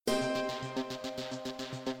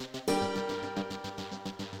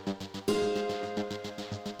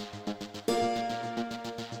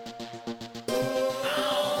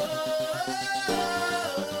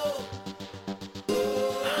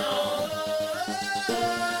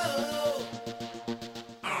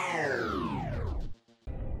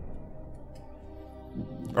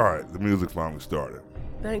All right, the music finally started.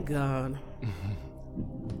 Thank God.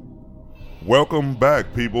 Welcome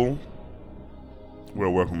back, people. Well,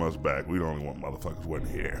 welcome us back. We the only one motherfuckers wasn't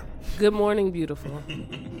here. Good morning, beautiful.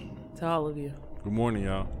 To all of you. Good morning,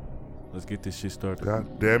 y'all. Let's get this shit started.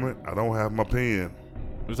 God damn it, I don't have my pen.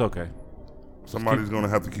 It's okay. Somebody's going to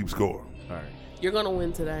have to keep score. All right. You're gonna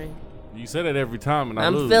win today. You say that every time, and I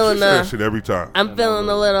I'm lose. feeling She say that shit every time. I'm feeling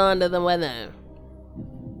a little under the weather.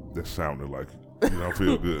 That sounded like you don't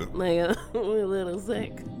feel good. Like we're a little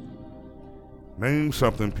sick. Name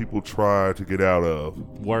something people try to get out of.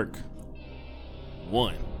 Work.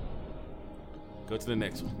 1. Go to the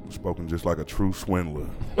next one. Spoken just like a true swindler.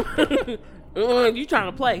 You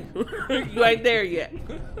trying to play. You ain't there yet.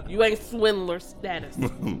 You ain't swindler status.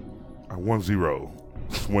 1-0.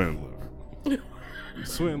 Swindler.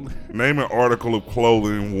 Swindler. Name an article of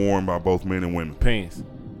clothing worn by both men and women. Pants.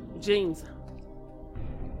 Jeans.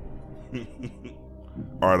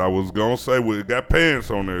 All right, I was going to say we got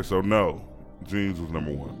pants on there, so no. Jeans was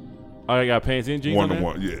number 1. Oh, I got pants and jeans One on to there?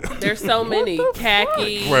 one, yeah. There's so many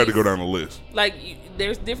khakis. I had to go down the list. Like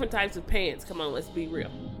there's different types of pants. Come on, let's be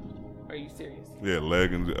real. Are you serious? Yeah,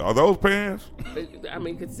 leggings. Are those pants? I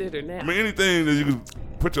mean, consider now. I mean, anything that you can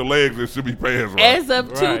put your legs in should be pants, right? As of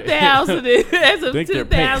Right. 2000, as of Think they're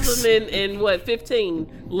pants.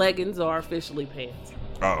 15, leggings are officially pants.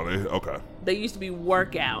 Oh, okay. They used to be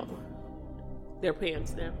workout. They're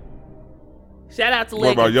pants now. Shout out to What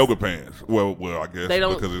leggings. about yoga pants? Well, I guess They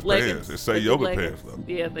don't because it's leggings. pants. It say They do yoga leggings. pants, though.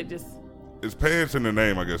 Yeah, they just. It's pants in the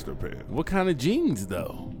name, I guess they're pants. What kind of jeans,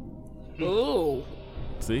 though? Ooh,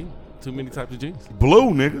 See? Too many types of jeans.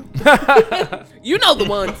 Blue, nigga. you know the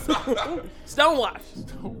ones. Stonewash.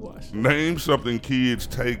 Don't wash. Name something kids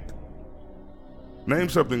take. Name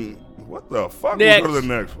something. What the fuck? Next. We'll go to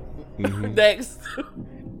the next one. Next,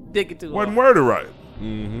 dig it too. Wasn't hard. worded right.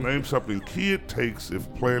 Mm-hmm. Name something kid takes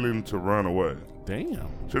if planning to run away. Damn.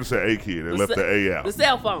 Should have said a kid. They The left ce- the A out. The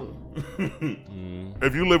cell phone.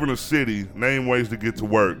 If you live in a city, name ways to get to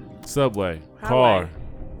work. Subway. Highway. Car.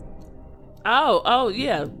 Oh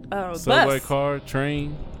yeah. Subway, Bus. car,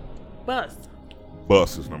 train. Bus.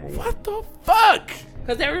 Bus is number 1. What the fuck?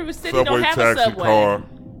 Because every city Subway, don't have taxi, a subway. car.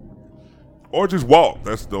 Or just walk.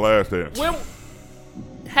 That's the last answer. When,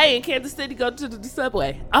 hey, in Kansas City, go to the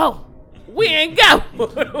subway. Oh, we ain't go.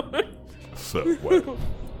 Subway.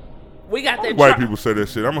 We got that. White people say that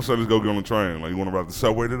shit. I'm gonna say let's go get on the train. Like, you want to ride the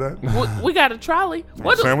subway today? We got a trolley.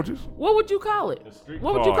 Want sandwiches? What would you call it?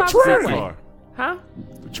 What would you Car. call the Train. subway? Car. Huh?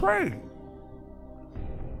 The train.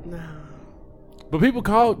 No. But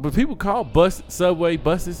people call bus subway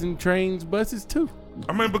buses and trains buses too.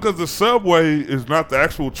 I mean, because the subway is not the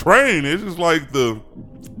actual train. It's just like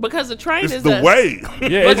Because the train it's is the way.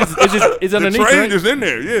 Yeah, it's The underneath. train right? is in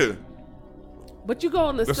there. Yeah. But you go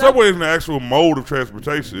on the Subway isn't the actual mode of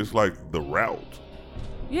transportation. It's like the route.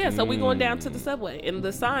 Yeah, so we going down to the subway, and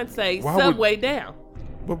the signs say Why would- subway down.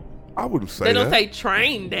 But I wouldn't say They don't that. say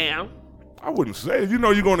train down. I wouldn't say it. You know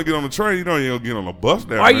you're going to get on the train. You know you ain't going to get on a bus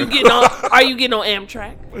down Are there. you getting on? Are you getting on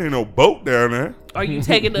Amtrak? There ain't no boat down there. Are you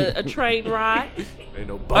taking a train ride? Ain't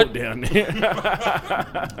no boat down there.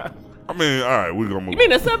 I mean, all right, we're going to move You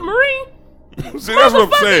mean a submarine? See, that's what I'm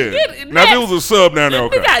Motherfucker, saying. get it. Now, if it was a sub down there,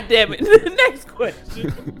 okay. God damn it. Next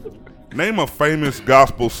question. Name a famous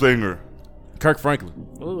gospel singer. Kirk Franklin.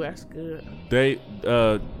 Ooh, that's good.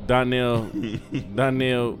 Donnell,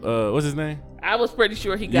 what's his name? I was pretty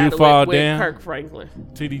sure he You got Fall it with Down? Kirk Franklin.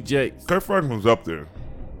 T.D. Jakes. Kirk Franklin's up there.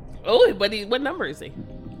 Oh, but what number is he?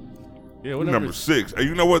 Yeah, what Number is- 6. And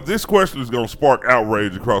you know what? This question is going to spark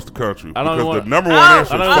outrage across the country. I don't Because want- the number one Oh,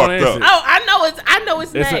 answer I is don't fucked wanna answer up. it. Oh, I know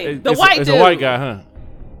his name. The white it's dude. a white guy, huh?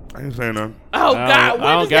 I ain't saying nothing. Oh I God, don't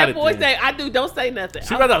what is got that it boy's then. name? I do. Don't say nothing.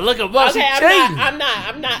 She better look at what Okay, she's I'm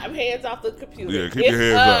not. I'm hands off the computer. Yeah, keep your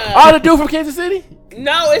hands up. Oh, the dude from Kansas City?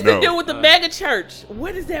 No, it's No. to do with the mega church.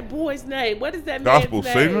 What is that boy's name? What is that Gospel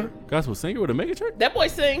man's name? singer? Gospel singer with a mega church? That boy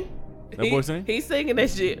sing. That boy sing? He's singing that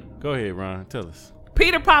shit. Go ahead, Ron. Tell us.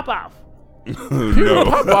 Peter Popoff. No.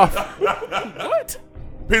 Pop off. What?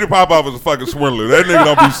 Peter Popoff is a fucking swindler. That nigga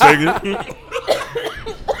don't be singing.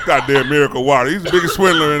 Goddamn Miracle Water. He's the biggest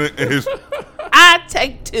swindler in his. I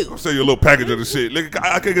take 2. Say your little package of the shit. Nigga,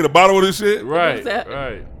 I can't get a bottle of this shit. Right, that?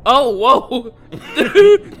 right. Oh, whoa.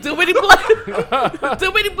 Too many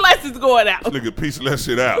blessings going out. Nigga, piecing that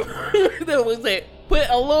shit out. That was it. Put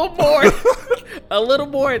a little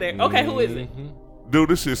more in there. Okay, who is it? Dude,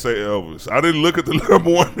 this shit say Elvis. I didn't look at the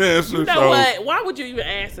number one answer. You know so what? Why would you even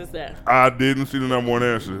ask us that? I didn't see the number one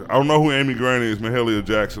answer. I don't know who Amy Grant is, Mahalia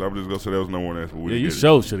Jackson. I'm just gonna say that was the number one answer. But we Yeah, didn't you get it.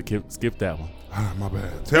 sure should have skipped that one. My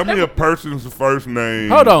bad. Tell me a person's first name.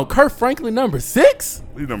 Hold on, Kurt Franklin, number 6.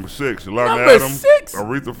 He's number 6. Yolanda Number Adams. 6?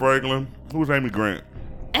 Aretha Franklin. Who's Amy Grant?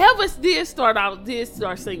 Elvis did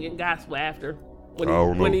start singing gospel after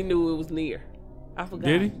when he knew it was near. I forgot.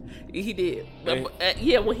 Did he? He did.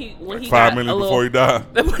 Yeah, when he 5 got minutes a before he died.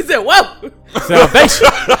 He said, "Whoa, Salvation.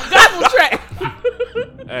 gospel track."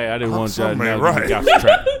 Hey, I didn't want y'all to something know ain't right. right. Gospel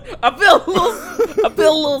track. I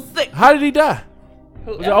feel a little sick. How did he die?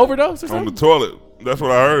 Was it overdose or On the something? toilet. That's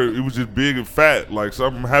what I heard. He was just big and fat. Like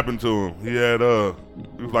something happened to him. He had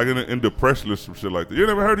he was like in depression or some shit like that. You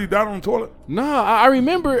never heard he died on the toilet? No, I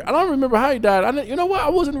remember. I don't remember how he died. You know what? I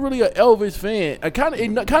wasn't really an Elvis fan. It kind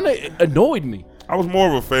of annoyed me. I was more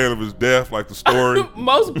of a fan of his death, like the story.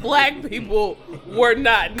 Most black people were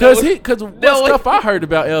not. Because what stuff I heard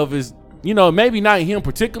about Elvis, you know, maybe not him in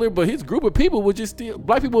particular, but his group of people would just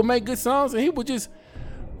black people would make good songs, and he would just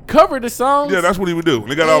cover the songs. Yeah, that's what he would do.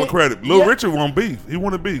 They got all the credit. Lil Richard won't beef. He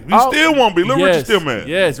wanted beef. He still won't be. Lil Richard still mad.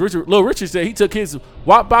 Yes, Lil Richard said he took his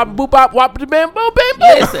wop bop boop bop wop the bam boom bam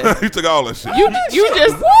boom. Listen, He took all that shit. you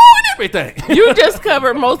just Woo and everything. you just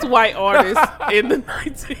covered most white artists in the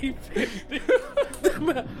 1950s.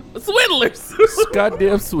 Swindlers.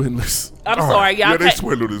 Goddamn swindlers. I'm All sorry, right. y'all. Yeah, they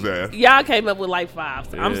swindled his ass. Y'all came up with like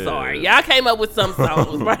 5. I'm Yeah. sorry. Y'all came up with some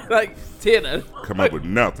songs, right? Like 10 of them. Come up with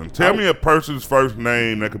nothing. Tell me a person's first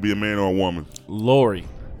name that could be a man or a woman. Lori,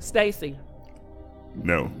 Stacy.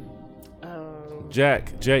 No.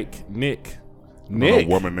 Jack, Jake, Nick, A Nick,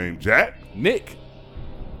 woman named Jack? Nick,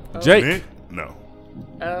 Jake, Nick? No.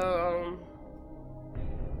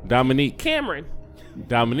 Dominique. Cameron.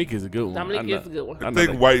 Dominique is a good one. Dominique I know- is a good one. I know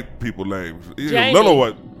Think that. white people names. Yeah, Jamie. little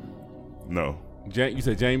what? No. You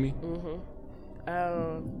said Jamie?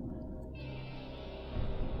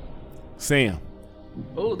 Sam.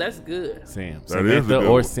 Oh, that's good. Sam. That is a Samantha good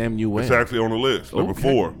or one. Samuel. It's actually on the list. Number Okay.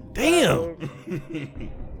 4.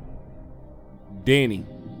 Damn. Danny.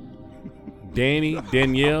 Danielle,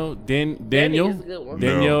 Daniel, is a good one.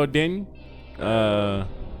 Danielle, Daniel,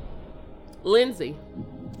 Lindsay.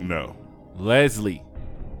 No. Leslie.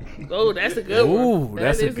 Oh, that's a good one. Ooh, That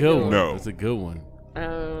that's a is good one. No. That's a good one.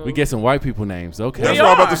 Um, We get some white people names. Okay. That's We what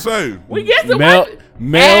I'm about are. to say. we get some Male, white-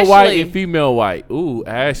 male white Ashley. and female white. Ooh,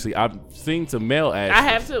 Ashley. I've seen some male Ashley. I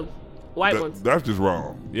have too. White ones. That's just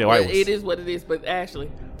wrong. Yeah, white But ones. it is what it is, but Ashley.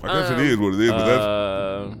 I guess it is what it is, but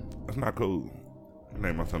Uh, that's not cool.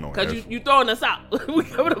 Name my son on Because Ashley. you throwing us out. We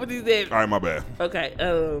coming up with these names. All right, my bad. Okay.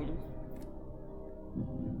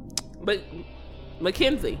 But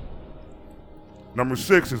Mackenzie. Number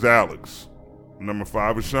 6 is Alex. Number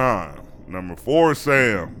 5 is Sean. Number 4 is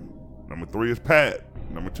Sam. Number 3 is Pat.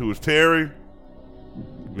 Number 2 is Terry.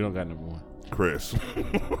 we don't got number 1. Chris.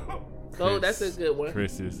 Oh, that's a good one.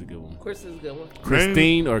 Chris is a good one. Chris is a good one.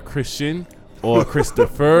 Christine or Christian or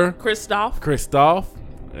Christopher. Christoph. Christoph.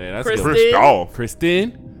 Yeah, that's a good one. Christine. Christoph.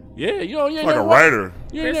 Christine. Yeah, you know, Like a writer.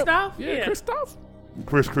 Christoph? Yeah, Yeah. Christoph.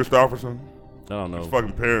 Chris Christopherson. I don't know. His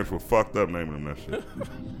fucking parents were fucked up naming him that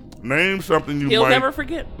shit. Name something you He'll might. never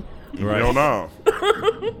forget. You Right. don't know.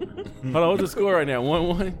 Hold on, what's the score right now?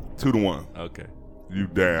 1-1? 2-1. Okay. You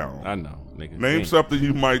down. I know, nigga. Name Damn. something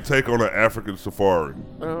you might take on an African safari.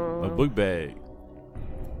 A book bag.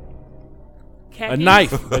 A Khakis.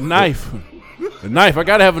 knife. A knife. A knife. I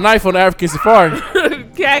gotta have a knife on the African safari.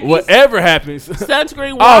 Khakis. Whatever happens.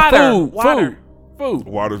 Sunscreen. Oh, Water. food. Water. Food.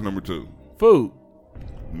 Water's number 2. Food.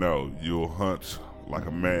 No, you'll hunt like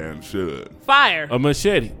a man should. Fire. A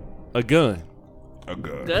machete. A gun. A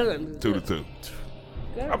gun. Gun. 2-2.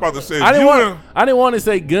 I'm about to say, I didn't you want. I didn't want to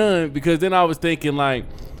say gun because then I was thinking like,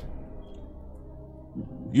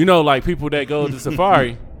 you know, like people that go to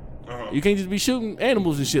safari, you can't just be shooting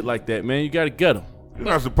animals and shit like that, man. You gotta get them. you're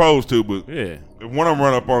not supposed to, but Yeah. if one of them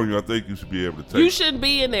run up on you, I think you should be able to take You it. shouldn't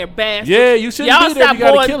be in there, bastard. Yeah, you shouldn't Y'all be there. stop You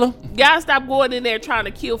gotta going. kill them. Y'all stop going in there trying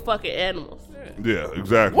to kill fucking animals. Yeah,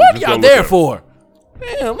 exactly. What are Just y'all don't look there at it. for?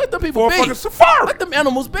 Damn, let them people For a be. fucking safari. Let them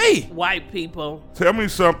animals be. White people. Tell me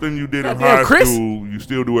something you did in Goddamn, high Chris. school you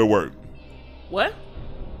still do at work. What?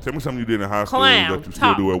 Tell me something you did in high school Clown. that you still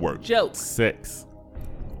Talk. do at work. Jokes. Sex.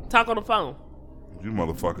 Talk on the phone. You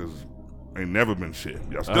motherfuckers ain't never been shit.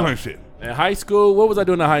 Y'all still ain't shit. In high school, what was I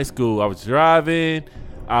doing in high school? I was driving.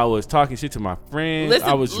 I was talking shit to my friends.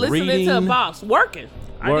 I was listening reading. to a boss. Working.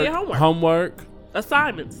 I did homework. Homework.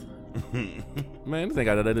 Assignments. Man, this ain't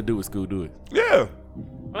got nothing to do with school, do it? Yeah.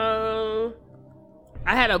 I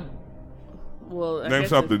had a. Well, I Name guess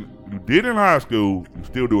something you did in high school you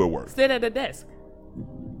still do at work. Sit at a desk.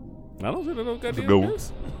 I don't know no goddamn good one.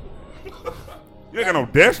 this. You ain't got no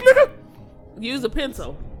desk, nigga? Use a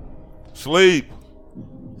pencil. Sleep.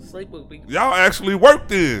 Sleep would be. Y'all actually work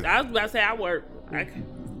then. I was about to say I work.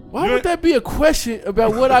 Why would that be a question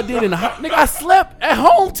about what I did in the house? Nigga, I slept at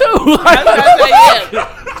home too. Like,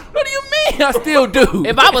 what do you mean? I still do.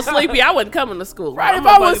 If I was sleepy, I wasn't coming to school. Right,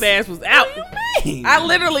 My motherfucking ass was out. What do you mean? I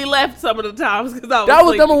literally left some of the times because I was That was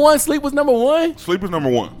sleepy. number one. Sleep was number one. Sleep is number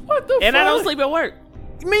one. What the fuck? And I don't sleep at work.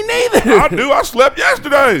 Me neither. I do. I slept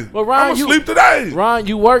yesterday. Well, Ryan, I'm asleep today. Ryan,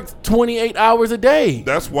 you worked 28 hours a day.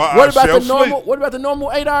 That's why What I about shall the normal? sleep. What about the normal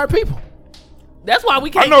 8-hour people? That's why we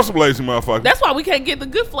I can't. know some lazy motherfuckers. That's why we can't get the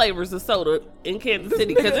good flavors of soda in Kansas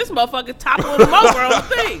City because this motherfucker toppling them over on the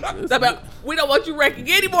thing. It's about, we don't want you wrecking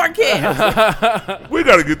any more cans. We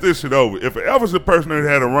got to get this shit over. If Elvis a person that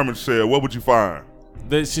had a rummage sale, what would you find?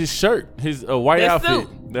 That's his shirt, his white His outfit,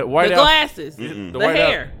 suit, that white the outfit, glasses, the white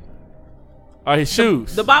hair, his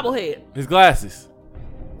shoes, the bobblehead. his glasses.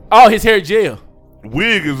 Oh, his hair gel.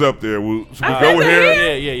 Wig is up there. Should we I go said with the hair?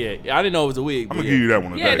 hair. Yeah. I didn't know it was a wig. I'm going to give you that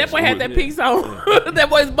one today. Yeah, that boy had that So piece on. That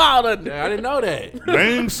boy's bald under. I didn't know that.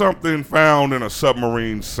 Name something found in a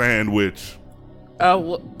submarine sandwich.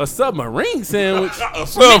 A submarine sandwich. A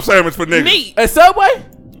sub sandwich for niggas. Meat. A Subway?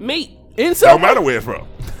 Meat. In Subway? Don't matter where it's from.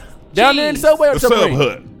 Down there in Cheese. Subway or The sub submarine?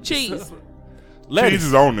 hut. Cheese. Lettuce. Cheese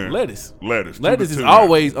is on there. Lettuce. Lettuce. 2 Lettuce to is 2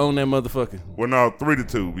 always on that motherfucker. Well, no,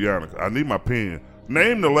 3-2, be honest. I need my pen.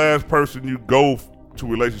 Name the last person you go to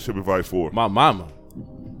relationship advice for. My mama.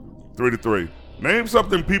 3-3. Name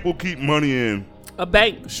something people keep money in. A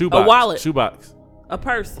bank. Shoebox. A wallet. Shoebox. A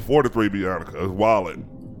purse. 4-3, be honest. A wallet.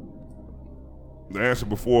 The answer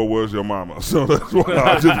before was your mama. So that's why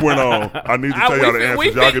I just went on. I need to tell y'all the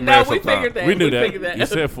answers. Y'all get mad we sometimes. figured that. We knew figured that. You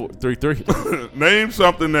said 3-3. Name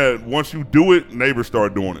something that once you do it, neighbors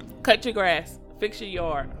start doing it. Cut your grass. Fix your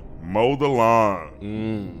yard. Mow the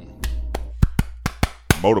lawn.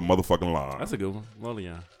 Mow the motherfucking lawn. That's a good one.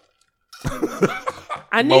 Lolian.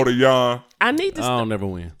 I Mow need. the yawn. I need to. I don't never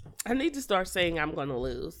win. I need to start saying I'm gonna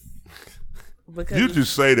lose. Because You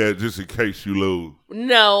just say that just in case you lose.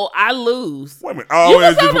 no, I lose. Wait a minute. I always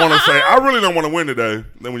was just on the- want to say, I really don't want to win today.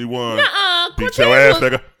 Then when you won, beat Cortez your ass,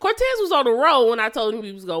 was, nigga. Cortez was on the road when I told him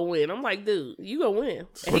he was gonna win. I'm like, dude, you gonna win.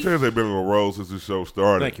 And Cortez ain't been on a roll since the show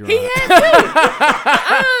started. Thank you, He Ryan.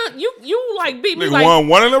 had to. You like beat me Nigga like won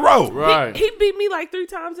one in a row. Right. he beat me like 3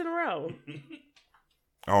 times in a row.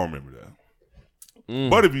 I don't remember that.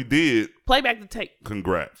 But if you did, Play back the tape.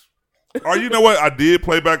 congrats. Or you know what? I did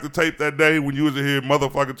play back the tape that day when you was in here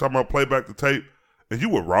motherfucking talking about play back the tape, and you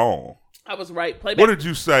were wrong. I was right. Play What back. did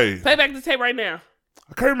you say? Play back the tape right now.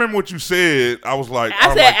 I can't remember what you said. I was like, I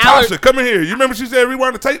I'm said like, Tasha, come in here. You remember she said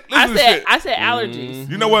rewind the tape? Listen to this shit. I said allergies.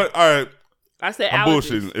 You know what? All right. I said I'm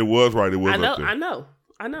allergies. bullshitting. It was right. It was I know. up there. I know.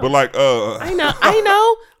 But like, I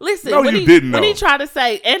know. Listen, No, when you he, didn't when he know. tried to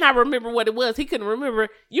say, and I remember what it was, he couldn't remember.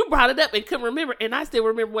 You brought it up and couldn't remember, and I still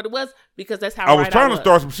remember what it was because that's how I was right trying I was. to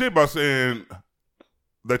start some shit by saying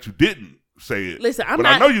that you didn't say it. Listen, I'm but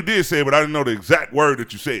not. I know you did say it, but I didn't know the exact word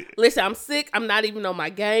that you said. Listen, I'm sick. I'm not even on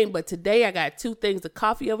my game, but today I got 2 things of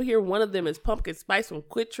coffee over here. One of them is pumpkin spice from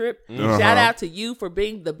Quick Trip. Shout out to you for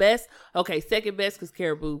being the best. Okay, second best because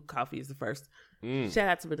Caribou coffee is the first. Shout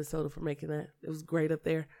out to Minnesota for making that. It was great up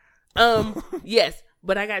there. Yes,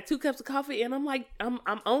 but I got 2 cups of coffee and I'm like, I'm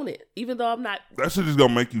on it, even though I'm not. That shit is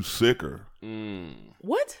gonna make you sicker.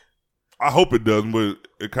 What? I hope it doesn't, but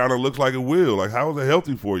it kind of looks like it will. Like, how is it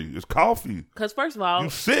healthy for you? It's coffee. Because first of all, You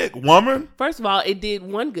sick, woman. it did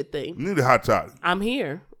one good thing. You need a hot toddy. I'm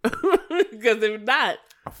here. Because if not,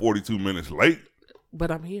 42 minutes late.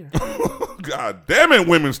 but I'm here. God damn it,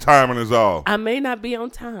 women's timing is off. I may not be on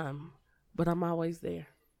time, but I'm always there.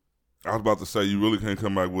 I was about to say, you really can't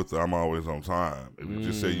come back with the I'm always on time. If you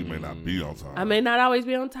just say you may not be on time. I may not always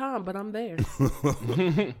be on time, but I'm there.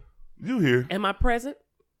 You here. Am I present?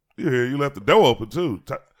 You here. You left the door open, too.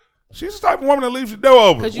 She's the type of woman that leaves your door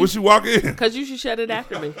open when she walk in. Because you should shut it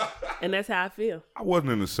after me. And that's how I feel. I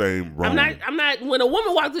wasn't in the same room. I'm not, when a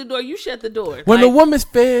woman walks through the door, you shut the door. When Like, the woman's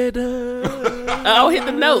fed up. oh, hit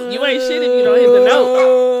the note. You ain't shit if you don't hit the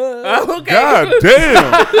note. Oh, okay. God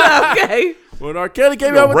damn. Okay. When R. Kelly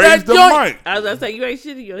came You out with raised that the joint. mic. I was going to say, you ain't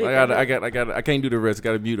shit if you don't hit the note. I can't do the rest.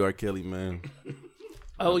 Got to mute R. Kelly, man.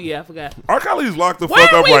 Oh, yeah, I forgot. R. Kelly's locked the Why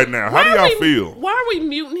fuck are up we- right now. How why do are y'all we- feel? Why are we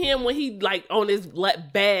muting him when he, like, on his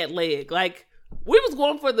bad leg? Like, we was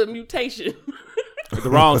going for the mutation. At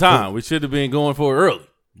the wrong time. We should have been going for it early.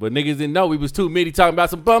 But niggas didn't know we was too many talking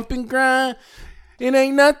about some bump and grind. It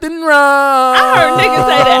ain't nothing wrong. I heard niggas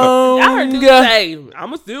say that. I heard niggas say,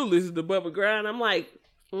 I'ma still listen to Bubba Grind. I'm like,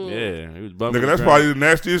 Yeah, it was bumping. Nigga, that's and probably grinding. the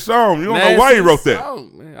nastiest song. You don't know why he wrote that.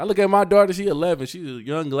 Song, man. I look at my daughter, she 11. She's a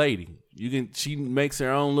young lady. She makes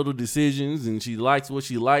her own little decisions and she likes what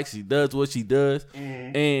she likes. She does what she does.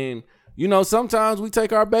 And you know, sometimes we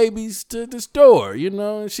take our babies to the store, you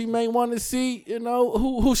know, and she may want to see, you know,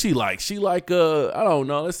 who she likes. She like, I don't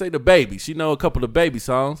know, let's say the baby. She know a couple of baby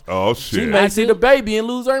songs. Oh, shit. She may see the baby and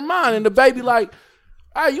lose her mind. And the baby like,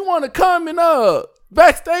 hey, you want to come and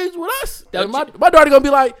backstage with us? And my daughter going to be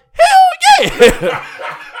like, hell yeah.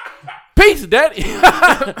 Peace, daddy.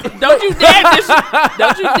 Don't you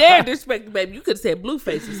dare disrespect the baby. You could have said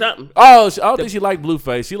Blueface or something. Oh, I don't think she like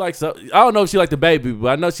Blueface. She likes. I don't know if she like the baby, but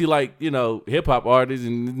I know she like, you know, hip hop artists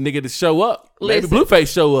and nigga to show up. Maybe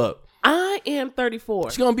Blueface show up. I am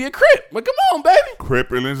 34. She's gonna be a Crip. But come on, baby.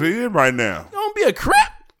 Crippin' is in right now. You gonna be a Crip?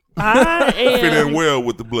 I Fit am. in well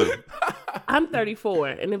with the blue. I'm 34,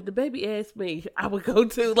 and if the baby asked me, I would go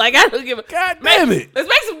to. Like, I don't give a. God damn it. Let's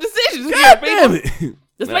make some decisions. God here, damn people. it.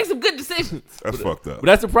 Let's make some good decisions. That's fucked up. But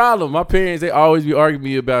that's the problem. My parents, they always be arguing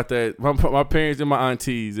me about that. My parents and my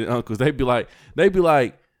aunties and uncles, they be like,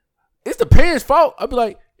 it's the parents' fault. I be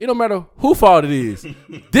like, it don't matter who fault it is.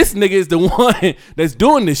 This nigga is the one that's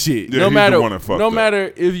doing this shit. Yeah, he's the one that fucked up.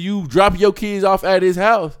 Matter if you drop your kids off at his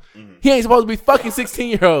house, he ain't supposed to be fucking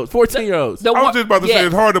 16-year-olds, 14-year-olds. I was just about to say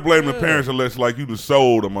it's hard to blame the parents unless like you just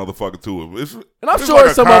sold a motherfucker to him. And I'm sure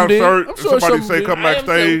like some of them did. I'm sure somebody some say did. come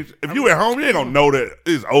backstage. If you at home, you ain't gonna know that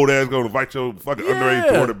his old ass gonna invite your fucking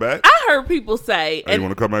underage daughter back. I heard people say, Hey, you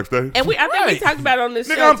want to come backstage? and I think we talked about it on this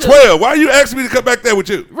Nigga, show I'm too. 12. Why are you asking me to come back there with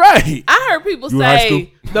you? Right. I heard people You in high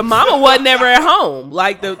say the mama wasn't never at home.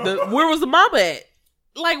 Like the where was the mama at?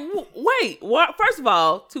 Like wait, what? First of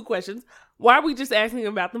all, 2 questions. Why are we just asking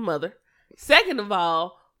about the mother? Second of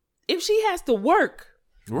all, if she has to work,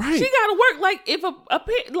 Right. she got to work. Like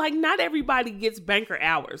if like not everybody gets banker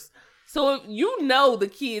hours. So if you know the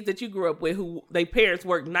kids that you grew up with who their parents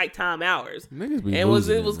work nighttime hours, Niggas be and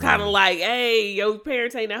losing it was man. kind of like, hey, your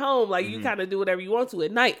parents ain't at home. Like you kind of do whatever you want to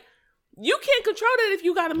at night. You can't control that if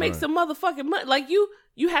you got to make some motherfucking money. Like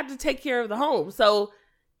you have to take care of the home. So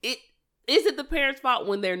is it the parents' fault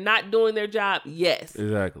when they're not doing their job? Yes.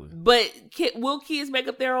 Exactly. But will kids make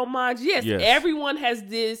up their own minds? Yes. Yes. Everyone has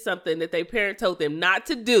did something that their parent told them not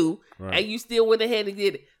to do, and you still went ahead and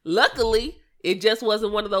did it. Luckily, it just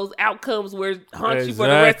wasn't one of those outcomes where it haunts you for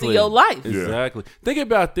the rest of your life. Exactly. Think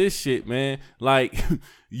about this shit, man. Like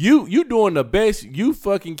you doing the best you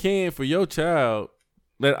fucking can for your child.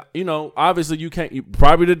 That, you know, obviously you can't.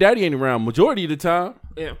 Probably the daddy ain't around majority of the time.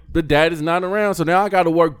 Yeah. The dad is not around, so now I got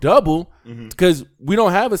to work double because we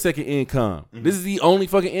don't have a second income. This is the only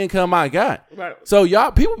fucking income I got. Right. So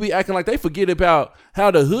y'all people be acting like they forget about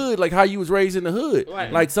how the hood, like how you was raised in the hood.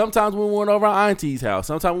 Right. Like sometimes we went over our auntie's house,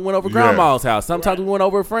 sometimes we went over grandma's house, sometimes we went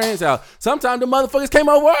over a friend's house, sometimes the motherfuckers came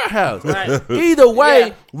over our house. Right. Either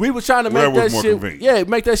way, we was trying to make Whatever that was more shit, convenient.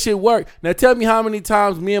 make that shit work. Now tell me how many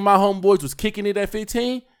times me and my homeboys was kicking it at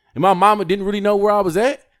 15, and my mama didn't really know where I was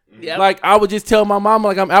at. Yep. Like I would just tell my mama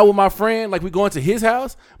like I'm out with my friend, like we going to his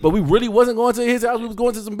house, but we really wasn't going to his house. We was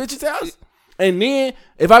going to some bitch's house. And then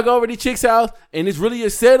if I go over to chick's house and it's really a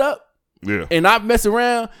setup, and I mess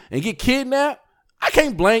around and get kidnapped,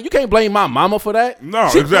 you can't blame my mama for that. No,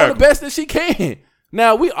 She's exactly. doing the best that she can.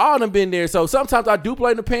 Now we all done been there, so sometimes I do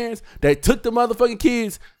blame the parents that took the motherfucking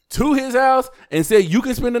kids to his house and said you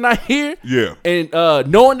can spend the night here. Yeah. And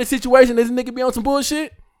knowing the situation, this nigga be on some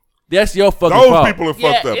bullshit. That's your fucking Those fault. people are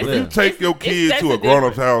fucked up. If you take your kids to a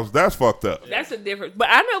grown-up's house, that's fucked up. That's a difference. But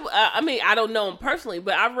I know, I don't know them personally,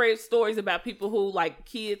 but I've read stories about people who, like,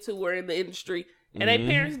 kids who were in the industry, and their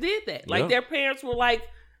parents did that. Like, their parents were, like,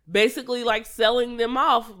 basically, like, selling them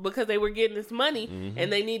off because they were getting this money, and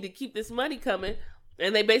they need to keep this money coming,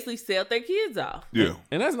 and they basically sell their kids off. Yeah.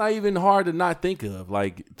 And that's not even hard to not think of.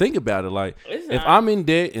 Like, think about it. Like, It's if not. I'm in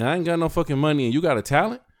debt and I ain't got no fucking money and you got a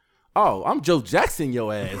talent, oh, I'm Joe Jackson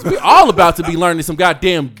your ass. We all about to be learning some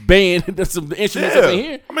goddamn band, some instruments up in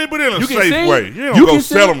here. I mean, but in a You can safe sing. way. You You don't go can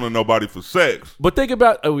sell sing. them to nobody for sex. But think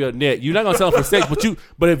about, Ned, you're not gonna sell them for sex,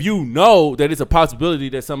 but if you know that it's a possibility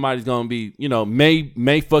that somebody's gonna be, you know,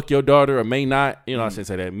 may fuck your daughter or may not, you know, I shouldn't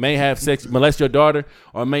say that, may have sex, molest your daughter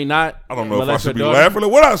or may not. I don't know if I molest should be your daughter. laughing or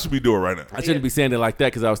what I should be doing right now. I shouldn't be saying it like that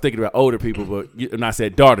because I was thinking about older people, but and I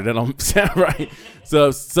said daughter, that don't sound right. So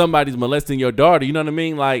if somebody's molesting your daughter, you know what I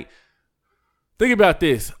mean? Like, think about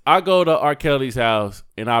this. I go to R. Kelly's house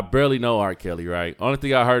and I barely know R. Kelly, right? Only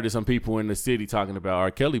thing I heard is some people in the city talking about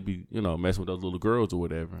R. Kelly be, you know, messing with those little girls or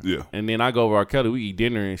whatever. Yeah. And then I go over R. Kelly, we eat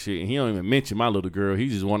dinner and shit, and he don't even mention my little girl. He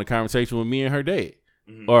just want a conversation with me and her dad.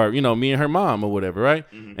 Or, you know, me and her mom or whatever, right?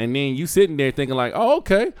 And then you sitting there thinking like, oh,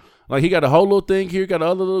 okay. Like, he got a whole little thing here, got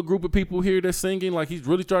another little group of people here that's singing. Like, he's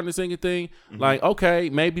really starting to sing a thing. Like, okay,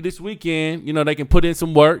 maybe this weekend, you know, they can put in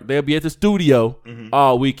some work. They'll be at the studio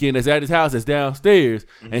all weekend. It's at his house. It's downstairs.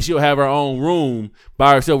 And she'll have her own room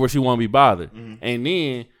by herself where she won't be bothered. And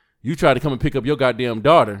then You try to come and pick up your goddamn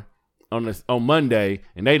daughter on Monday,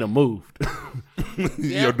 and they done moved.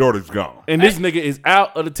 Your daughter's gone. And this nigga is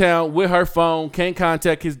out of the town with her phone, can't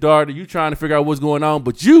contact his daughter. You trying to figure out what's going on,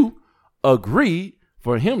 but you agreed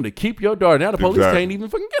for him to keep your daughter. Now the police can't even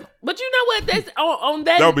fucking get him. But you know what? That's on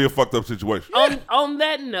that. That would be a fucked up situation. On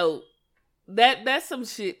that note, that's some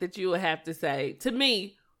shit that you would have to say to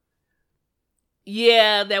me.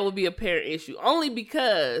 Yeah, that would be a parent issue. Only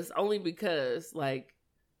because, like,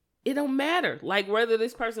 it don't matter. Like, whether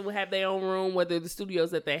this person will have their own room, whether the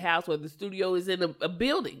studio's at their house, whether the studio is in a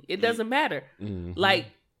building. It doesn't matter. Mm-hmm. Like,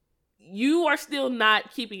 you are still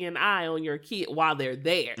not keeping an eye on your kid while they're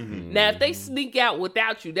there. Mm-hmm. Now, if they sneak out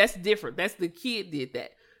without you, that's different. That's the kid did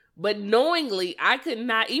that. But knowingly, I could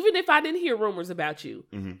not, even if I didn't hear rumors about you,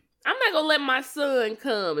 I'm not going to let my son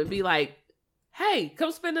come and be like, hey,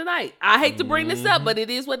 come spend the night. I hate to bring this up, but it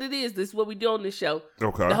is what it is. This is what we do on this show.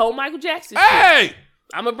 Okay. The whole Michael Jackson shit. Shit.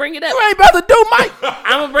 I'm going to bring it up. You ain't about to do Mike.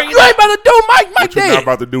 I'm going to bring it up. You up. ain't about to do Mike. Mike dead. You're not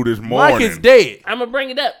about to do this morning. Mike is dead. I'm going to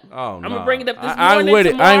bring it up. Oh, no. I'm going to bring it up this morning. I ain't with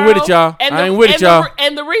it. I ain't with it, y'all. I ain't with it, y'all.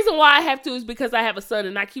 And the reason why I have to is because I have a son,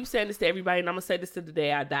 and I keep saying this to everybody, and I'm going to say this to the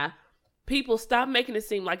day I die. People, stop making it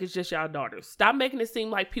seem like it's just y'all daughters. Stop making it seem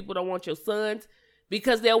like people don't want your sons,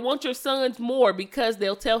 because they'll want your sons more because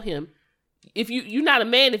they'll tell him, if you're not a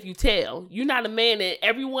man if you tell. You're not a man, and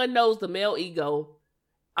everyone knows the male ego,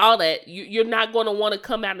 all that. You're not going to want to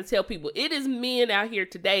come out and tell people. It is men out here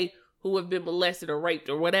today who have been molested or raped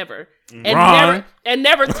or whatever, and never and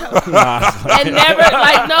never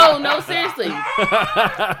like no seriously,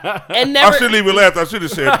 and never. I shouldn't even laugh. I should have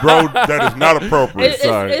said, "Bro, that is not appropriate."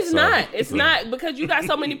 It's not because you got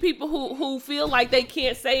so many people who feel like they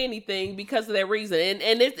can't say anything because of that reason,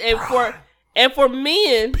 and for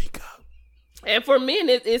men. And for men,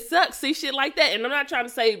 it sucks. See shit like that, and I'm not trying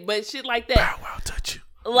to say, but shit like that. I'll touch you.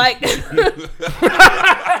 Like,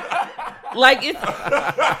 like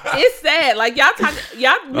it's sad. Like y'all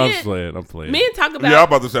men. I'm playing. Men talk about. Yeah, I'm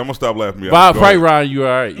about to say. I'm gonna stop laughing. Bob, pray Ryan, you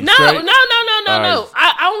all right? No.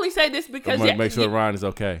 I only say this because make sure Ryan is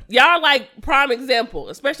okay. Y'all like prime example,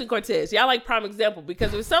 especially Cortez. Y'all like prime example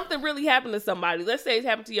because if something really happened to somebody, let's say it's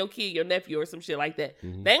happened to your kid, your nephew, or some shit like that,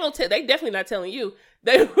 they ain't gonna tell. They definitely not telling you.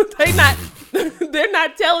 They're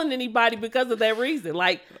not telling anybody because of that reason.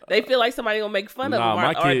 Like they feel like somebody gonna make fun of them.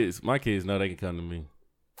 My kids know they can come to me.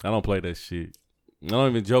 I don't play that shit. I don't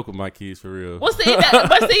even joke with my kids for real. Well,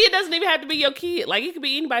 it doesn't even have to be your kid. Like it could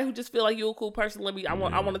be anybody who just feel like you're a cool person. I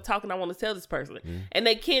want to talk and I want to tell this person, and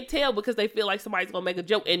they can't tell because they feel like somebody's gonna make a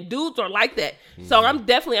joke. And dudes are like that. So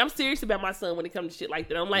I'm serious about my son when it comes to shit like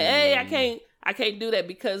that. I'm like, hey, I can't do that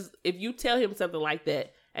because if you tell him something like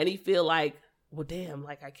that and he feel like, well, damn,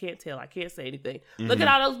 like I can't tell, I can't say anything. Look at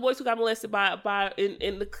all those boys who got molested by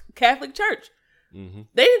in the Catholic Church.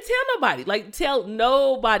 They didn't tell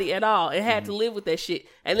nobody at all, and had to live with that shit.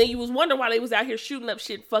 And then you was wondering why they was out here shooting up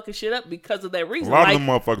shit, fucking shit up because of that reason. A lot of them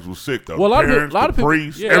motherfuckers was sick though. Well, a lot of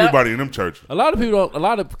priests, everybody in them churches. A lot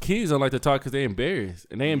of kids don't like to talk because they embarrassed,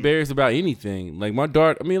 and they embarrassed about anything. Like my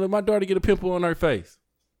daughter, my daughter get a pimple on her face.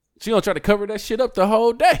 She gonna try to cover that shit up the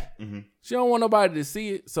whole day. She don't want nobody to see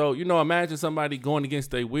it. So, imagine somebody going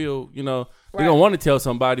against their will, they gonna want to tell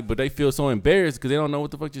somebody, but they feel so embarrassed because they don't know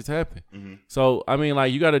what the fuck just happened. So,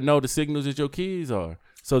 you gotta know the signals that your kids are.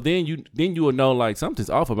 So then you will know like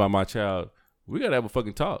something's off about my child. We gotta have a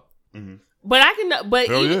fucking talk. But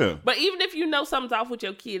even if you know something's off with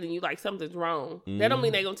your kid and you like something's wrong, that don't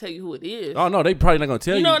mean they gonna tell you who it is. Oh no, they probably not gonna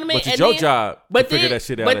tell you. You know what I mean? But it's your job to figure that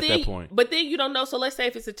shit out at that point. But then you don't know. So let's say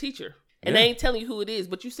if it's a teacher and they ain't telling you who it is,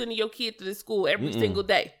 but you sending your kid to this school every single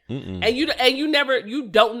day, and you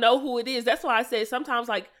don't know who it is. That's why I said sometimes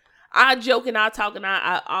like I joke and I talk and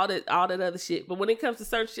I all that other shit. But when it comes to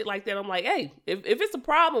certain shit like that, I'm like, hey, if it's a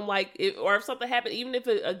problem, like if something happened, even if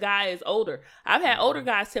a guy is older, I've had older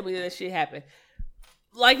guys tell me that shit happened.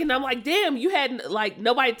 Like, and I'm like, damn, you had like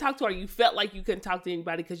nobody to talk to, or you felt like you couldn't talk to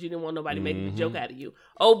anybody because you didn't want nobody making a joke out of you.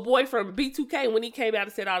 Old boy from B2K, when he came out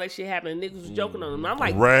and said all that shit happened, and niggas was joking on him. I'm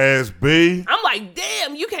like, Raz B. I'm like,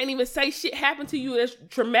 damn, you can't even say shit happened to you that's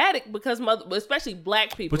traumatic because especially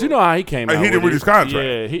black people. But you know how he came out. He didn't read his contract.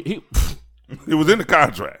 Yeah, he it was in the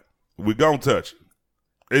contract. We gonna touch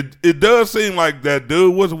it. It does seem like that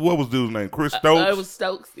dude. What was dude's name? Chris Stokes. It was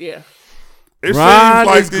Stokes. Yeah. It Ron seems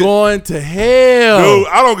like is going to hell. Dude,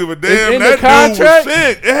 I don't give a damn. In that the contract, dude was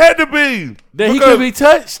sick. It had to be. That he could be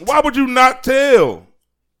touched. Why would you not tell?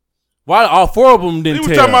 Why all four of them didn't tell? He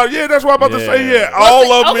was talking about, that's what I'm about to say. Yeah,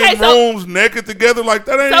 all of them in rooms naked together like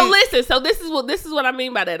that. Ain't so listen. So this is what I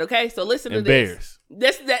mean by that. Okay, so listen to this.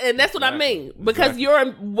 And that's what I mean because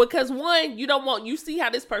because one, you don't want, you see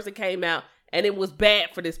how this person came out and it was bad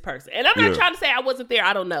for this person. And I'm not trying to say I wasn't there.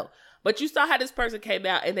 I don't know. But you saw how this person came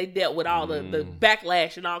out and they dealt with all the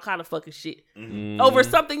backlash and all kind of fucking shit over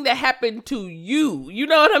something that happened to you. You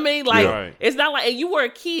know what I mean? Like, it's not like, and you were a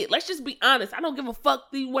kid. Let's just be honest. I don't give a fuck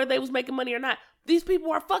whether they was making money or not. These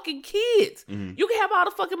people are fucking kids. You can have all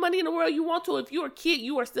the fucking money in the world you want to. If you're a kid,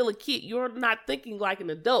 you are still a kid. You're not thinking like an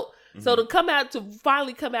adult. So to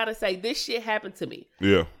finally come out and say, this shit happened to me.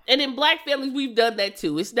 Yeah. And in black families, we've done that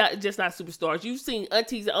too. It's not just not superstars. You've seen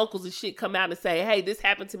aunties and uncles and shit come out and say, hey, this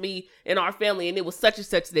happened to me in our family and it was such and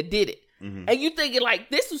such that did it. And you thinking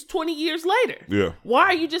like, this was 20 years later. Yeah. Why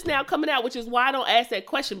are you just now coming out? Which is why I don't ask that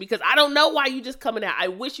question, because I don't know why you just coming out. I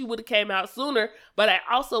wish you would have came out sooner, but I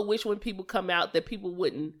also wish when people come out that people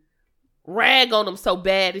wouldn't rag on them so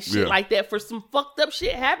bad and shit like that for some fucked up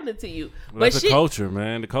shit happening to you. Well, but that's the culture,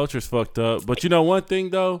 man. The culture's fucked up. But you know one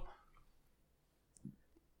thing though,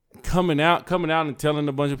 coming out and telling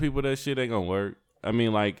a bunch of people that shit ain't gonna work. I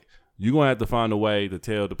mean, like, you're gonna have to find a way to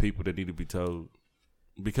tell the people that need to be told.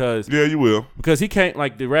 Because you will. Because he came,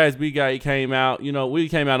 like the Raz B guy, he came out, you know, we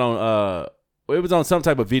came out on it was on some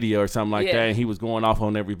type of video or something like that, and he was going off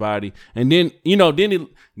on everybody. And then,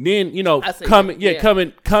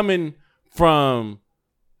 coming from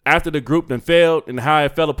after the group then failed and how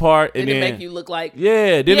it fell apart, and then make you look like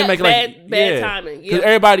then it make bad timing. Because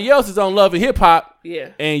everybody else is on Love and Hip Hop,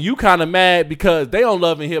 and you kind of mad because they on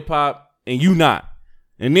Love and Hip Hop and you not.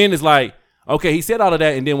 And then it's like, okay, he said all of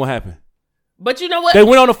that, and then what happened? But you know what? They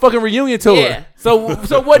went on a fucking reunion tour. Yeah. So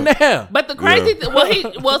what now? But the crazy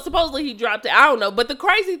thing, supposedly he dropped it. I don't know. But the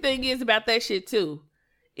crazy thing is about that shit too,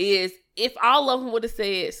 is if all of them would have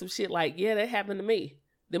said some shit like, yeah, that happened to me,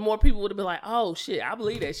 then more people would have been like, oh shit, I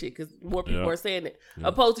believe that shit, because more people are saying it.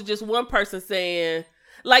 Opposed to just one person saying,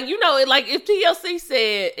 like, you know, like if TLC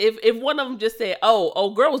said, if one of them just said,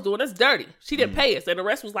 oh, girl was doing us dirty, she didn't pay us, and the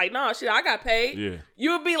rest was like, nah, shit, I got paid. Yeah.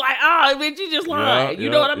 You would be like, bitch, you just lied.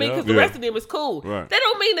 You know what I mean? Because the rest of them is cool. Right. That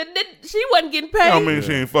don't mean that she wasn't getting paid. I don't mean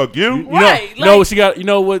she ain't fuck you. Right. You know what she got? You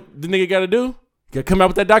know what the nigga got to do? Got to come out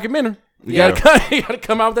with that documentary. You gotta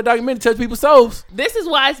come out with that documentary to touch people's souls. This is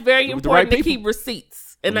why it's very important to keep receipts.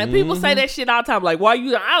 And like people say that shit all the time. Like, why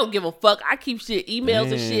you? I don't give a fuck. I keep shit,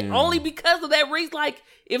 emails and shit, only because of that reason. Like,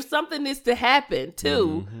 if something is to happen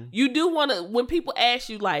too, you do want to. When people ask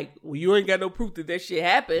you, like, well, you ain't got no proof that shit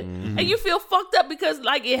happened, and you feel fucked up because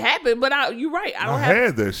like it happened. But you're right. I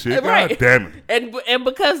had that shit. Right. God damn it. And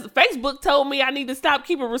because Facebook told me I need to stop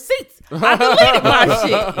keeping receipts, I deleted my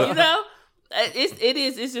shit. You know.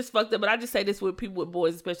 It's just fucked up. But I just say this with people with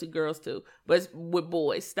boys, especially girls too. But with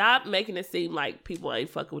boys, stop making it seem like people ain't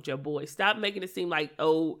fucking with your boys. Stop making it seem like,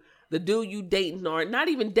 the dude you dating, or not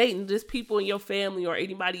even dating, just people in your family or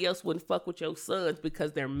anybody else wouldn't fuck with your sons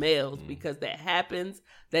because they're males. Because that happens.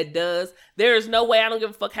 That does. There is no way, I don't give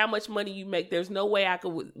a fuck how much money you make. There's no way I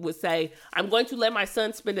would say, I'm going to let my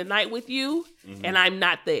son spend the night with you and I'm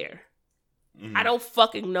not there. I don't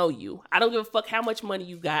fucking know you. I don't give a fuck how much money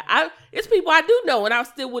you got. It's people I do know, and I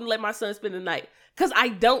still wouldn't let my son spend the night because I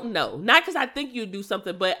don't know. Not because I think you'd do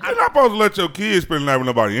something, but you're not supposed to let your kids spend the night with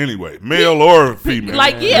nobody anyway, male or female.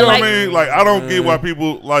 Like, you know what I mean? Like, I don't get why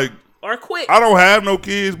people like. Or quit. I don't have no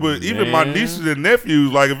kids, but even my nieces and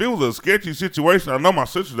nephews, like if it was a sketchy situation, I know my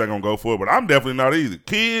sisters ain't gonna go for it, but I'm definitely not either.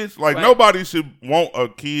 Kids, like nobody should want a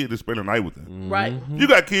kid to spend a night with them. Right. You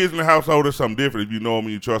got kids in the household, that's something different. If you know them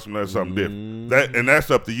and you trust them, that's something different. That's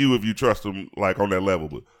up to you if you trust them, like on that level.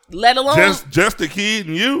 But let alone just the kid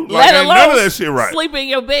and you, like ain't none of that shit right. Sleep in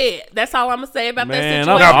your bed. That's all I'm gonna say about that situation.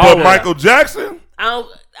 Now put Michael Jackson. I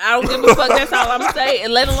don't give a fuck. That's all I'm saying.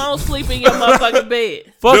 And let alone sleep in your motherfucking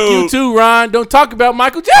bed. Fuck you too, Ron. Don't talk about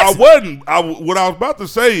Michael Jackson. What I was about to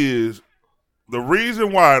say is the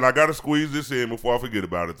reason why, and I got to squeeze this in before I forget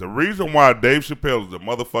about it. The reason why Dave Chappelle is the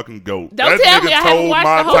motherfucking GOAT. Don't tell me I haven't watched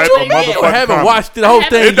the whole thing. I haven't watched the whole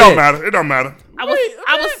thing. It don't matter. It don't matter. I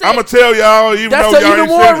was I'm gonna tell y'all, even that's though y'all even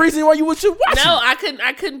more reason why you should watch it. No,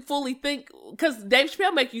 I couldn't fully think because Dave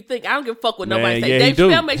Chappelle make you think. I don't give a fuck what nobody say. Yeah, Dave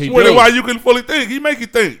Chappelle makes you think. think. Why you couldn't fully think? He make you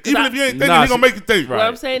think. Even if you ain't thinking, he gonna make you think. What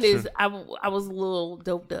I'm saying is, I was a little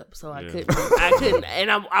doped up, so I couldn't, and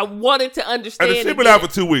I wanted to understand. And it's been out for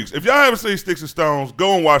 2 weeks. If y'all haven't seen Sticks and Stones,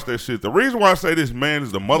 go and watch that shit. The reason why I say this man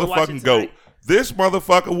is the motherfucking GOAT. This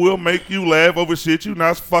motherfucker will make you laugh over shit you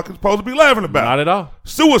not fucking supposed to be laughing about. Not at all.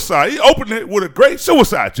 Suicide. He opened it with a great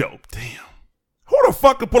suicide joke. Damn. Who the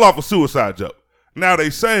fuck can pull off a suicide joke? Now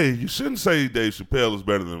they say you shouldn't say Dave Chappelle is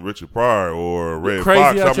better than Richard Pryor or Red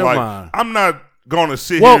Fox. I'm not gonna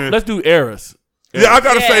sit here. Well, let's do eras. Yeah, I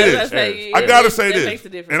gotta say this. I gotta say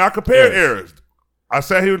this. And I compared eras. I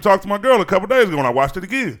sat here and talked to my girl a couple days ago and I watched it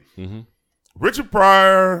again. Richard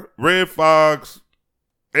Pryor, Red Fox,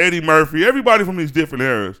 Eddie Murphy, everybody from these different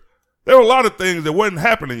eras, there were a lot of things that wasn't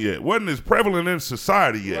happening yet, wasn't as prevalent in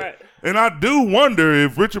society yet. Right. And I do wonder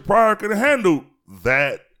if Richard Pryor could have handled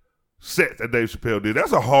that set that Dave Chappelle did.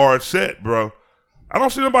 That's a hard set, bro. I don't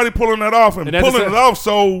see nobody pulling that off and pulling it off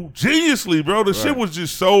so geniusly, bro. The shit was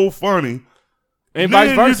just so funny. And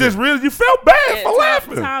vice versa. You felt bad for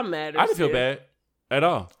laughing. Time matters. I didn't feel bad at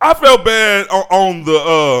all. I felt bad on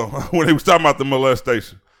the when they was talking about the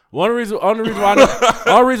molestation. Only reason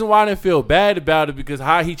why I didn't feel bad about it because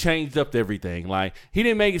how he changed up everything. Like he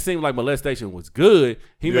didn't make it seem like molestation was good.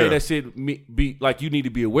 He made that shit be like you need to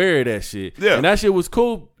be aware of that shit. Yeah. And that shit was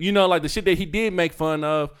cool. You know, like the shit that he did make fun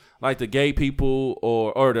of, like the gay people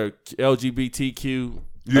or the LGBTQ.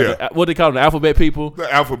 Yeah. What they call them, the alphabet people.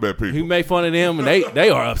 The alphabet people. He made fun of them and they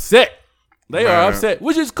are upset. They are upset,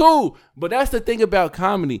 which is cool. But that's the thing about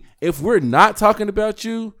comedy. If we're not talking about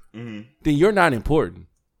you, then you're not important.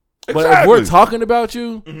 Exactly. But if we're talking about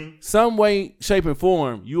you, some way, shape, and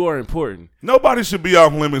form, you are important. Nobody should be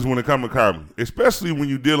off limits when it comes to comedy, especially when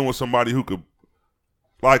you're dealing with somebody who could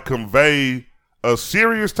like convey a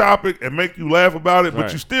serious topic and make you laugh about it,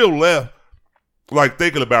 but you still laugh like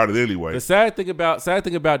thinking about it anyway. The sad thing about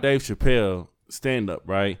Dave Chappelle stand-up,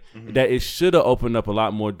 right, that it should have opened up a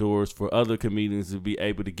lot more doors for other comedians to be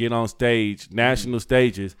able to get on stage, national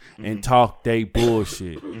stages, and talk they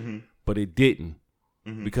bullshit. But it didn't.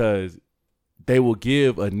 Because they will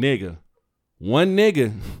give a nigga, one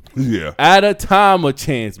nigga, at a time a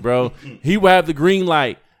chance, bro. He will have the green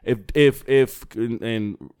light if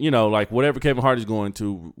and you know, like whatever Kevin Hart is going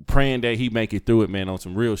to, praying that he make it through it, man, on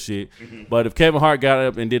some real shit. But if Kevin Hart got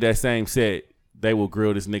up and did that same set, they will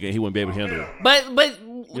grill this nigga and he wouldn't be able to handle it. But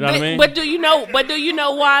you know what I mean? But do you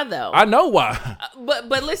know why though? I know why.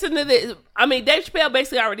 But listen to this. I mean, Dave Chappelle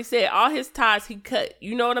basically already said all his ties he cut.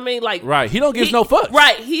 You know what I mean? Like, right. He don't give no fucks.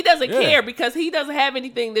 Right. He doesn't care because he doesn't have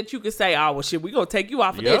anything that you could say, oh well shit, we gonna take you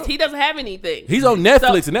off of this. He doesn't have anything. He's on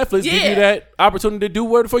Netflix and Netflix give you that opportunity to do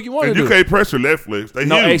whatever the fuck you want to do. You can't pressure Netflix. They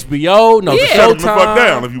no huge. HBO, no Showtime. Shut them the fuck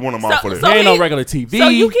down if you want them off for that. They ain't on regular TV. So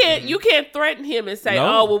you can't threaten him and say,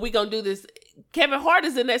 oh well, we gonna do this. Kevin Hart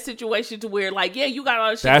is in that situation to where, like, yeah, you got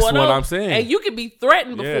all this shit going on. That's what I'm saying. And you can be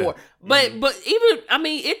threatened before. But even, I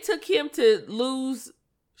mean, it took him to lose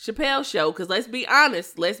Chappelle's show because let's be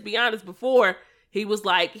honest, before he was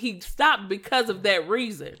like, he stopped because of that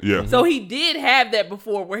reason. Yeah. So he did have that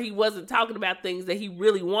before where he wasn't talking about things that he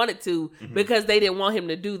really wanted to because they didn't want him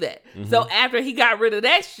to do that. So after he got rid of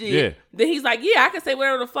that shit, then he's like, yeah, I can say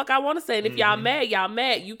whatever the fuck I want to say. And if y'all mad, y'all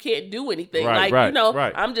mad. You can't do anything.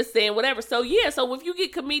 I'm just saying whatever. So yeah, so if you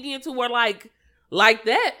get comedians who are like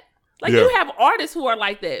that, like you have artists who are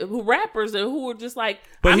like that, who rappers and who are just like,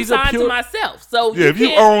 but I'm signed to myself. So if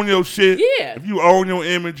you own your shit, if you own your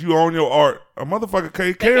image, you own your art, a motherfucker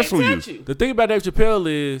can't cancel you. The thing about Dave Chappelle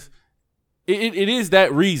is, it is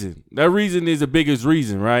that reason. That reason is the biggest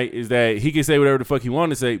reason, right? Is that he can say whatever the fuck he wanted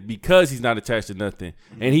to say because he's not attached to nothing.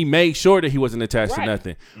 And he made sure that he wasn't attached to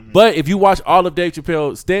nothing. But if you watch all of Dave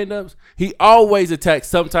Chappelle's stand-ups, he always attacks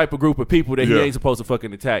some type of group of people that he ain't supposed to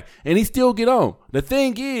fucking attack. And he still get on. The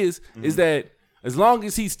thing is that as long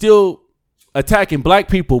as he's still attacking black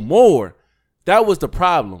people more, that was the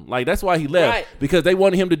problem. Like, that's why he left. Right. Because they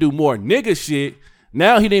wanted him to do more nigga shit.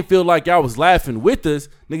 Now he didn't feel like y'all was laughing with us.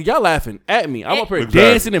 Nigga, y'all laughing at me. I'm up here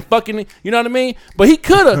dancing and fucking, you know what I mean? But he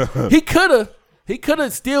could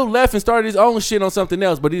have still left and started his own shit on something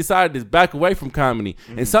else, but he decided to back away from comedy.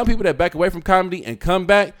 And some people that back away from comedy and come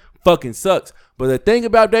back fucking sucks. But the thing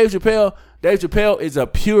about Dave Chappelle is a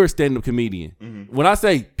pure stand-up comedian. When I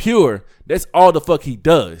say pure, that's all the fuck he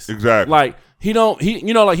does. Exactly. Like,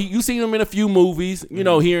 you seen him in a few movies, you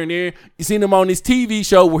know, here and there. You seen him on this TV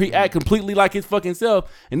show where he act completely like his fucking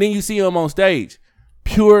self, and then you see him on stage.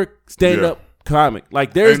 Pure stand-up comic.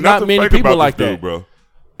 Like, there's not many people like that. Dude, bro.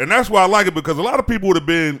 And that's why I like it, because a lot of people would have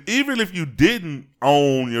been, even if you didn't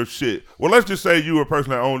own your shit. Well, let's just say you were a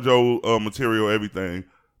person that owned your material, everything,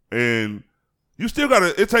 and you still got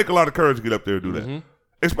to, it take a lot of courage to get up there and do that.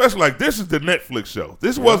 Especially like, this is the Netflix show.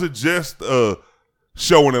 This wasn't just a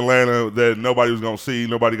show in Atlanta that nobody was going to see.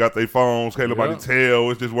 Nobody got their phones. Can't nobody tell.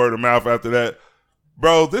 It's just word of mouth after that.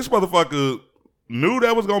 Bro, this motherfucker knew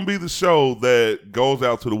that was going to be the show that goes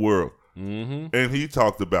out to the world. And he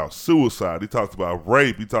talked about suicide. He talked about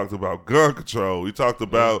rape. He talked about gun control. He talked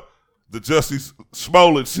about the Jussie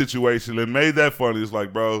Smollett situation and made that funny. It's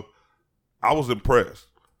like, bro, I was impressed.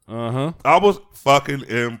 I was fucking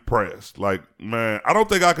impressed. Like, man, I don't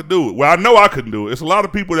think I could do it. Well, I know I couldn't do it. It's a lot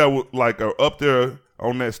of people that would, like, are up there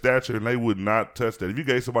on that stature and they would not touch that. If you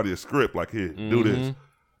gave somebody a script like, here, do this,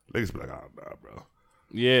 they just be like, oh, nah, bro.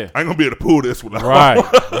 Yeah. I ain't gonna be able to pull this one out. Right.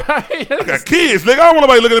 I got kids, nigga. I don't want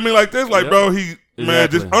nobody looking at me like this. Like, bro, man,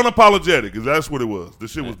 Exactly. just unapologetic, because that's what it was. The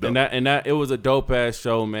shit was dope. And that it was a dope ass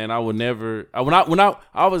show, man. I would never. When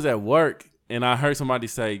I was at work and I heard somebody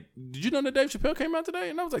say, "Did you know that Dave Chappelle came out today?"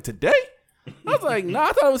 And I was like, "Today?" I was like, "Nah,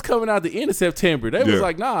 I thought it was coming out the end of September." They was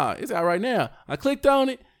like, "Nah, it's out right now." I clicked on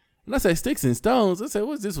it and I said, "Sticks and Stones." I said,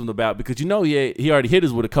 "What's this one about?" Because he already hit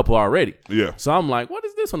us with a couple already. Yeah. So I'm like, "What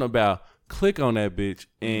is this one about?" Click on that bitch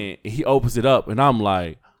and he opens it up and I'm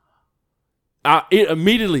like, it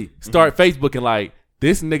immediately start Facebooking like,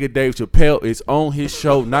 this nigga Dave Chappelle is on his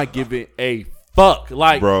show not giving a fuck.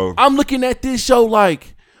 Like, bro, I'm looking at this show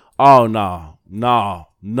like, oh,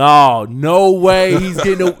 no way he's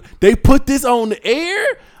getting they put this on the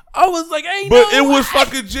air? I was like, But it was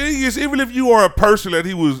fucking genius. Even if you are a person that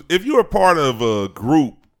if you're a part of a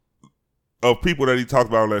group of people that he talked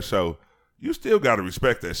about on that show, you still got to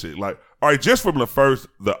respect that shit. Like, all right, just from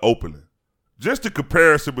the opening, just the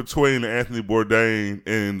comparison between Anthony Bourdain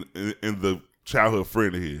and the childhood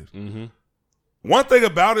friend of his. Mm-hmm. One thing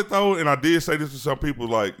about it though, and I did say this to some people,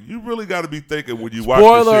 like, you really got to be thinking when you watch this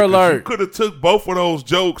Spoiler shit, alert. you could have took both of those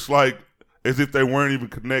jokes like as if they weren't even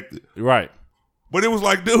connected. Right. But it was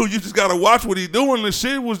like, dude, you just gotta watch what he's doing. The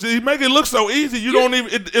shit he make it look so easy. You don't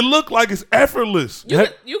even. It looked like it's effortless.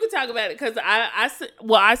 You can talk about it because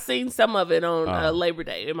I seen some of it on Labor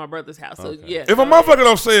Day in my brother's house. So yeah. If a motherfucker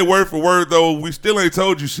don't say it word for word though, we still ain't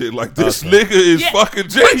told you shit. Like, this nigga is fucking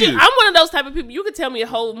genius. I'm one of those type of people. You can tell me a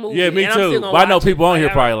whole movie. Yeah, me and too. I'm still gonna But I know watch people it. on here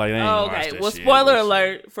probably like, they ain't oh, watched okay. that Well, shit. spoiler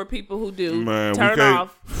alert for people who do. Man, turn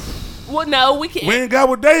off. Well, no, we can't. We ain't got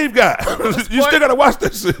what Dave got. You still gotta watch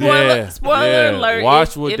that shit. Spoiler alert.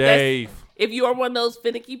 Watch with Dave. If you are one of those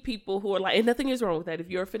finicky people who are like, and nothing is wrong with that. If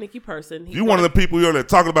you're a finicky person, You one of the people you're there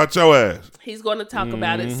talking about your ass. he's going to talk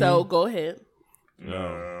about it. So go ahead.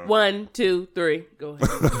 1, 2, 3. Go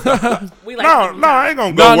ahead. We like No, I ain't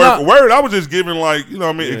gonna go No, word for word. I was just giving like, you know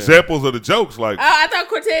what I mean, examples of the jokes. Like, I thought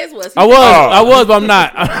Cortez was. I was, but I'm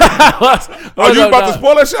not. oh, you about to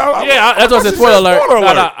spoil that shit? Yeah, that's what I said. Spoiler alert.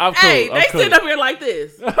 No, I'm cool. Hey, I'm they cool. sit up here like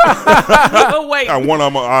this. Wait. I one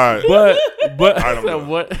of them. All right. But I don't know.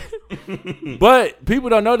 what? But people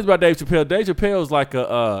don't know this about Dave Chappelle. Dave Chappelle is like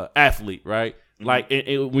a athlete, right? Like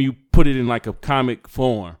when you put it in like a comic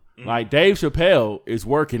form. Like, Dave Chappelle is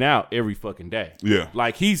working out every fucking day. Yeah.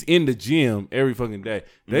 Like, he's in the gym every fucking day.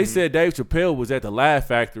 They said Dave Chappelle was at the Laugh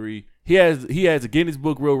Factory. He has a Guinness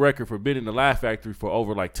Book World Record for being in the Laugh Factory for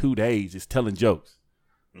over like 2 days just telling jokes.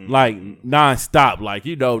 Like, nonstop. Like,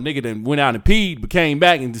 you know, nigga done went out and peed but came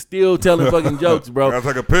back and still telling fucking jokes, bro. I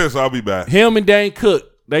take a piss, I'll be back. Him and Dane Cook,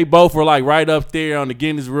 they both were like right up there on the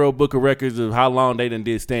Guinness World Book of Records of how long they done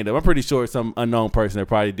did stand up. I'm pretty sure it's some unknown person that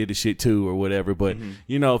probably did the shit too or whatever. But,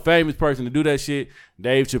 you know, famous person to do that shit,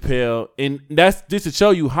 Dave Chappelle. And that's just to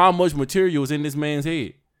show you how much material is in this man's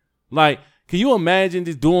head. Like, can you imagine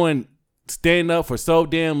just doing stand up for so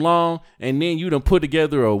damn long and then you done put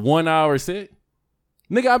together a 1 hour set?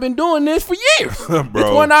 Nigga, I've been doing this for years. Bro. This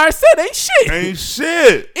 1 hour set ain't shit. Ain't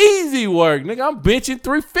shit. Easy work, nigga. I'm benching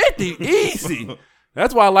 350. Easy.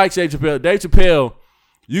 That's why I like Dave Chappelle. Dave Chappelle,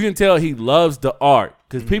 you can tell he loves the art.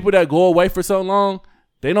 Because people that go away for so long,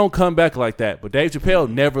 they don't come back like that. But Dave Chappelle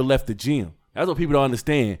never left the gym. That's what people don't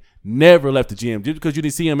understand. Never left the gym. Just because you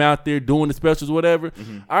didn't see him out there doing the specials or whatever.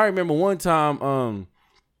 I remember one time,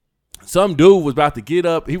 some dude was about to get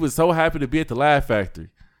up. He was so happy to be at the Laugh Factory.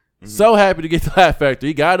 So happy to get to the Laugh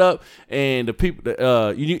Factory. He got up and the people,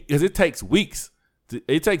 because it takes weeks.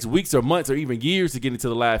 It takes weeks or months or even years to get into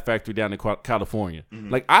the Laugh Factory down in California.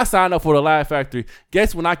 Like, I signed up for the Laugh Factory.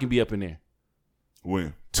 Guess when I can be up in there?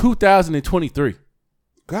 When? 2023.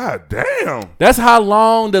 God damn. That's how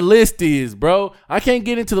long the list is, bro. I can't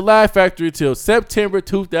get into the Laugh Factory until September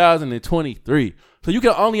 2023. So you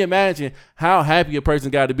can only imagine how happy a person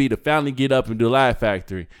got to be to finally get up and do the Laugh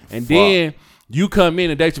Factory. And then you come in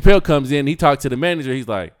and Dave Chappelle comes in and he talks to the manager. He's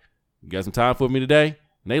like, "You got some time for me today?"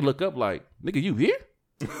 And they look up like, "Nigga, you here?"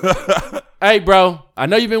 Hey, bro, I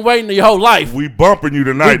know you've been waiting your whole life. We bumping you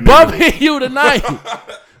tonight, We bumping you tonight.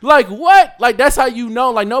 Like, what? Like, that's how you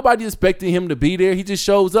know. Like, nobody's expecting him to be there. He just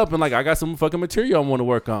shows up and like, I got some fucking material I want to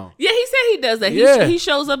work on. Yeah, he said he does that. Yeah. He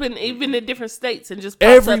shows up even in different states and just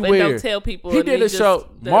pops Everywhere. up and don't tell people. He and did a show.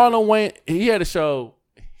 Marlon Wayans. He had a show.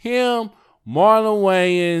 Him, Marlon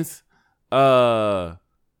Wayans,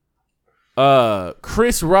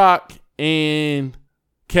 Chris Rock, and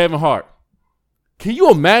Kevin Hart. Can you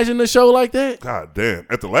imagine a show like that? God damn.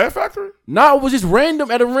 At the Laugh Factory? No, it was just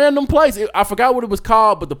random at a random place. I forgot what it was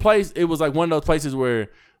called, but the place, it was like one of those places where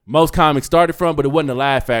most comics started from, but it wasn't a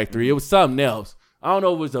Laugh Factory. It was something else. I don't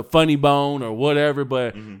know if it was a Funny Bone or whatever,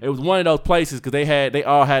 but it was one of those places because they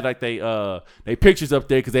all had like they pictures up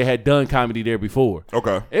there because they had done comedy there before.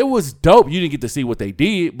 Okay. It was dope. You didn't get to see what they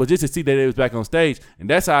did, but just to see that it was back on stage, and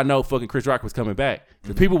that's how I know fucking Chris Rock was coming back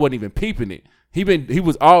because people wasn't even peeping it. He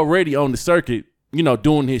was already on the circuit,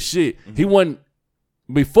 doing his shit. He wasn't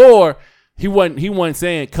before. He wasn't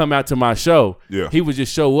saying come out to my show. Yeah. He would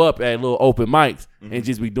just show up at little open mics and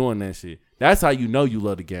just be doing that shit. That's how you know you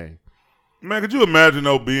love the game. Man, could you imagine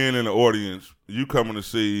though being in the audience, you coming to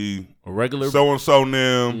see A regular so and so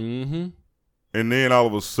them, and then all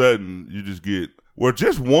of a sudden you just get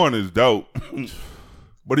just one is dope,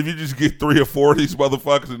 but if you just get 3 or 4 of these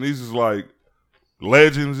motherfuckers and these is like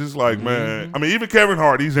legends, it's like man. I mean, even Kevin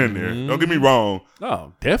Hart, he's in there. Don't get me wrong.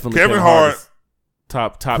 Oh, definitely. Kevin Hart,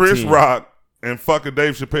 top Chris 10. Rock, and fucking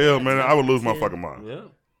Dave Chappelle. Man, I would lose my fucking mind. Yeah.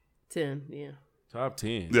 10, yeah. Top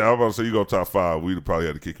 10. Yeah, I was about to say you go top 5. We'd probably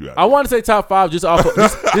had to kick you out. I want to say top 5 just off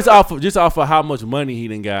of, just off of how much money he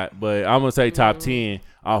done got, but I'm gonna say top 10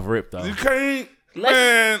 off rip though. You can't,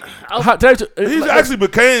 man. He's actually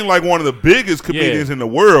became like one of the biggest comedians in the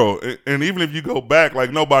world, and even if you go back,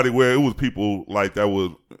 like nobody where it was people like that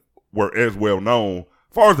were as well known. As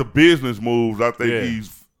far as the business moves, I think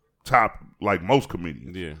he's top like most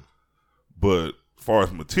comedians. Yeah, but as far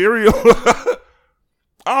as material.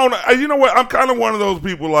 I don't know. You know what? I'm kind of one of those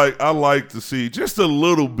people. Like I like to see just a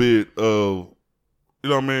little bit of, you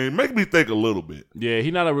know what I mean. Make me think a little bit. Yeah,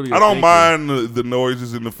 he's not a really. I don't mind the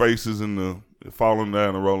noises and the faces and the falling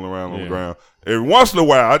down and rolling around on the ground. Every once in a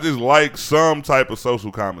while, I just like some type of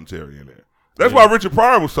social commentary in there. That's why Richard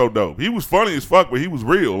Pryor was so dope. He was funny as fuck, but he was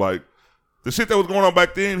real. Like the shit that was going on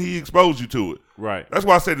back then, he exposed you to it. Right. That's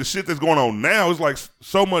why I say the shit that's going on now is like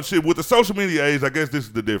so much shit with the social media age. I guess this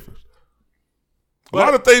is the difference. A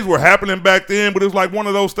lot of things were happening back then, but it was like one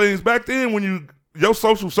of those things back then when your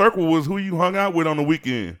social circle was who you hung out with on the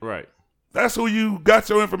weekend. Right. That's who you got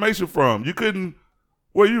your information from. You couldn't,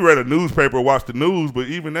 you read a newspaper or watched the news, but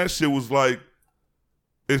even that shit was like,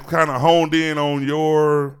 it's kind of honed in on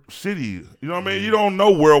your city. You know what I mean? You don't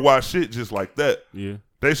know worldwide shit just like that. Yeah.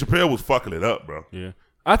 Dave Chappelle was fucking it up, bro. Yeah.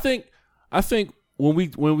 I think when we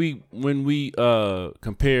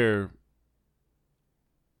compare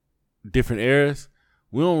different eras,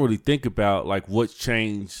 we don't really think about like what's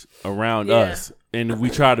changed around us, and we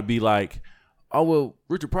try to be like, oh well,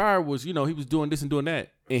 Richard Pryor was, he was doing this and doing that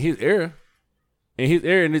in his era.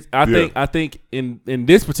 And I think in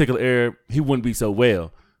this particular era, he wouldn't be so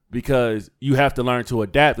well because you have to learn to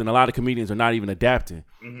adapt, and a lot of comedians are not even adapting.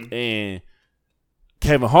 And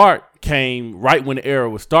Kevin Hart came right when the era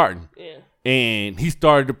was starting, and he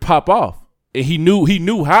started to pop off, and he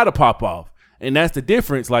knew how to pop off. And that's the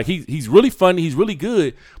difference. Like he's really funny, he's really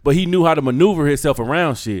good, but he knew how to maneuver himself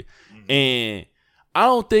around shit. And I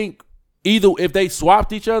don't think if they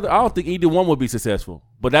swapped each other, I don't think either one would be successful.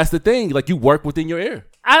 But that's the thing. Like you work within your era.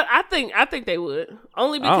 I think they would.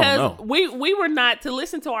 Only because we were not to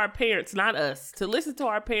listen to our parents, not us, to listen to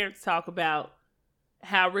our parents talk about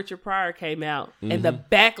how Richard Pryor came out and the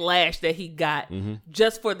backlash that he got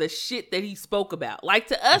just for the shit that he spoke about. Like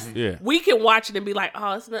to us, we can watch it and be like,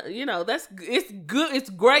 oh, it's not, it's good, it's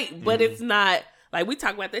great, but it's not like we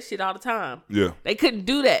talk about that shit all the time. Yeah. They couldn't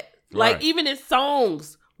do that. Like even in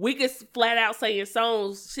songs, we could flat out say in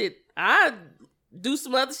songs, shit, I do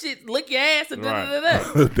some other shit, lick your ass and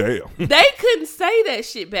da-da-da-da. Damn. They couldn't say that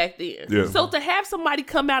shit back then. Yeah. So to have somebody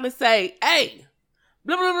come out and say, hey,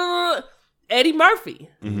 blah, blah, blah, blah, Eddie Murphy,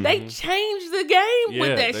 they changed the game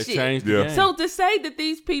with that shit. Changed the game. So to say that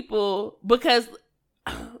these people, because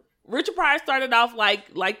Richard Pryor started off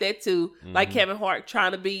like that too, like Kevin Hart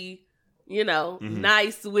trying to be,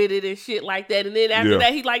 nice with it and shit like that. And then after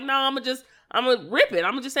that, he like, no, I'm gonna rip it.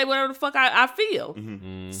 I'm gonna just say whatever the fuck I feel.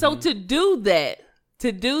 So to do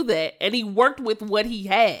that, and he worked with what he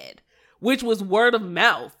had, which was word of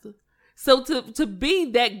mouth. So to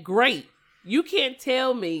be that great, you can't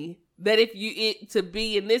tell me that to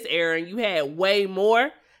be in this era and you had way more,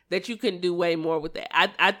 that you couldn't do way more with that.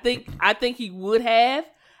 I think he would have.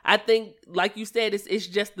 I think, like you said, it's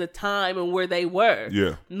just the time and where they were.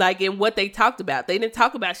 Yeah. Like, and what they talked about. They didn't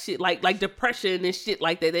talk about shit like depression and shit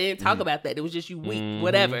like that. They didn't talk about that. It was just you weak,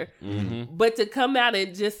 whatever. But to come out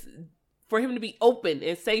and just, for him to be open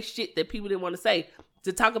and say shit that people didn't want to say,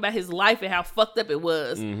 to talk about his life and how fucked up it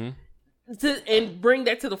was, and bring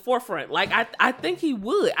that to the forefront. Like, I think he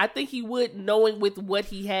would. I think he would, knowing with what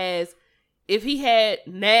he has. If he had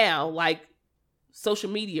now, like, social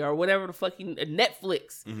media or whatever the fuck,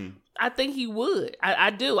 Netflix, I think he would. I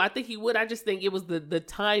do. I think he would. I just think it was the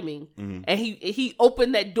timing. And he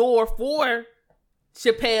opened that door for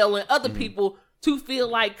Chappelle and other people to feel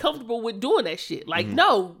like comfortable with doing that shit. Like,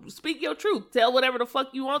 no, speak your truth. Tell whatever the fuck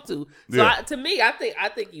you want to. So to me, I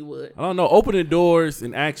think you would. I don't know. Opening doors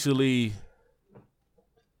and actually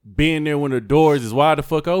being there when the doors is wide the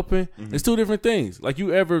fuck open, it's two different things. Like,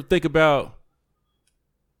 you ever think about,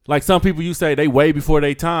 like, some people you say they way before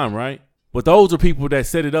their time, right? But those are people that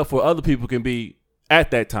set it up for other people can be at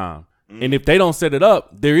that time. And if they don't set it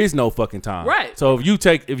up, there is no fucking time. Right. So if you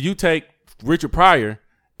take Richard Pryor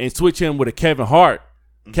and switch him with a Kevin Hart,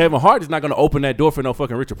 Kevin Hart is not going to open that door for no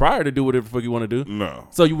fucking Richard Pryor to do whatever the fuck you want to do. No.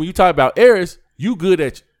 So when you talk about eras, you good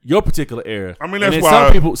at your particular era. I mean, that's and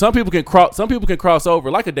why some people can cross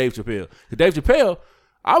over like a Dave Chappelle. Dave Chappelle,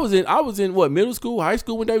 I was in what, middle school, high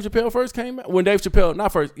school when Dave Chappelle first came out. When Dave Chappelle,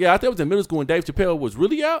 not first, yeah, I think I was in middle school when Dave Chappelle was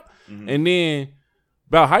really out, and then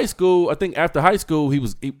about high school, I think after high school he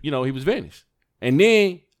was vanished, and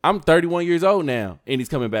then I'm 31 years old now, and he's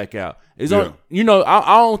coming back out. It's on,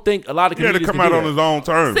 I don't think a lot of comedians to come out on his own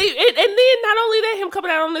terms. See, and then not only that, him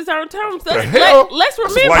coming out on his own terms. Let's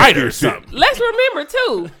remember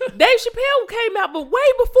too. Dave Chappelle came out, but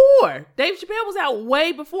way before. Dave Chappelle was out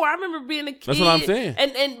way before. I remember being a kid. That's what I'm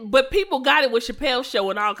saying. But people got it with Chappelle's show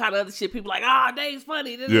and all kind of other shit. People like, Dave's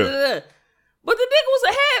funny. Da, da, da, da. But the nigga was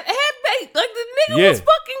a half-baked. Like, the nigga was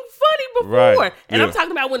fucking funny before. Right. And I'm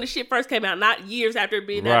talking about when the shit first came out, not years after it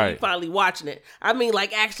being out and you finally watching it. I mean,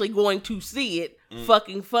 like, actually going to see it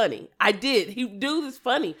fucking funny. I did. Dude is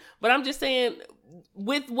funny. But I'm just saying,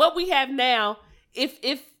 with what we have now,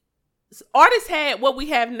 if artists had what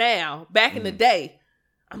we have now back in the day,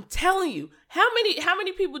 I'm telling you, how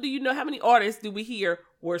many people do you know, how many artists do we hear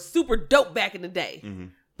were super dope back in the day,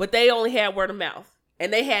 but they only had word of mouth?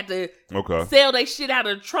 And they had to sell their shit out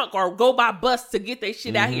of the trunk or go by bus to get their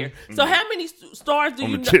shit out here. So how many stars do you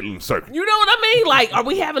know? On the Chitlin circuit. You know what I mean? Like, are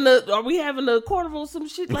we having a carnival or some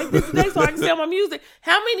shit like this today so I can sell my music?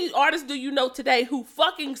 How many artists do you know today who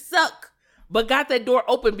fucking suck but got that door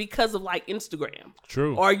open because of like Instagram?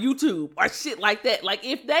 True. Or YouTube or shit like that. Like,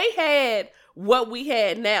 if they had what we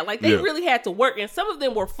had now, like, they really had to work, and some of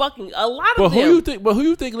them were fucking, a lot of them. Who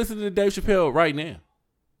you think listening to Dave Chappelle right now?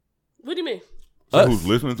 What do you mean? So who's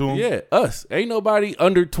listening to him? Yeah, us. Ain't nobody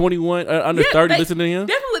under 21, under 30 listening to him.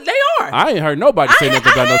 Definitely, they are. I ain't heard nobody say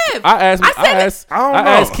nothing about nothing. I don't know.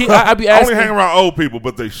 I be asking. I only hang around old people,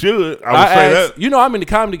 but they should. I would say that. You know, I'm in the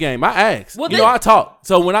comedy game. I ask. Well, I talk.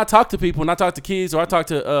 So when I talk to people, when I talk to kids, or I talk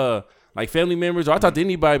to like family members, or I talk to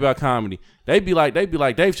anybody about comedy, they be like Dave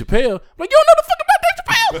Chappelle. I'm like, you don't know the fuck about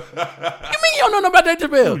Dave Chappelle. You mean you don't know nothing about Dave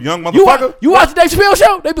Chappelle? You young motherfucker. You watch the Dave Chappelle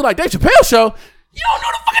show? They be like, Dave Chappelle show. You don't know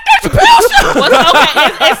the fucking Dave Chappelle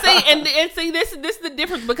show. And see, this is the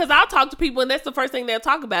difference, because I'll talk to people and that's the first thing they'll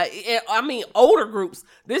talk about. I mean, older groups,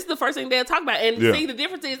 this is the first thing they'll talk about. And see, the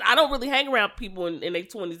difference is I don't really hang around people in their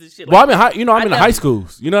 20s and shit. Well, I'm in the high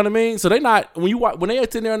schools. You know what I mean? So they not when they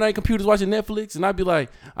sitting there on their computers watching Netflix, and I'd be like,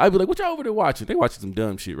 what y'all over there watching? They watching some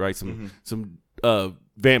dumb shit, right? Some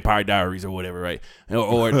Vampire Diaries or whatever, right?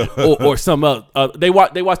 Or some they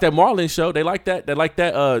watch that Marlon show. They like that. They like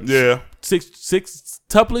that. Six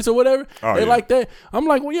tuplets or whatever. They like that. I'm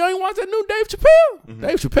like, well, you ain't watch that new Dave Chappelle?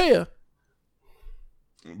 Dave Chappelle.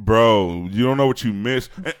 Bro, you don't know what you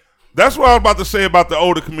missed. And that's what I was about to say about the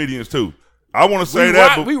older comedians too. I want to say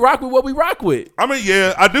but we rock with what we rock with. I mean,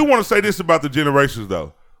 yeah, I do want to say this about the generations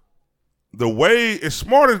though. The way, as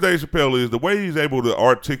smart as Dave Chappelle is, the way he's able to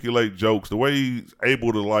articulate jokes, the way he's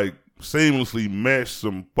able to like seamlessly mesh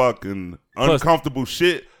some fucking uncomfortable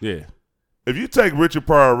shit. Yeah. If you take Richard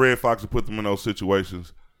Pryor or Red Fox and put them in those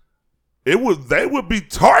situations, they would be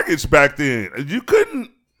targets back then. You couldn't,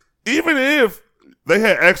 even if they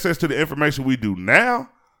had access to the information we do now,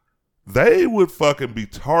 they would fucking be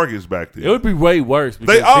targets back then. It would be way worse.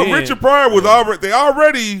 Richard Pryor was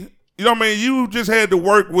already, you know what I mean? You just had to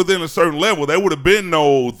work within a certain level. They would have been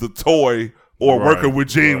the toy or working with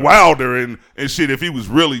Gene Wilder and shit if he was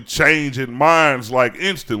really changing minds like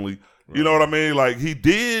instantly. You know what I mean? Like he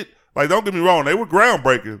did. Like, don't get me wrong, they were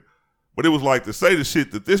groundbreaking, but it was like to say the shit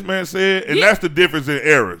that this man said, and that's the difference in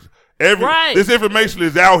eras. This information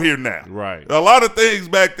is out here now. Right. A lot of things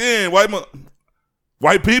back then,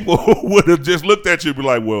 white people would have just looked at you and be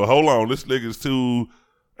like, well, hold on, this nigga's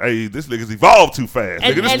evolved too fast.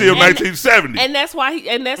 Nigga, this still 1970. And that's why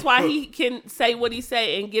he can say what he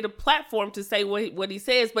say and get a platform to say what he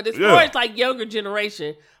says. But as far as like younger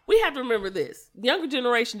generation, we have to remember this. Younger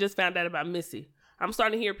generation just found out about Missy. I'm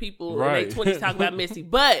starting to hear people in their 20s talk about Missy.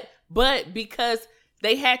 But because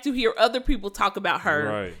they had to hear other people talk about her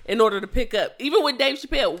Right. in order to pick up. Even with Dave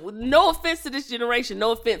Chappelle, no offense to this generation,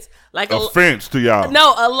 no offense. Like Offense to y'all.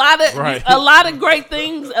 no, a lot of great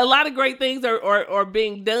things are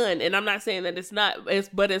being done, and I'm not saying that it's not.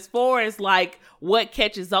 But as far as like what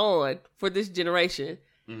catches on for this generation,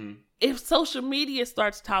 if social media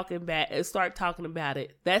starts talking about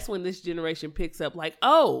it, that's when this generation picks up. Like,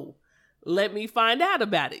 oh, let me find out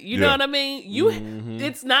about it. You know what I mean?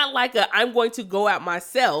 It's not like I'm going to go out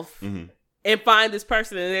myself and find this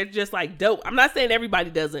person and they're just like dope. I'm not saying everybody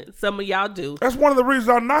doesn't. Some of y'all do. That's one of the reasons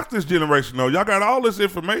I knocked this generation, though. Y'all got all this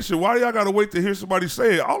information. Why y'all got to wait to hear somebody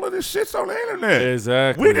say it? All of this shit's on the internet.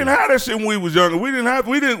 Exactly. We didn't have that shit when we was younger. We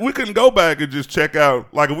couldn't go back and just check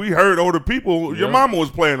out. Like, if we heard older people, your mama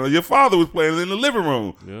was playing or your father was playing in the living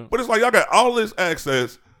room. Yeah. But it's like y'all got all this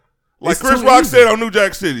access. Like It's Chris too Rock easy. said on New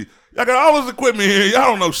Jack City, y'all got all this equipment here. Y'all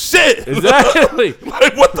don't know shit. Exactly.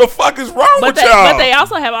 Like, what the fuck is wrong with y'all? But they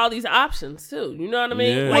also have all these options too. You know what I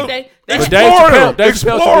mean? Yeah. Like Well, they But Explore Dave them. Chappelle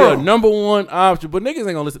should be a number one option, but niggas ain't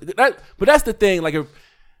gonna listen. But that's the thing.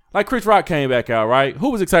 Like Chris Rock came back out, right? Who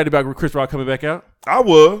was excited about Chris Rock coming back out? I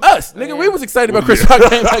was. Us, nigga. We was excited about Chris Rock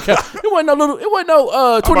coming back out. It wasn't no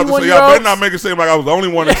I'm about to 21 say, year y'all better olds. not make it seem like I was the only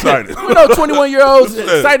one excited. We no 21 year olds What's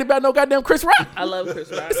that? excited about no goddamn Chris Rock. I love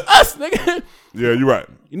Chris Rock. Us, nigga. Yeah, you're right.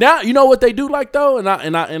 Now you know what they do like though, and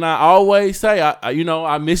I always say I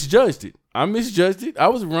misjudged it. I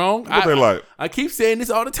was wrong. What they like? I keep saying this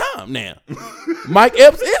all the time now. Mike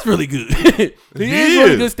Epps is really good. he is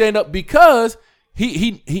really good stand up because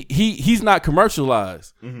he's not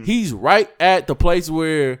commercialized. He's right at the place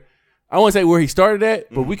where I won't say where he started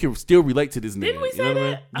at, but we can still relate to this nigga. Didn't we say you know what I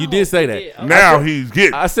that? mean? You Oh, did say we that. did. Okay. Now he's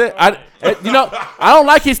getting. I said I don't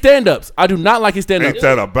like his stand ups. I do not like his stand ups. Ain't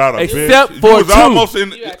that about a Except bitch? for You was two. almost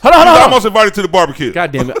in. You Hold on. almost invited to the barbecue.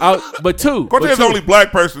 God damn it. But two. Cortez is the only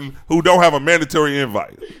black person who don't have a mandatory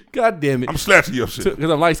invite. God damn it. I'm snatching your shit.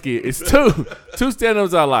 Because I'm light skinned. It's two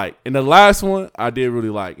stand-ups I like. And the last one I did really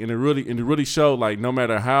like. And it really showed like no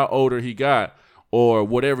matter how older he got or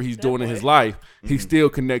whatever he's doing in his life, he still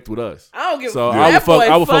connect with us. I don't give So a I would fuck.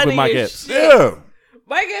 fuck with funny Mike as Epps. shit. Yeah,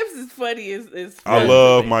 Mike Epps is funny as I funny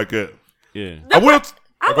love to me. Mike Epps. Yeah. I will.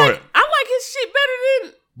 I Go like ahead. his shit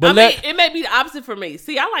better than. But it may be the opposite for me.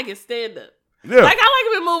 See, I like his stand up. Yeah, Like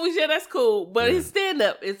I like him in movies, yeah, that's cool. But his stand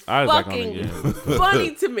up is I just like fucking him, yeah.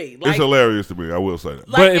 funny to me. it's Like, hilarious to me. I will say that.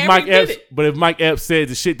 like But every if Mike Epps said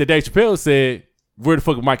the shit that Dave Chappelle said, where the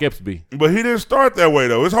fuck would Mike Epps be? But he didn't start that way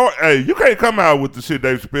though. It's hard. Hey, you can't come out with the shit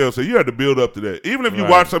Dave Chappelle said. You had to build up to that. Even if you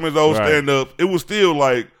Right. watch some of his old Right. stand ups, it was still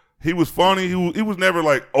like he was funny. He was never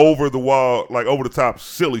like over the wall, like over the top,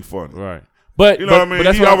 silly funny. Right. But You know what I mean? But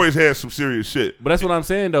that's He what always had some serious shit. But that's what I'm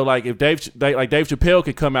saying though. Like if Dave Chappelle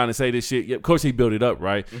could come out and say this shit, yeah, of course he built it up,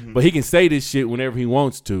 right? But he can say this shit whenever he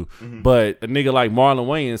wants to. But a nigga like Marlon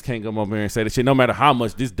Wayans can't come up here and say this shit, no matter how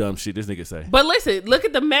much this dumb shit this nigga say. But listen, look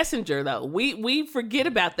at the messenger though. We forget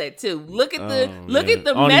about that too. Look at the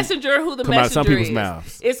yeah. Only messenger who the come out messenger some people's is.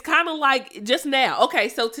 mouths. It's kind of like just now. Okay,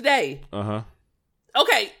 so today. Uh-huh.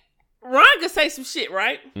 Okay, Ron could say some shit,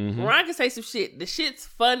 right? Mm-hmm. Ron could say some shit. The shit's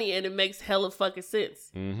funny and it makes hella fucking sense.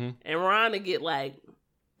 Mm-hmm. And Ron would get like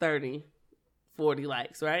 30, 40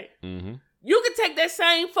 likes, right? Mm-hmm. You could take that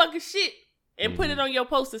same fucking shit and put Mm-hmm. it on your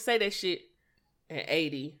post and say that shit at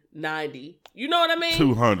 80, 90. You know what I mean?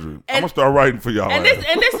 200. I'm And- gonna start writing for y'all. And this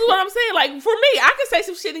is what I'm saying. Like for me, I could say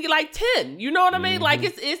some shit and get like 10. You know what I mean? Mm-hmm. Like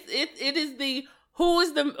it is the who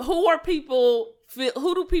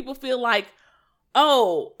do people feel like,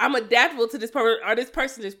 oh, I'm adaptable to this person, or this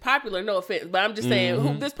person is popular. No offense, but I'm just saying,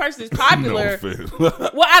 who this person is no popular. offense. Well,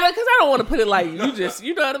 because I don't want to put it like you know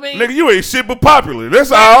what I mean. Nigga, you ain't shit but popular.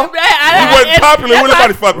 That's all. You wasn't popular. That's When why-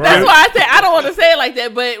 nobody fucking That's with why I said I don't want to say it like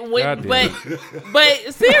that. But God damn but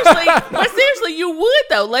seriously, you would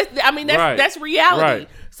though. Right. That's reality. Right.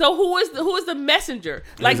 So who is the messenger?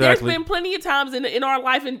 Like Exactly. there's been plenty of times in our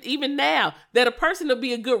life and even now that a person will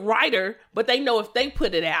be a good writer, but they know if they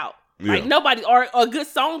put it out, like Yeah. nobody, or a good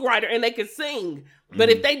songwriter and they can sing, but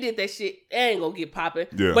if they did that shit, it ain't gonna get popping.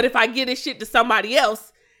 Yeah. But if I get this shit to somebody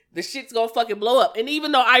else, the shit's gonna fucking blow up. And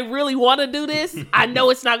even though I really want to do this, I know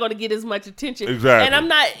it's not gonna get as much attention. Exactly. And I'm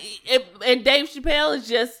not. And Dave Chappelle is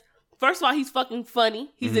just, first of all, he's fucking funny.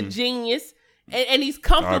 He's a genius, and he's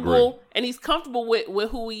comfortable. And he's comfortable with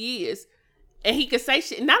who he is, and he can say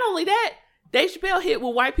shit. Not only that, Dave Chappelle hit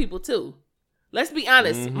with white people too. Let's be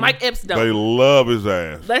honest. Mike Epps don't. They love his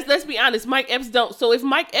ass. Let's be honest. Mike Epps don't. So if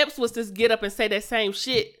Mike Epps was to get up and say that same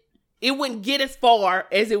shit, it wouldn't get as far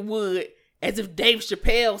as it would as if Dave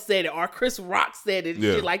Chappelle said it or Chris Rock said it and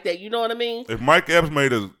Yeah. shit like that. You know what I mean? If Mike Epps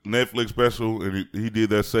made a Netflix special and he did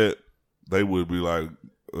that set, they would be like,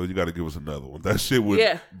 you got to give us another one. That shit would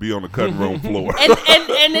Yeah. be on the cutting room floor.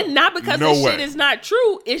 and it not because No the way. shit is not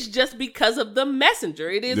true. It's just because of the messenger.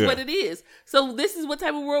 It is Yeah. what it is. So this is what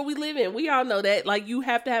type of world we live in. We all know that. Like, you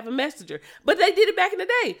have to have a messenger. But they did it back in the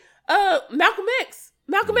day. Malcolm X.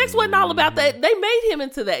 Malcolm X wasn't all about that. They made him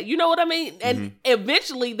into that. You know what I mean? And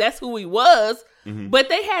eventually that's who he was. But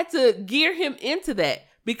they had to gear him into that.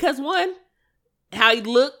 Because one, how he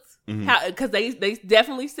looked, because they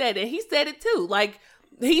definitely said it. He said it too. Like,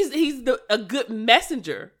 he's a good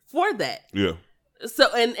messenger for that. Yeah.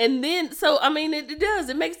 So and then so I mean it does.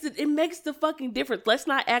 It makes the fucking difference. Let's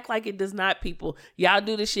not act like it does not, people. Y'all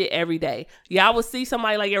do this shit every day. Y'all will see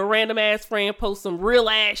somebody like your random ass friend post some real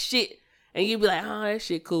ass shit. And you be like, oh, that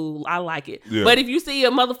shit cool. I like it. Yeah. But if you see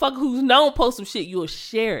a motherfucker who's known post some shit, you'll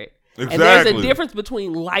share it. Exactly. And there's a difference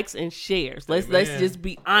between likes and shares. Let's just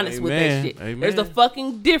be honest with that Amen. shit. Amen. There's a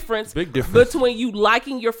fucking difference, Big difference. between you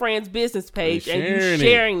liking your friend's business page and you sharing it.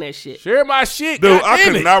 sharing that shit. Share my shit, Dude, God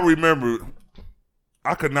damn it.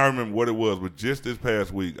 I could not remember what it was, but just this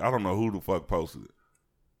past week, I don't know who the fuck posted it.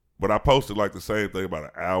 But I posted like the same thing about an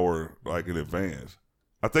hour like in advance.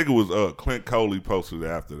 I think it was Clint Coley posted it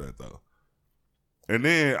after that though. And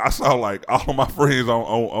then I saw like all of my friends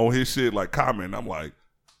on his shit like commenting. I'm like,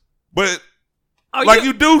 but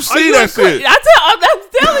you do see that shit. I'm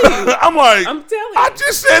telling you. I'm like, I'm telling I you.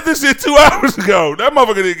 just said this shit 2 hours ago. That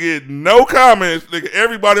motherfucker didn't get no comments. Nigga,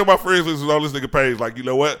 everybody on my friends list is on this nigga page. Like, you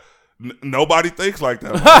know what? Nobody thinks like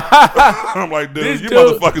that. I'm like, dude, This you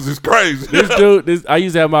dude- motherfuckers is crazy. I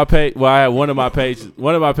used to have my page. Well, I had one of my pages.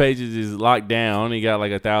 One of my pages is locked down. I only got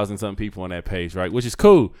like 1,000 something people on that page, right? Which is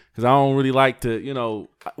cool because I don't really like to, you know,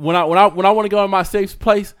 when I want to go in my safe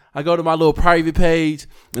place, I go to my little private page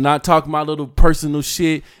and I talk my little personal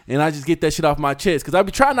shit and I just get that shit off my chest because I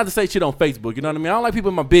be trying not to say shit on Facebook. You know what I mean? I don't like people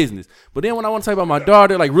in my business. But then when I want to talk about my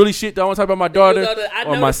daughter, like really shit, that I want to talk about my daughter I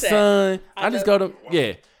or my noticed that. son, I just go to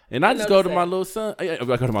And I just go to noticed my that. little son. I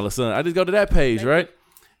go to my little son. I just go to that page, right?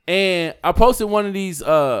 And I posted one of these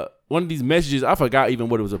messages. I forgot even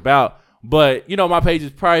what it was about. But, you know, my page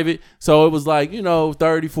is private. So it was like, you know,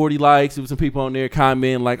 30, 40 likes. There was some people on there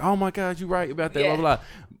commenting like, oh, my God, you right about that, Yeah. blah, blah, blah.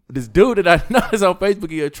 This dude that I know is on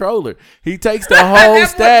Facebook, he a troller. He takes the whole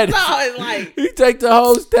status. He takes the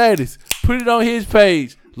whole status, put it on his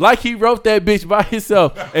page. Like he wrote that bitch by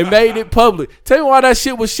himself and made it public. Tell me why that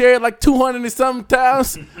shit was shared like 200 and something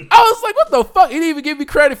times. I was like, what the fuck? He didn't even give me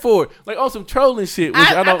credit for it. Like on some trolling shit. Which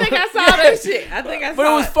I think I saw that shit. I think I saw But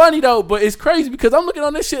it was funny though. But it's crazy because I'm looking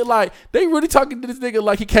on this shit like they really talking to this nigga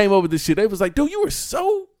like he came up with this shit. They was like, dude, you were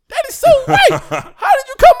so. That is so right. How did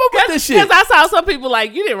you come up with this shit? Because I saw some people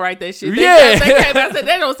like, you didn't write that shit. They Yeah. came I said,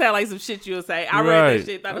 that don't sound like some shit you would say. I read that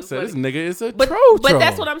shit. Thought it I was said, this funny. nigga is a But troll.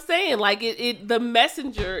 that's what I'm saying. Like the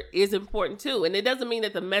messenger is important too, and it doesn't mean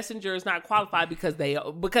that the messenger is not qualified because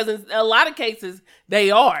because in a lot of cases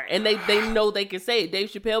they are, and they know they can say it. Dave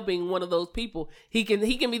Chappelle being one of those people, he can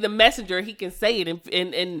be the messenger. He can say it,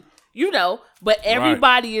 and you know, but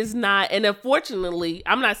everybody is not. And unfortunately,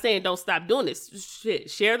 I'm not saying don't stop doing this. Shit,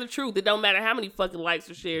 share the truth. It don't matter how many fucking likes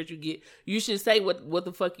or shares you get. You should say what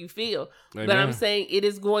the fuck you feel. Amen. But I'm saying it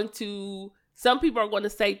is going to. Some people are going to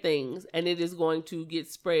say things, and it is going to get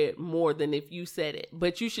spread more than if you said it.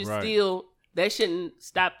 But you should still. That shouldn't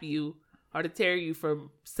stop you or deter you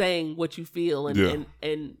from saying what you feel, and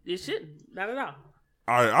it shouldn't. Not at all.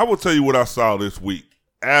 All right, I will tell you what I saw this week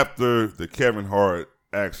after the Kevin Hart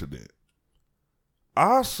accident.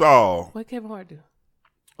 I saw. What Kevin Hart do?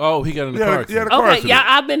 Oh, he got in the car accident. car Okay, accident. yeah,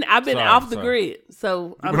 I've been off the sorry. grid,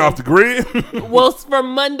 so You been off the grid? well,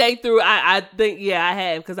 from Monday through, I think I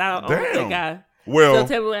have because I don't think I. Well, So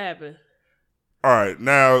tell me what happened. all right.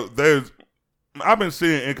 Now I've been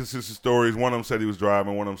seeing inconsistent stories. One of them said he was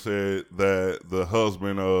driving. One of them said that the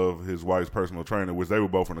husband of his wife's personal trainer, which they were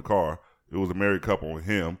both in the car, it was a married couple with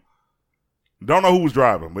him. Don't know who was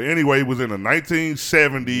driving, but anyway, he was in a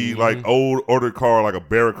 1970 like old ordered car, like a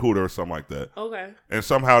Barracuda or something like that. Okay. And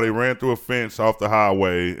somehow they ran through a fence off the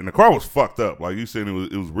highway, and the car was fucked up. Like you said, it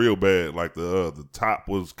was real bad. Like the top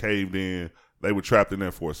was caved in. They were trapped in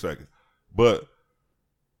there for a second. But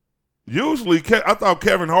usually, I thought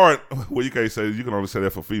Kevin Hart. Well, you can't say, you can only say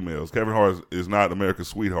that for females. Kevin Hart is not America's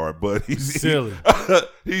sweetheart, but he's Silly.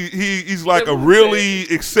 He's like a really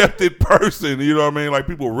accepted person. You know what I mean? Like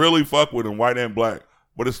people really fuck with him, white and black.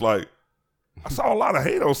 But it's like I saw a lot of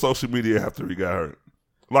hate on social media after he got hurt.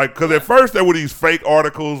 Like, because at first there were these fake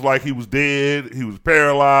articles like he was dead, he was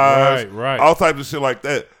paralyzed, Right. all types of shit like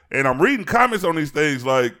that. And I'm reading comments on these things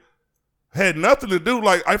like had nothing to do.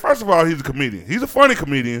 Like, first of all, he's a comedian. He's a funny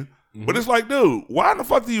comedian. But it's like, dude, why in the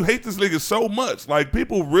fuck do you hate this nigga so much? Like,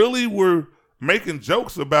 people really were making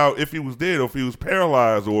jokes about if he was dead or if he was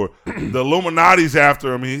paralyzed or the Illuminati's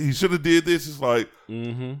after him. He should have did this. It's like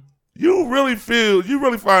you really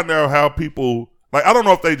find out how people. Like, I don't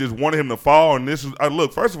know if they just wanted him to fall, and this is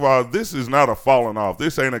look. First of all, this is not a falling off.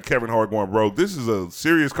 This ain't a Kevin Hart going broke. This is a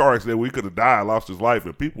serious car accident where he could have died, lost his life,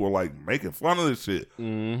 and people were like making fun of this shit.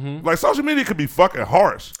 Like, social media could be fucking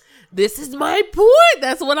harsh. This is my point.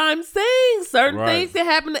 That's what I'm saying. Certain things can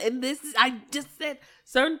happen, and I just said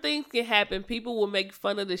certain things can happen. People will make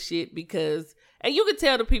fun of the shit because, and you can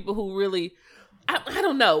tell the people who really, I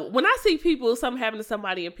don't know. When I see something happen to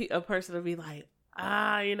somebody, a person will be like,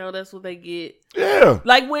 that's what they get. Yeah.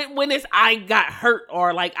 Like when it's I got hurt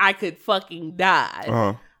or like I could fucking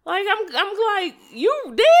die. Like I'm like, you a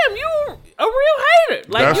real hater.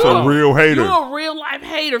 Like that's a real hater. You're a real life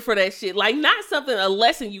hater for that shit. Like not a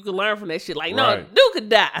lesson you can learn from that shit. Like no, dude could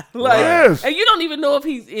die. Like and you don't even know if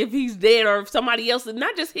he's dead or if somebody else.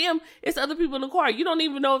 Not just him, it's other people in the car. You don't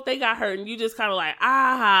even know if they got hurt, and you just kind of like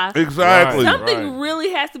exactly. Something really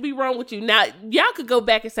has to be wrong with you. Now y'all could go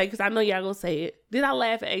back and say, because I know y'all gonna say it. Did I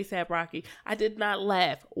laugh at ASAP Rocky? I did not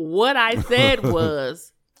laugh. What I said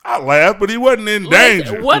was. I laughed, but he wasn't in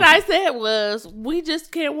danger. What I said was, we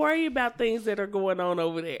just can't worry about things that are going on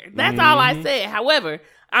over there. That's all I said. However,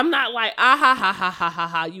 I'm not like,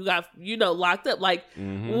 you got, locked up. Like,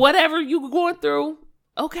 whatever you were going through,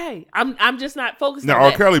 okay. I'm just not focused on that. Now,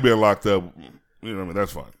 R. Kelly being locked up, you know what I mean?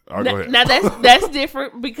 That's fine. Go ahead. Now, that's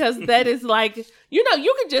different because that is like, you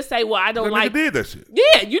can just say, well, I don't like. You did that shit.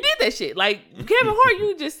 Yeah, you did that shit. Like, Kevin Hart,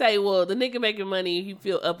 you just say, well, the nigga making money, he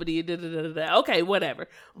feel uppity, da-da-da-da-da. Okay, whatever.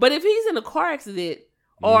 But if he's in a car accident,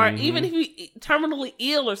 or even if he's terminally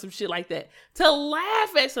ill or some shit like that, to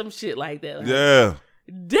laugh at some shit like that. Like, yeah.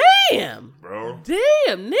 Damn. Bro.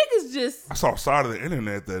 Damn, niggas just. I saw a side of the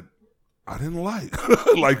internet that I didn't like.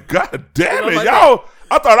 Like, god damn it, y'all.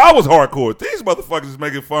 I thought I was hardcore. These motherfuckers is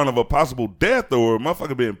making fun of a possible death or a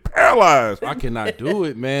motherfucker being paralyzed. I cannot do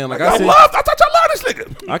it, man. Like I thought y'all loved this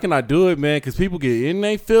nigga. I cannot do it, man, because people get in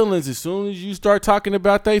their feelings as soon as you start talking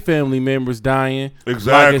about their family members dying.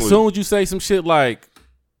 Exactly. Like, as soon as you say some shit like,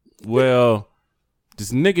 well,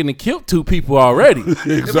 this nigga done killed 2 people already.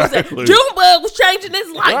 Exactly. Junebug was changing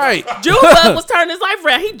his life. Right. Junebug was turning his life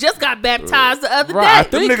around. He just got baptized the other day. I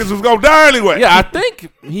think them niggas was gonna die anyway. Yeah, I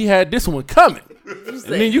think he had this one coming. And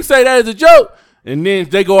then you say that as a joke, and then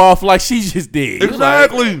they go off like she just did.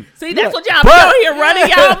 Exactly. Like, see, that's what y'all be on here running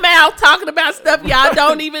y'all mouth talking about stuff y'all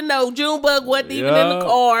don't even know. Junebug wasn't even in the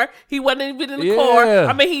car. He wasn't even in the car.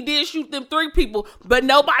 I mean, he did shoot them 3 people, but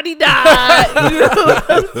nobody died. You know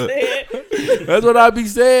what I'm saying? That's what I be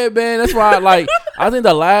saying, man. That's why, I think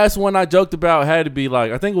the last one I joked about had to be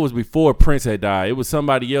I think it was before Prince had died. It was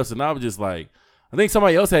somebody else, and I was just like, I think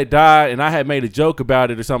somebody else had died, and I had made a joke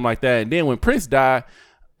about it or something like that. And then when Prince died,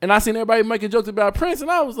 and I seen everybody making jokes about Prince,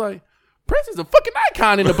 and I was like, Prince is a fucking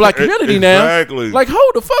icon in the black community now. Exactly. Like,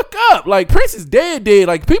 hold the fuck up. Like, Prince is dead.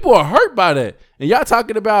 Like, people are hurt by that. And y'all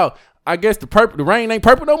talking about, I guess, the rain ain't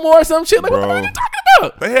purple no more or some shit. Like, what the fuck are you talking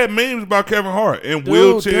about? They had memes about Kevin Hart in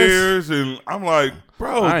wheelchairs, and I'm like,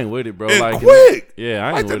 bro. I ain't with it, bro. And quick. Yeah,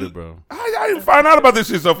 I ain't with it, bro. I didn't find out about this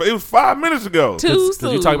shit so fast. It was 5 minutes ago. Because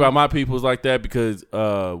you talk about my peoples like that because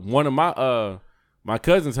one of my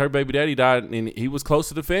cousins, her baby daddy died, and he was close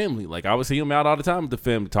to the family. Like, I would see him out all the time with the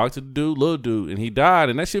family, talk to the dude, little dude, and he died,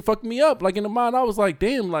 and that shit fucked me up. Like, in the mind, I was like,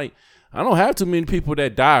 damn, like, I don't have too many people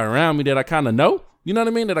that die around me that I kind of know. You know what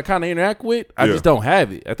I mean? That I kind of interact with. I just don't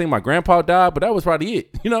have it. I think my grandpa died, but that was probably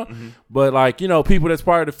it, you know? But, like, people that's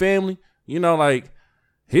part of the family, like,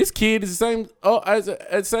 his kid is the same at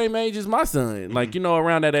the same age as my son. Like,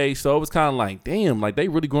 around that age. So it was kind of like, damn, like, they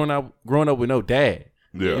really growing up with no dad.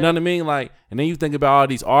 Yeah. You know what I mean? Like, and then you think about all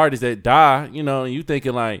these artists that die, and you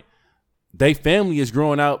thinking, like, they family is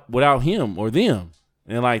growing up without him or them.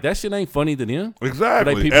 And, like, that shit ain't funny to them.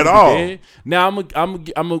 Exactly. At all. Dead. Now,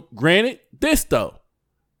 I'm a granted this, though.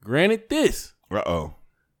 Granted this. Uh-oh.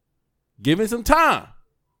 Give it some time.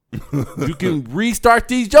 You can restart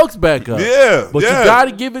these jokes back up. Yeah. But you got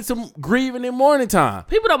to give it some grieving in morning time.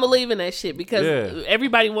 People don't believe in that shit because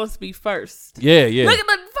everybody wants to be first. Yeah. Look at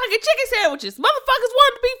the fucking chicken sandwiches. Motherfuckers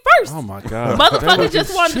wanted to be first. Oh, my God. Motherfuckers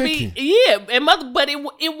just wanted to be, but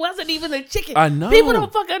it wasn't even a chicken. I know. People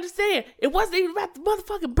don't fucking understand. It wasn't even about the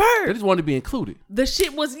motherfucking bird. They just wanted to be included. The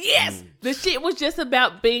shit was, the shit was just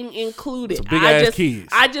about being included. Some big ass kids.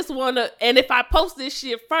 I just want to, and if I post this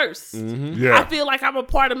shit first, I feel like I'm a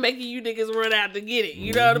part of making you niggas run out to get it.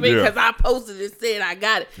 You know what I mean? Because I posted and said I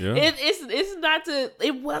got it. Yeah. It's not to.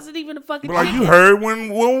 It wasn't even a fucking. But like you heard when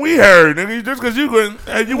we heard, nigga, just because you couldn't,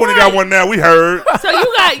 you wouldn't got one now. We heard. So you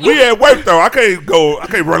got. We at work though. I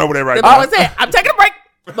can't run over there right now. Boy said, I'm taking a break.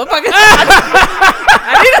 Motherfucker,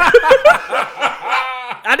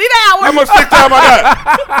 I need hours. How much sick time I got?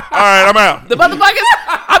 All right, I'm out. The motherfuckers,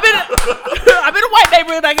 I'm in a white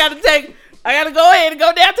neighborhood. I gotta go ahead and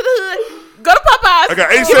go down to the hood. Go to Popeyes. I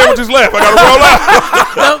got 8 sandwiches left. I got to roll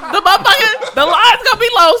out. The motherfucker, the line's gonna be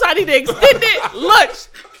long, so I need to extend it. Lunch.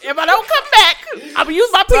 If I don't come back, I'm gonna use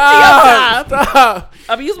my PTO time. Stop.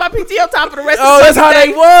 I'm gonna use my PTO time for the rest of Oh, the that's how day.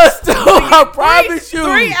 they was, dude. I promise you.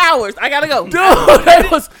 3 hours. I gotta go. Dude, they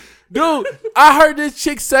was. Dude, I heard this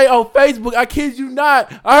chick say on Facebook, I kid you not,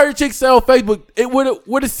 I heard a chick say on Facebook, it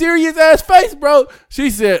with a serious ass face, bro. She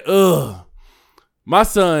said, my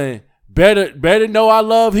son better know I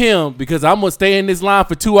love him because I'm gonna stay in this line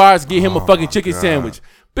for 2 hours to get him a fucking chicken sandwich.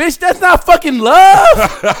 Bitch, that's not fucking love.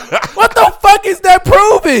 What the fuck is that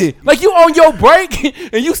proving? Like you on your break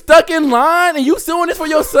and you stuck in line and you doing this for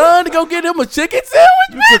your son to go get him a chicken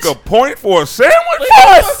sandwich, You took a point for a sandwich? For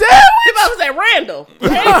a sandwich? I was at Randall.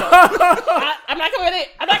 I'm not gonna make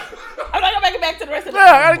it. I'm not gonna make it back to the rest of the Yeah,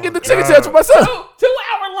 I gotta get the chicken sandwich for my son.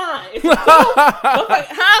 2-hour line. It's a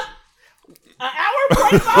huh? An hour and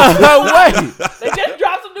 45 Wait. They just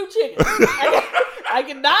dropped some new chicken. I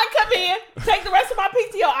cannot come in, take the rest of my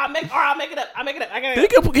PTO. I'll make it up. I gotta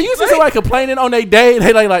Can you see somebody complaining on their day?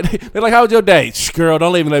 They like, how was your day? Shh, girl,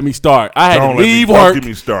 don't even let me start. I had Don't to let me leave work. get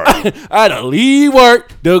me started. I had to leave work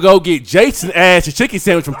to go get Jason ass a chicken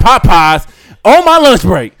sandwich from Popeyes on my lunch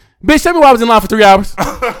break. Bitch, tell me why I was in line for 3 hours. and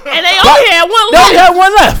they only had one They only left. had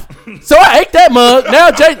one left. So I ate that mug.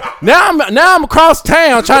 Now I'm across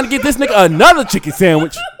town trying to get this nigga another chicken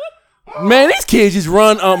sandwich. Man, these kids just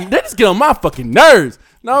run. They just get on my fucking nerves.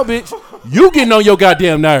 No, bitch, you getting on your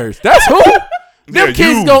goddamn nerves. That's who. Them Yeah,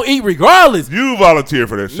 kids you. gonna eat regardless. You volunteer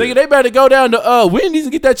for that shit. Nigga, they better go down to Wendy's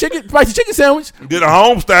and get that spicy chicken sandwich. Get a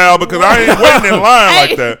home style because I ain't waiting in line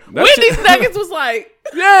like that. Wendy's Nuggets was like,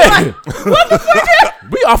 Yeah. What the fuck?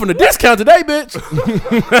 We offering a discount today, bitch.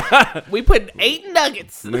 we put 8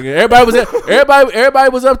 nuggets. Nigga, everybody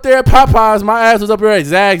was up there at Popeyes. My ass was up there at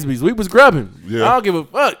Zaxby's. We was grubbing. Yeah. I don't give a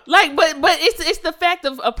fuck. Like, but it's the fact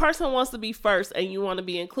of a person wants to be first and you want to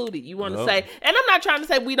be included. You want to say, and I'm not trying to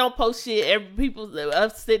say we don't post shit. Every people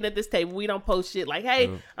us sitting at this table, we don't post shit. Like,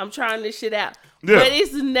 hey, I'm trying this shit out. Yeah. But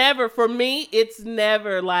it's never for me. It's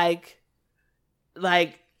never like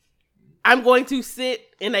I'm going to sit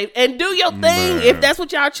and do your thing Man. if that's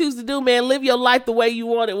what y'all choose to do, man. Live your life the way you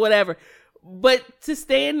want it, whatever. But to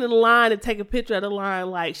stand in the line and take a picture of the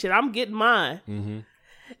line, like shit, I'm getting mine.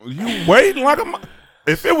 You waiting like a...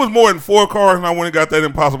 If it was more than 4 cars and I went and got that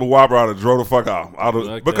Impossible Whopper, I'd have drove the fuck off.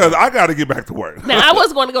 Because I got to get back to work. Now, I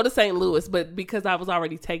was going to go to St. Louis, but because I was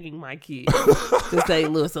already taking my kids to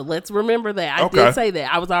St. Louis. So let's remember that. I did say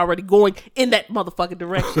that. I was already going in that motherfucking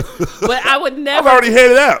direction. But I would I never. was already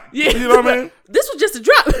headed out. Yeah. You know what I mean? This was just a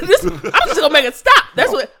drop. I was just going to make a stop.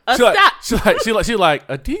 That's what a stop. She like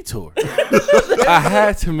a detour. I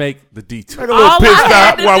had to make the detour. Take a little All pit I had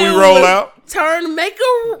stop to while do we roll was out.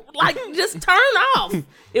 Just turn off.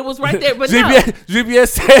 It was right there, but GPS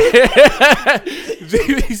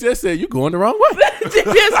said you going the wrong way.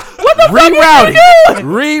 GPS, what the fuck Rerouting. What the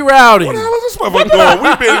Rerouting. hell is this motherfucker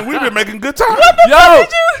doing? We've been making good time. Yo,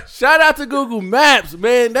 shout out to Google Maps,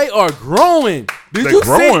 man. They are growing. Did They you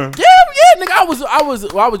growing? see? Yeah, nigga.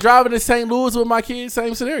 I was driving to St. Louis with my kids.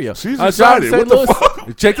 Same scenario. She's I was driving excited. to What the fuck?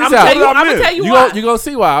 Check this I'm out. gonna tell you why. You gonna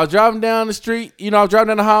see why. I was driving down the street, I was driving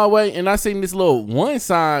down the highway and I seen this little one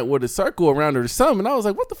sign with a circle around it or something. And I was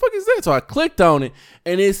like, what the fuck is that? So I clicked on it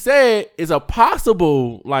and it said it's a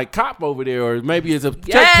possible like cop over there or maybe it's a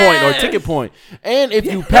checkpoint or ticket point. And if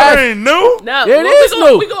you That pass, ain't new. No, it is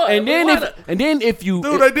new. And And then if you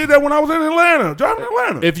Dude, they did that when I was in Atlanta. Driving in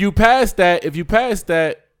Atlanta. if you pass that,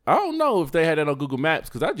 I don't know if they had that on Google Maps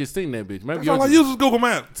because I just seen that bitch. Maybe That's all I use is Google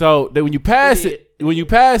Maps. so that when you pass it,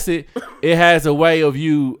 it has a way of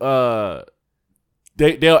you.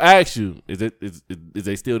 They'll ask you, is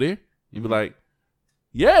they still there? You be like,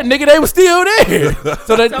 yeah, nigga, they were still there.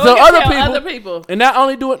 so other people, and not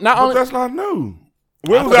only do it, But that's not new.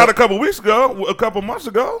 We was out a couple months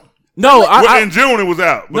ago. no, In June it was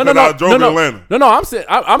out because I drove to Atlanta. No,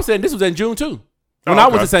 I'm saying this was in June too. When Oh, I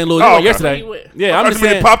was okay. in St. Louis Oh, okay. yesterday. Yeah, I'm I just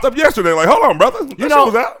mean, saying. it popped up yesterday. Like, hold on, brother. That shit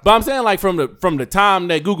was out. But I'm saying like from the time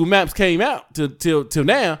that Google Maps came out till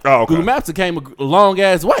now, Oh, okay. Google Maps came a long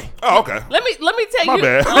ass way. Oh, okay. Let me tell My you.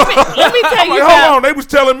 bad. Let me tell I'm you. like, hold on. They was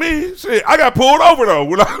telling me, shit, I got pulled over though.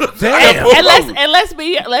 When I Damn. Let's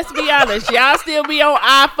be honest. Y'all still be on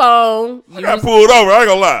iPhone. I got pulled over. I ain't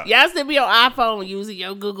gonna lie. Y'all still be on iPhone using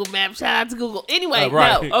your Google Maps. Shout out to Google. Anyway,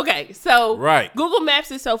 right. no. Okay, so Right. Google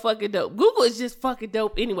Maps is so fucking dope. Google is just fucking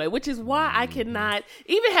dope anyway, which is why I cannot,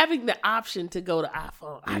 even having the option to go to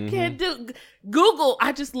iPhone, I can't do Google.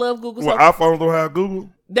 I just love Google. Well, iPhones don't have Google?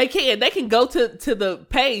 They can go to the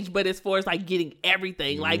page, but as far as like getting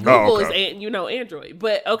everything, like Google is, Android.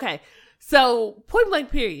 But okay, so point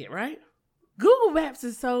blank period, right? Google Maps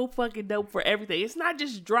is so fucking dope for everything. It's not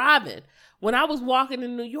just driving. When I was walking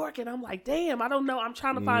in New York and I'm like, damn, I don't know, I'm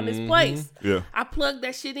trying to find this place. Yeah. I plugged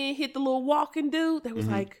that shit in, hit the little walking dude that was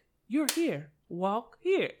like, you're here. Walk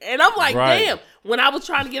here. And I'm like, damn. When I was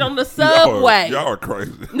trying to get on the subway. Y'all are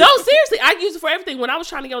crazy. No, seriously. I use it for everything. When I was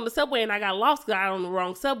trying to get on the subway and I got lost because I got on the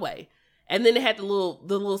wrong subway. And then it had the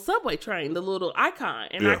little subway train, the little icon.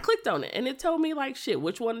 And I clicked on it. And it told me like shit,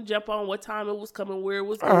 which one to jump on, what time it was coming, where it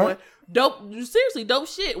was going. Dope. Seriously, dope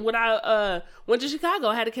shit. When I went to Chicago,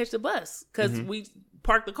 I had to catch the bus because we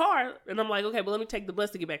parked the car. And I'm like, okay, but let me take the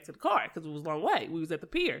bus to get back to the car because it was a long way. We was at the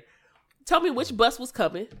pier. Tell me which bus was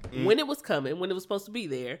coming, when it was coming, when it was supposed to be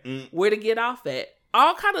there, where to get off at.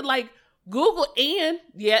 All kind of like Google, and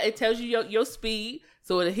it tells you your speed.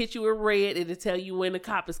 So it'll hit you in red. It'll tell you when the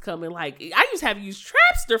cop is coming. Like, I used to have used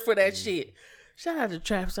Trapster for that shit. Shout out to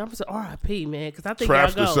Trapster. I'm saying R.I.P. man, because I think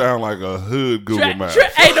Trapster sound like a hood Google Maps.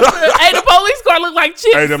 Hey, the police car look like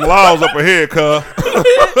chips. Hey, them laws up ahead, cuz.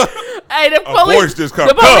 Hey, the police. Voice just come.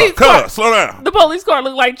 Cuz, slow down. The police car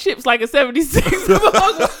look like chips, like a 76.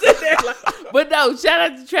 But no,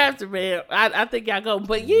 shout out to Trapster, man. I think y'all go.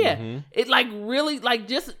 But yeah, it like really like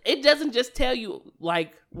just it doesn't just tell you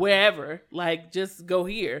like wherever, like just go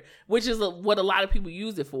here, which is what a lot of people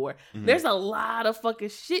use it for. There's a lot of fucking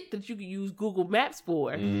shit that you can use Google Maps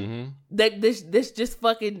for. That this just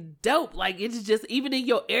fucking dope. Like it's just even in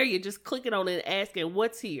your area, just clicking on it and asking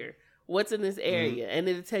what's here, what's in this area, and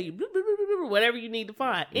it'll tell you whatever you need to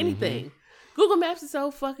find, anything. Google Maps is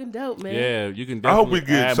so fucking dope, man. Yeah, you can. I hope we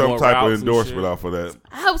get some type of endorsement off of that.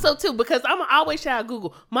 I hope so too, because I'm always shout out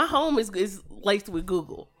Google. My home is laced with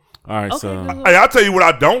Google. All right, so hey, I'll tell you what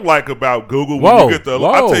I don't like about Google. I'll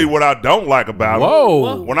tell you what I don't like about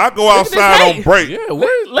it. When I go outside on break,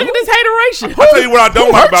 look at this hateration. I'll tell you what I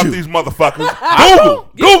don't like about these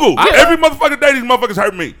motherfuckers. Google. Every motherfucking day, these motherfuckers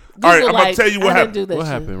hurt me. All right, I'm gonna tell you what happened. What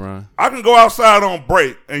happened, Ron? I can go outside on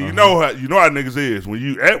break, and you know how niggas is. When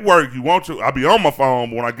you at work, you want to. I be on my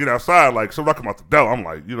phone, but when I get outside, like soon as I come out the door, I'm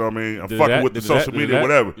like, you know what I mean? I'm fucking with the social media,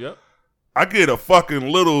 whatever. Yep. I get a fucking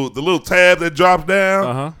the little tab that drops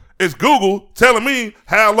down. It's Google telling me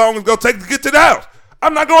how long it's gonna take to get to the house.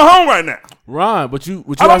 I'm not going home right now. Ron, but you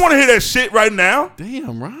I don't want to hear that shit right now.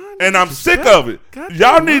 Damn, Ron. And I'm sick of it.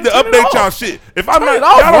 Y'all need to update y'all shit. If I'm not,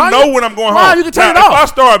 off, y'all don't know when I'm going home. You can turn now, it off. If I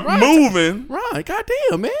start moving, Ron,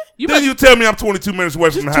 goddamn, man. Then you tell me I'm 22 minutes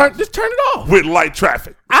away from the house. Just turn it off. With light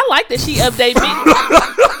traffic. I like that she update me.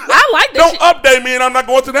 I like that. Don't update me and I'm not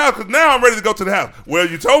going to the house because now I'm ready to go to the house. Well,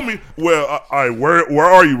 you told me. Well, all right, where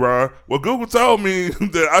are you, Ron? Well, Google told me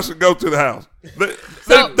that I should go to the house.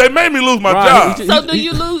 They made me lose my job. So do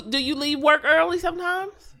you leave work early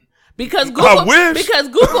sometimes? Because Google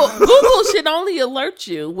should only alert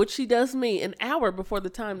you, which she does me an hour before the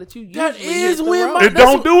time that you usually hit the road. It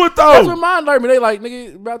don't do it though. That's what mine alert me. They like,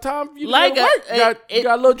 nigga, about time you like go to work. You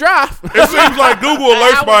got a little drive. It seems like Google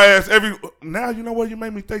alerts my ass every. Now you know what? You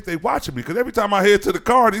made me think they watching me because every time I head to the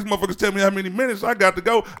car, these motherfuckers tell me how many minutes I got to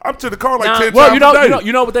go. I'm to the car like 10 times a day.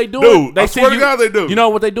 You know what they doing? Dude, I swear to God they do. You know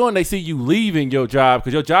what they doing? They see you leaving your job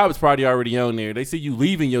because your job is probably already on there. They see you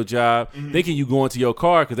leaving your job, thinking you going to your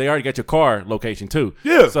car because they already got your car location too.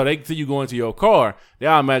 Yeah. So they see you going to your car, they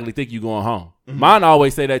automatically think you going home. Mine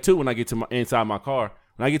always say that too when I get to inside my car.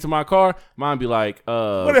 When I get to my car, mine be like,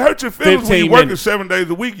 but it hurts your feelings when you working 7 days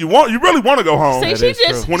a week. You really want to go home. See, she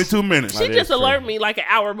just 22 minutes. She just alert me like an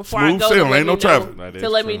hour before I go. Smooth ain't no traffic. To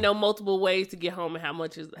let me know multiple ways to get home and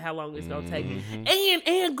how long it's gonna take.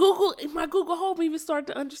 And Google, my Google Home even start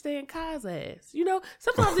to understand Kai's ass. You know,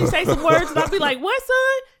 sometimes he say some words and I'll be like, "What,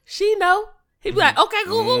 son?" She know. He be like, "Okay,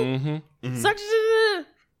 Google." Such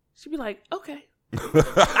she be like, "Okay."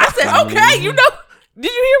 I said, "Okay." You know. Did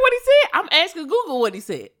you hear what he said? I'm asking Google what he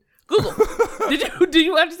said. Google, do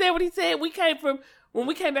you understand what he said? When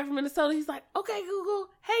we came back from Minnesota, he's like, "Okay, Google.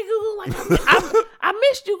 Hey, Google. Like, I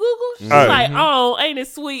missed you, Google." She's like, "Oh, ain't it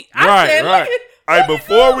sweet?" I said, right. All right,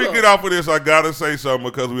 before we get off of this, I gotta say something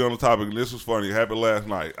because we on the topic. And this was funny. It happened last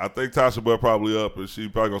night. I think Tasha Bell probably up, and she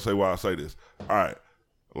probably gonna say why I say this. All right,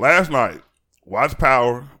 last night, watched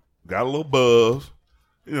Power, got a little buzz.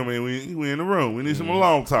 You know what I mean? We in the room. We need some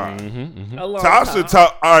alone time. Tasha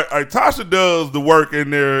does the work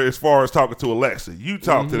in there as far as talking to Alexa. You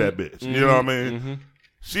talk to that bitch. You know what I mean?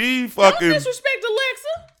 She fucking. Don't disrespect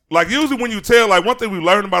Alexa. like usually when you tell, like one thing we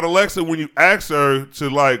learned about Alexa, when you ask her to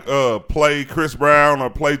like play Chris Brown or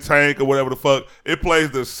play Tank or whatever the fuck, it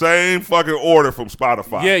plays the same fucking order from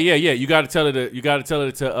Spotify. Yeah. You got to tell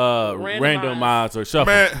it to randomize or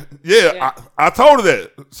shuffle. Man, yeah. I told her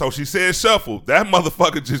that. So she said shuffle. That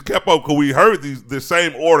motherfucker just kept up because we heard the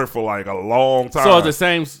same order for like a long time. So it's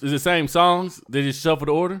the same songs? They just shuffle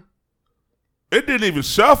the order? It didn't even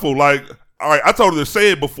shuffle. Like, all right, I told her to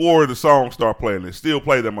say it before the song start playing. It still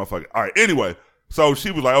played that motherfucker. All right, anyway. So she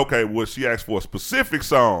was like, okay, well, she asked for a specific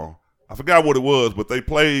song. I forgot what it was, but they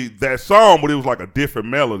played that song, but it was like a different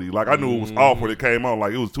melody. Like, I knew it was off when it came on.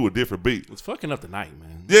 Like, it was to a different beat. It's fucking up the night,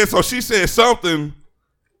 man. Yeah, so she said something.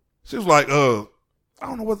 She was like, I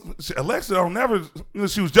don't know what Alexa don't never.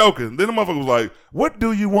 She was joking. Then the motherfucker was like, "What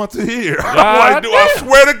do you want to hear?" I'm like, "Dude, I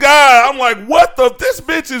swear to God, I'm like, what the? This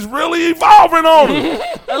bitch is really evolving on me."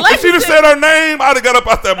 If she just said her name, I'd have got up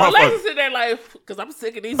out that motherfucker. Alexa sit there like, because I'm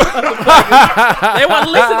sick of these motherfuckers. They want to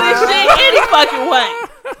listen to this shit any fucking way.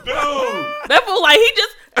 Dude, that fool like he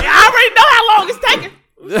just. I already know how long it's taking.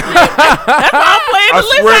 That's why I'm playing the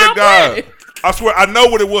list. I swear to God, I swear I know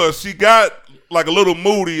what it was. She got like a little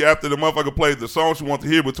moody after the motherfucker played the song she wanted to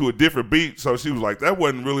hear, but to a different beat. So she was like, that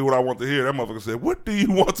wasn't really what I want to hear. That motherfucker said, what do you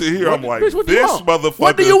want to hear? I'm like, bitch, this motherfucker.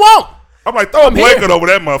 What do you want? I'm like, throw a blanket over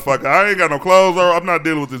that motherfucker. I ain't got no clothes on. I'm not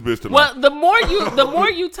dealing with this bitch tonight. Well, the more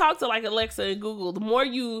you talk to like Alexa and Google, the more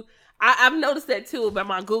I've noticed that too about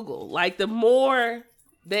my Google. Like the more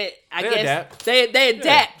that they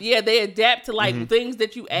adapt. Yeah, they adapt to like things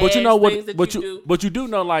that you ask. But you know what? Things that But you do. But you do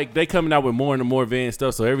know, like they coming out with more and more advanced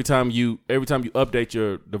stuff. So every time you update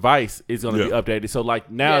your device, it's gonna be updated. So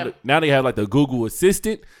like now they have like the Google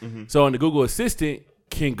Assistant. So and the Google Assistant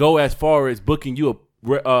can go as far as booking you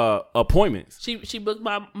appointments. She booked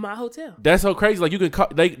my hotel. That's so crazy. Like you can call,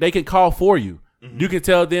 they can call for you. You can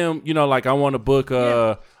tell them, you know, like I want to book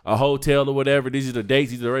a hotel or whatever. These are the dates.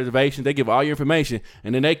 These are the reservations. They give all your information,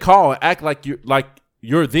 and then they call and act like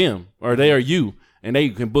you're them or they are you, and they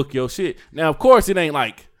can book your shit. Now, of course, it ain't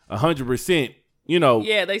like 100%, you know,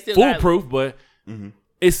 they still foolproof, but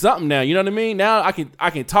it's something now. You know what I mean? Now I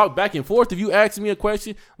can talk back and forth. If you ask me a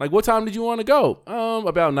question, like what time did you want to go?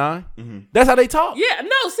 About 9. That's how they talk. Yeah,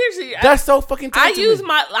 no, seriously. That's so fucking tight.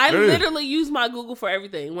 I literally use my Google for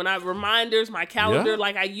everything. When I reminders, my calendar,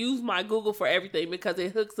 like I use my Google for everything because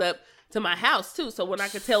it hooks up to my house too. So when I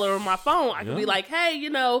could tell her on my phone, I could be like, hey, you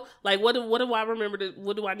know, like what do I remember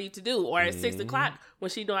what do I need to do? Or at 6 o'clock when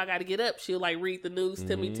she know I got to get up, she'll like read the news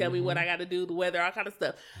to me, tell me what I got to do, the weather, all kind of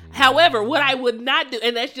stuff. However, what I would not do,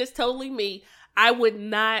 and that's just totally me, I would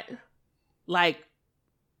not like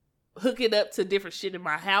hook it up to different shit in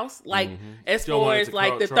my house. Like as far as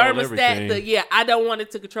like the thermostat, I don't want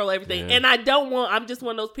it to control everything. And I'm just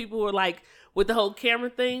one of those people who are like with the whole camera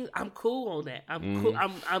thing, I'm cool on that. I'm cool.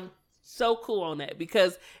 I'm so cool on that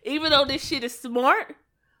because even though this shit is smart,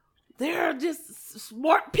 there are just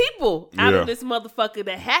smart people out of this motherfucker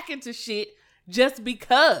that hack into shit just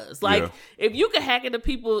because. Like if you can hack into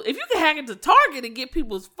Target and get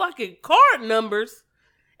people's fucking card numbers,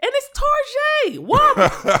 and it's Target,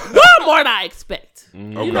 Walmart, I expect.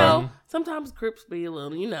 You know, sometimes Crips be a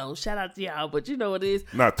little, you know, shout out to y'all, but you know what it is.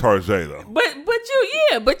 Not Target though. But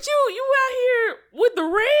you out here with the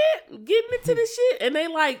red getting into this shit, and they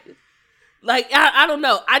like I don't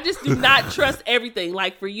know. I just do not trust everything.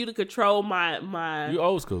 Like for you to control my. You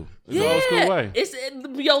old school. It's the old school way. It's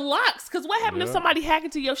your locks. Because what happened if somebody hack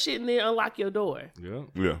into your shit and then unlock your door? Yeah.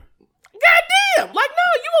 Goddamn! Like no,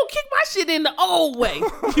 you gonna kick my shit in the old way.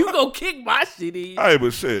 You gonna kick my shit in. Hey,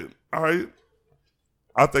 but shit. All right.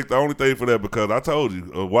 I think the only thing for that, because I told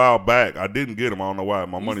you a while back, I didn't get them. I don't know why.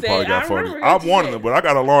 My money probably got funny. I wanted them, but I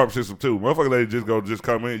got an alarm system too. Motherfuckers, they just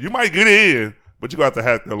come in. You might get in, but you got to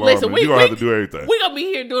hack the alarm. You're going to have to do everything. We're going to be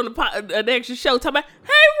here doing an extra show talking about,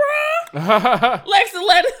 hey, Ron. Lexa,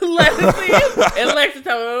 let us in. And Lexa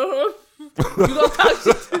told me, you going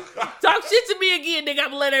to talk shit to me again, nigga. I'm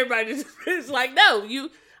going to let everybody. It's like, no,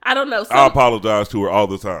 I don't know. I apologize to her all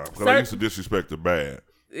the time because I used to disrespect her bad.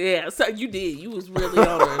 Yeah, so you did. You was really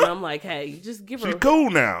on her. And I'm like, hey, just give her. She's cool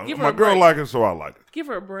now. My girl like her, so I like her. Give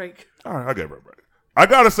her a break. All right, I gave her a break. I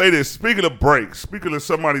got to say this. Speaking of breaks, speaking of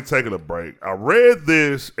somebody taking a break, I read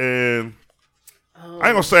this and I ain't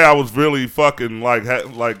going to say I was really fucking like, it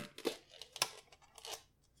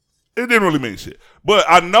didn't really mean shit. But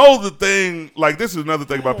I know the thing, like this is another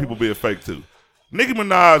thing about people being fake too. Nicki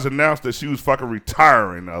Minaj announced that she was fucking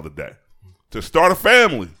retiring the other day to start a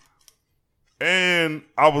family. And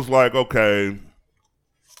I was like, okay,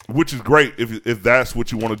 which is great if that's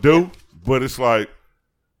what you want to do. But it's like,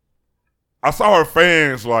 I saw her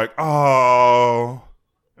fans like, oh.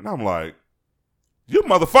 And I'm like, You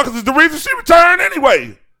motherfuckers is the reason she returned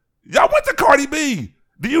anyway. Y'all went to Cardi B.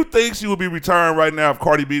 Do you think she would be returned right now if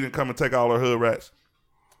Cardi B didn't come and take all her hood rats?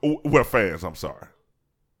 Well, fans, I'm sorry.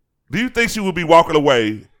 Do you think she would be walking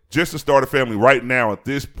away just to start a family right now at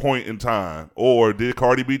this point in time? Or did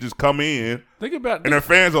Cardi B just come in and her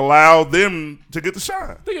fans allow them to get the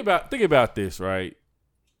shine? Think about this, right?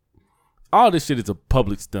 All this shit is a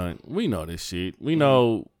public stunt. We know this shit. We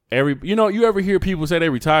know you ever hear people say they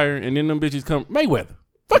retire and then them bitches come Mayweather.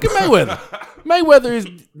 Fucking Mayweather. Mayweather is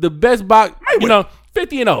the best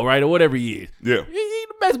 50-0, right? Or whatever he is. Yeah. He's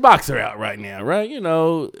the best boxer out right now, right?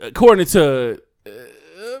 According to stats.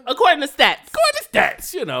 According to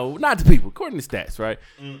stats, not to people. According to stats, right?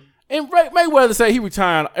 And Mayweather say he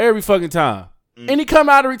retired every fucking time. And he come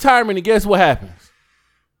out of retirement and guess what happens?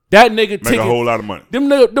 That nigga make a whole lot of money.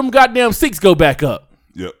 Them goddamn seats go back up.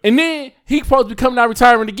 Yep. And then he supposed to be coming out of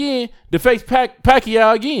retirement again to face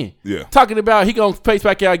Pacquiao again. Yeah. Talking about he gonna face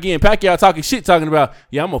Pacquiao again. Pacquiao talking about,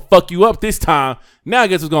 yeah, I'm gonna fuck you up this time. Now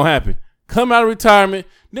guess what's gonna happen? Come out of retirement,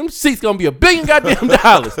 them seats gonna be $1 billion goddamn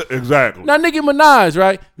dollars. Exactly. Now Nicki Minaj,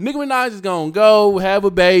 right? Nicki Minaj is gonna go have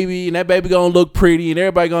a baby, and that baby gonna look pretty, and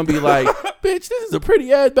everybody gonna be like, bitch, this is a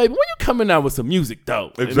pretty ass baby. When you coming out with some music though?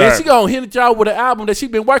 Exactly. And then she gonna hit y'all with an album that she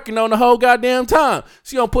been working on the whole goddamn time.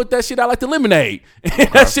 She gonna put that shit out like the Lemonade.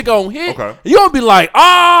 And that shit gonna hit. Okay. You gonna be like,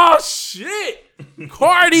 oh shit,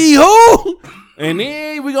 Cardi who? And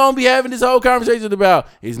then we gonna be having this whole conversation about,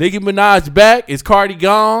 is Nicki Minaj back? Is Cardi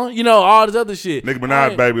gone? All this other shit. Nicki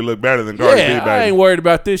Minaj baby look better than Cardi B baby. I ain't worried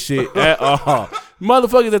about this shit at all.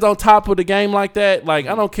 Motherfuckers that's on top of the game like that, like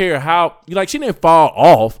I don't care how, she didn't fall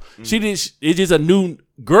off. It's just a new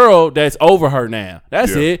girl that's over her now.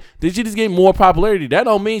 That's it. Did she just get more popularity? That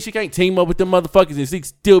don't mean she can't team up with them motherfuckers and she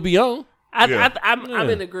still be on. I'm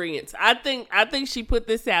in agreement. I think she put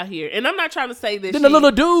this out here, and I'm not trying to say this. Then the little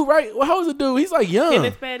dude, right? Well, how's the dude? He's like young.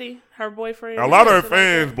 Kenneth Petty, her boyfriend. A lot of her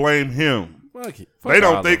fans blame him. Fuck they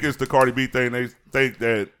don't think it's the Cardi B thing. They think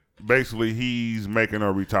that basically he's making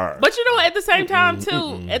her retire. But at the same time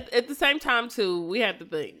too, at the same time too, we have to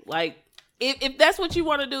think like if that's what you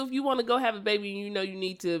want to do, if you want to go have a baby, and you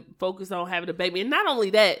need to focus on having a baby, and not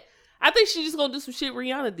only that. I think she's just gonna do some shit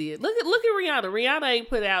Rihanna did. Look at Rihanna. Rihanna ain't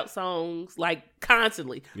put out songs like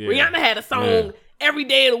constantly. Yeah. Rihanna had a song every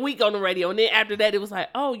day of the week on the radio, and then after that, it was like,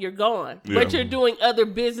 oh, you're gone. Yeah. But you're doing other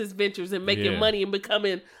business ventures and making money and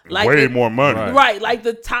becoming like way more money, right? Like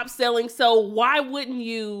the top selling. So why wouldn't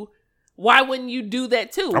you do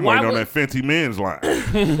that too? I'm waiting on that Fenty Men's line.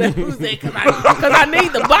 Who's that? Because I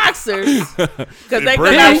need the boxers. Because they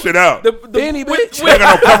bring that shit out. The Benny bitch. They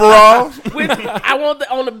got no coveralls. I want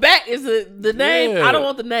on the back is the name. I don't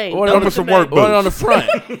want the name. Or some work boots. Or on the front.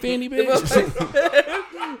 Benny bitch.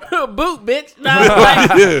 Boot bitch.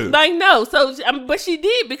 No. So, but she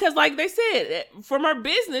did because, like they said, from her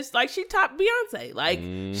business, like she topped Beyonce. Like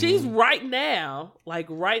she's right now,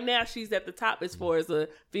 she's at the top as far as a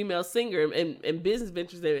female singer and business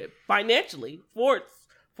ventures and financially.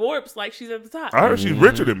 Forbes, like she's at the top. I heard she's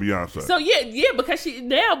richer than Beyonce. So yeah,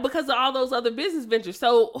 because of all those other business ventures.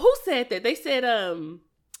 So who said that? They said,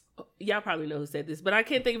 y'all probably know who said this, but I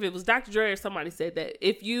can't think if it was Dr. Dre or somebody said that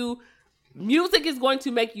music is going to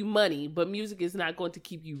make you money, but music is not going to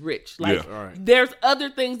keep you rich. Like there's other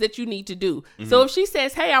things that you need to do. Mm-hmm. So if she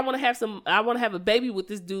says, "Hey, I want to have a baby with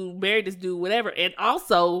this dude, marry this dude, whatever," and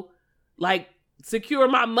also like secure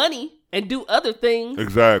my money and do other things.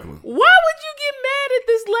 Exactly. Why would you get mad at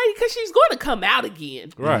this lady? Because she's going to come out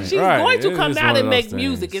again. Right. She's going to come out and make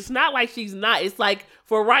music. It's not like she's not. It's like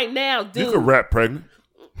for right now, dude. You can rap pregnant.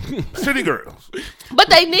 City girls. But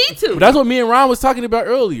they need to. But that's what me and Ron was talking about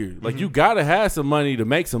earlier. Like you gotta have some money to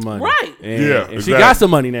make some money. Right. And exactly. She got some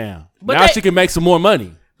money now. But now she can make some more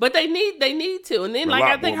money. But they need to. And then like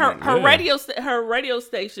I think her radio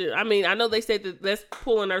station, I mean, I know they said that that's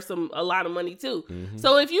pulling her a lot of money too. Mm-hmm.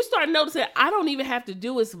 So if you start noticing, I don't even have to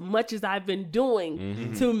do as much as I've been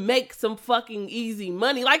doing to make some fucking easy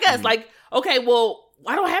money. Like us, like, okay, well,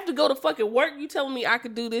 I don't have to go to fucking work. You telling me I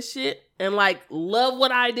could do this shit and like love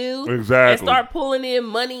what I do, exactly, and start pulling in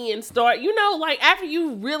money and start, like after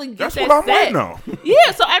you really get that's that what I'm set. waiting on.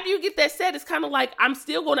 Yeah, so after you get that set, it's kind of like I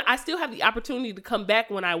still have the opportunity to come back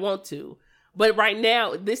when I want to, but right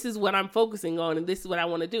now this is what I'm focusing on and this is what I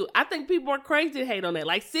want to do. I think people are crazy to hate on that.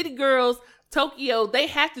 Like City Girls, Tokyo, they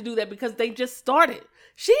have to do that because they just started.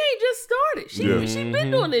 She ain't just started. She been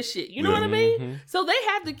doing this shit. You know what I mean? So they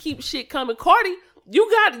have to keep shit coming. Cardi. You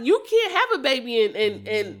can't have a baby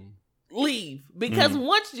and leave because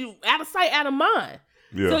once you out of sight, out of mind.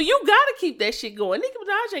 Yeah. So you gotta keep that shit going. Nicki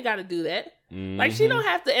Minaj ain't gotta do that. Like she don't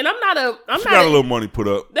have to. And she got a little money put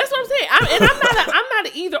up. That's what I'm saying. I'm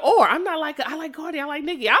not an either or. I'm not like I like Cardi, I like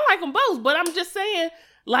Nicki. I like them both, but I'm just saying,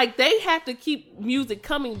 like, they have to keep music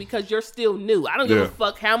coming because you're still new. I don't give a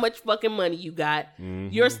fuck how much fucking money you got.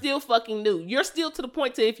 You're still fucking new. You're still to the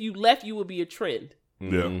point to if you left, you would be a trend.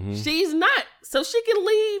 Yeah. She's not. So she can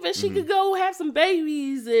leave and she could go have some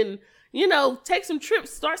babies and, you know, take some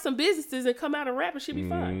trips, start some businesses and come out and rap and she'll be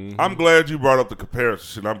fine. I'm glad you brought up the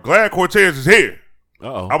comparison shit. I'm glad Cortez is here.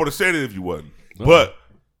 Uh-oh. I would have said it if you wasn't. But,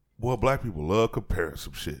 boy, black people love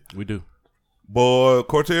comparison shit. We do. Boy,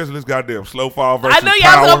 Cortez and this goddamn slow fall versus I know y'all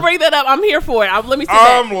Power. gonna bring that up. I'm here for it. Let me sit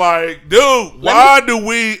back. I'm like, dude, why do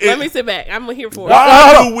we? Let me sit back. I'm here for it.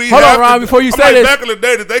 Why do we? Hold have on, Ron. to, Before you I'm say like, this, back in the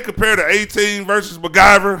day, did they compare the 18 versus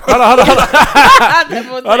MacGyver? hold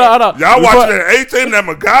on. Y'all watching that 18, that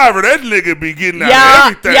MacGyver, that nigga be getting out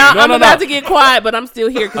of everything. Yeah, I'm about to get quiet, but I'm still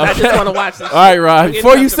here because I just want to watch this. All right, Ron.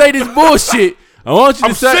 Before you say this bullshit, I want you to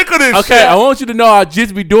I'm say, sick of this okay, shit. I want you to know I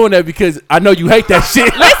just be doing that because I know you hate that shit.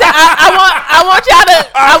 Listen, I want y'all to.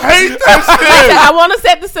 I hate that shit. Listen, I want to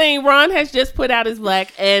set the scene. Ron has just put out his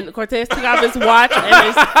black, and Cortez took off his watch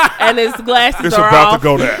and his glasses It's are about off. to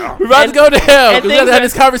go down. We're about to go to hell and because we have to have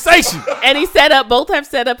this conversation. And he set up. Both have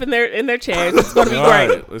set up in their chairs. It's going to be All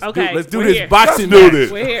great. right, let's do we're this here. boxing Let's do match.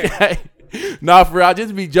 this. We're here. Nah, for real, I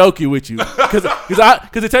just be joking with you, cause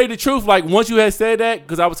to tell you the truth, like once you had said that,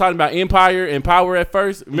 cause I was talking about Empire and Power at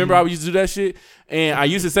first. Remember, I used to do that shit, and I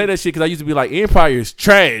used to say that shit because I used to be like, Empire is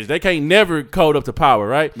trash. They can't never code up to Power,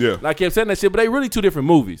 right? Yeah. And I kept saying that shit, but they really two different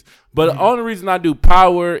movies. But the only reason I do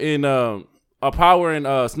Power and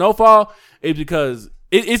Snowfall is because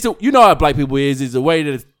it's you know how black people is the way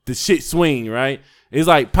that the shit swing, right? It's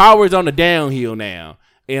like Power's on the downhill now.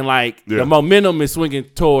 And like the momentum is swinging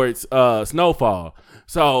towards Snowfall.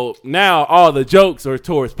 So now all the jokes are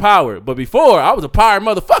towards Power. But before I was a Power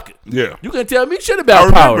motherfucker. Yeah. You couldn't tell me shit about I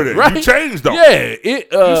remember Power. that. Right? You changed though. Yeah.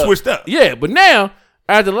 You switched up. Yeah, but now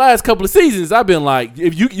after the last couple of seasons, I've been like,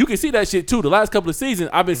 if you can see that shit too. The last couple of seasons,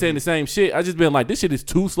 I've been saying the same shit. I just been like, this shit is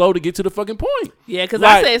too slow to get to the fucking point. Yeah, because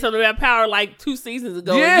Like- I said something about Power like 2 seasons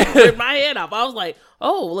ago. Yeah. And you ripped my head off. I was like,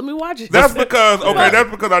 oh, let me watch it. That's because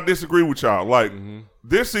I disagree with y'all. Like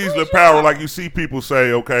this season of Power, like you see people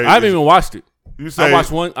say, okay, I haven't even watched it. You say I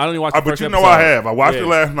watched one. I don't even watch the but first you episode. know I have. I watched Yeah. it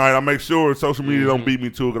last night. I make sure social media don't beat me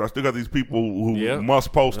to it because I still got these people who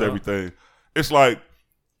must post everything. It's like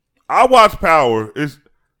I watch Power.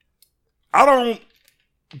 I don't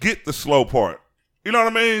get the slow part. You know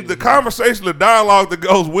what I mean? The conversation, the dialogue that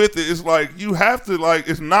goes with it is like you have to like.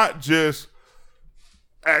 It's not just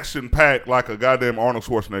action packed like a goddamn Arnold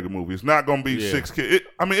Schwarzenegger movie. It's not gonna be 6 kids.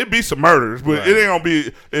 It'd be some murders, but it ain't gonna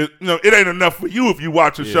be. It ain't enough for you if you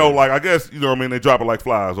watch a show like I guess you know what I mean. They drop it like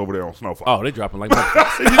flies over there on Snowfall. Oh, they dropping like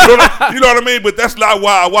motherfuckers. You know what I mean? But that's not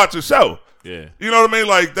why I watch a show. Yeah. You know what I mean?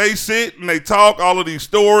 Like they sit and they talk all of these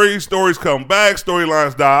stories come back,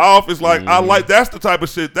 storylines die off. It's like I like that's the type of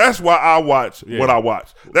shit. That's why I watch what I watch.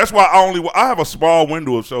 That's why I have a small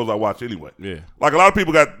window of shows I watch anyway. Yeah. Like a lot of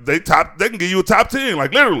people they can give you a top 10,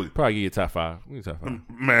 like literally. Probably give you a top 5.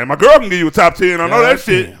 Man, my girl can give you a top 10. I know that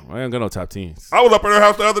shit. Damn, I ain't got no top 10s. I was up at her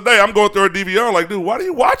house the other day. I'm going through her DVR like, dude, why do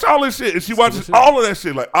you watch all this shit? And she watches all of that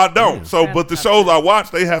shit. Like, I don't. Yeah. So, but the shows I watch,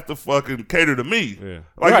 they have to fucking cater to me. Yeah.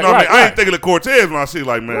 Like, you know what I mean? I ain't thinking of Cortez when I see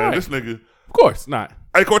like, man, this nigga. Of course not.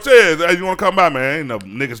 Hey, Cortez, hey, you want to come by, man? Ain't no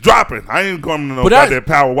niggas dropping. I ain't coming to no But goddamn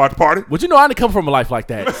Power watch party. But you know, I didn't come from a life like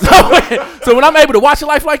that. So when I'm able to watch a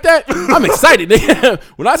life like that, I'm excited, nigga.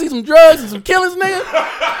 When I see some drugs and some killings, nigga,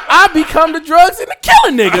 I become the drugs and the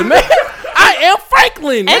killing nigga, man. I am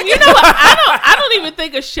Franklin. And you know what? I don't even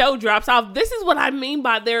think a show drops off. This is what I mean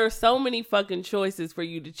by there are so many fucking choices for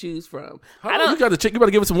you to choose from. You got to check. You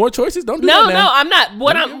better give us some more choices. Don't do No, that, man. I'm not.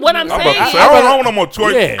 What I'm I'm saying about to is, say, I don't want no more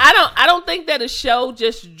choice. Yeah. I don't think that a show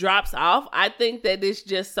just drops off. I think that it's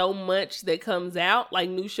just so much that comes out, like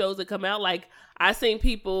new shows that come out. Like I seen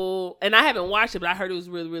people, and I haven't watched it, but I heard it was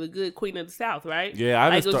really, really good. Queen of the South, right? Yeah, I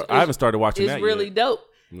haven't started watching that It's really yet. dope.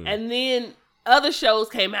 And then other shows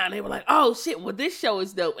came out and they were like, oh shit, well this show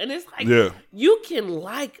is dope. And it's like, you can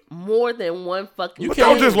like more than one fucking But thing.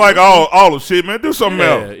 don't just like all the shit, man. Do something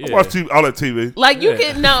else. Yeah. Watch all that TV. Like you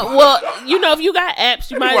can if you got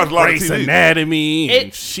apps, you might watch a lot of Grey's TV. Anatomy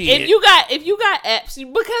and shit. If you got apps,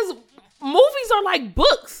 because movies are like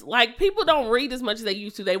books. Like people don't read as much as they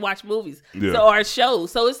used to. They watch movies, or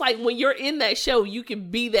shows. So it's like when you're in that show, you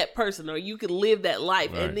can be that person, or you can live that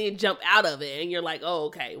life, and then jump out of it, and you're like, oh,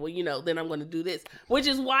 okay, well, then I'm going to do this. Which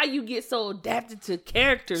is why you get so adapted to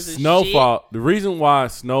characters. And Snowfall. The reason why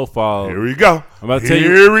Snowfall. Here we go. I'm about to tell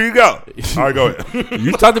you. Here we go. All right, go ahead.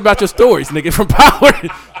 You talked about your stories, nigga, from Power.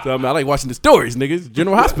 So I like watching the stories, nigga. It's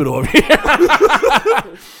General Hospital over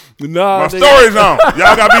here. No, My story's on.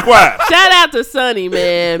 Y'all gotta be quiet. Shout out to Sonny,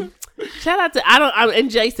 man. Shout out to and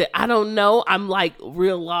Jason. I don't know. I'm like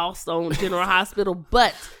real lost on General Hospital,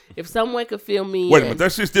 but if someone could fill me Wait a minute,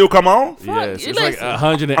 that shit still come on? Yes, it's listen. like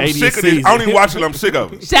 180 I'm sick of seasons. this. I don't even watch it. I'm sick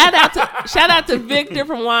of it. Shout out to Victor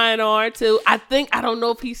from YNR too. I don't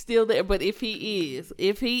know if he's still there, but if he is,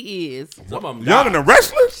 Some of them Young and the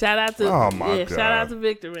Restless? shout out to Oh, my God. shout out to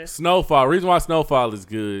Victor, man. Snowfall. Reason why Snowfall is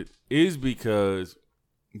good is because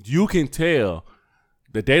you can tell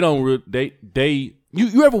that they don't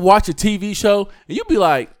you ever watch a TV show and you be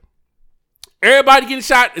like, everybody getting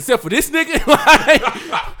shot except for this nigga?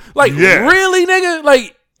 like Yeah. really, nigga?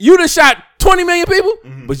 Like you done shot 20 million people,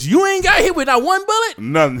 but you ain't got hit with not one bullet?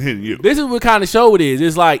 Nothing hitting you. This is what kind of show it is.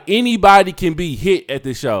 It's like anybody can be hit at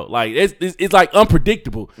this show. Like it's like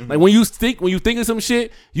unpredictable. Like when you think of some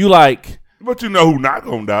shit, you like, But you know who not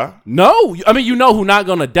gonna die. no. I mean, you know who not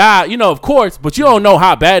gonna die, you know, of course, but you don't know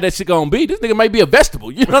how bad that shit gonna be. This nigga might be a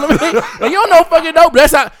vegetable. You know what I mean? Like, you don't know fucking know,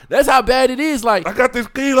 but that's how bad it is. Like, I got this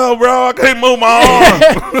kilo, bro. I can't move my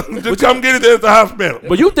arm. Just come get it at the hospital.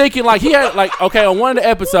 but you thinking like he had like, okay, on one of the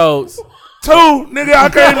episodes, 2, nigga, I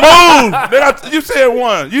can't move. Nigga, you said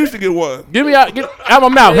 1. You used to get 1. get out my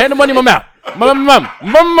mouth, hand the money in my mouth.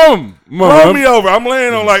 Roll me over. I'm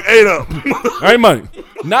laying on like 8 of them. Ain't money.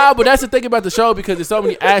 Nah, but that's the thing about the show because there's so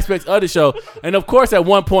many aspects of the show. And of course, at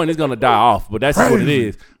one point, it's going to die off, but that's just what it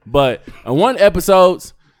is. But on one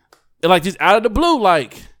episodes, like just out of the blue,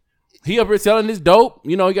 like he up here selling this dope.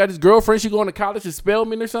 You know, he got his girlfriend. She going to college in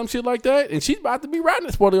Spelman or some shit like that. And she's about to be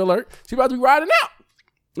riding, spoiler alert, she's about to be riding out.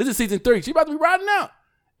 This is season 3. She's about to be riding out.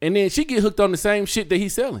 And then she get hooked on the same shit that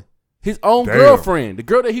he's selling. His own girlfriend, the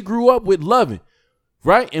girl that he grew up with loving.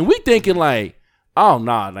 Right? And we thinking like, oh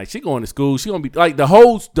nah, like she going to school. She gonna be like the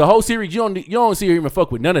whole series. You don't see her even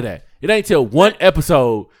fuck with none of that. It ain't till one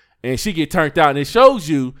episode and she get turned out, and it shows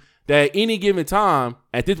you that at any given time,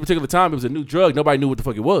 at this particular time, it was a new drug. Nobody knew what the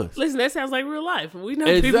fuck it was. Listen, that sounds like real life. We know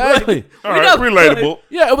Exactly. people. All right, relatable.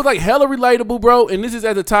 Yeah, it was like hella relatable, bro. And this is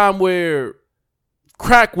at the time where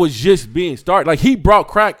crack was just being started. Like he brought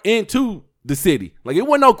crack into the city. Like it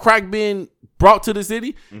wasn't no crack being brought to the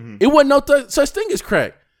city. It wasn't no such thing as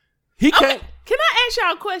crack. He Okay, can't. can I ask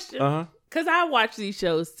y'all a question? Uh-huh. Because I watch these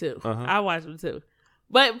shows too. Uh-huh. I watch them too.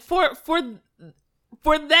 But for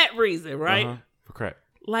that reason, right? Uh-huh. For crack.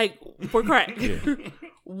 Like for crack.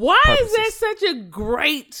 Why is that such a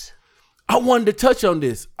great? I wanted to touch on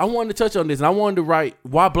this. And I wanted to write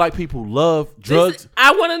why black people love drugs.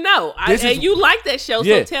 I want to know. And you like that show,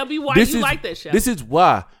 Yeah. so tell me why you like that show. This is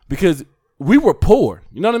why. Because we were poor.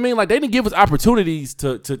 You know what I mean? Like they didn't give us opportunities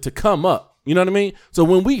to come up. You know what I mean? So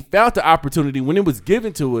when we found the opportunity, when it was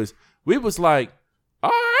given to us, we was like, all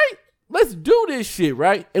right, let's do this shit,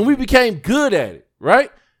 right? And we became good at it,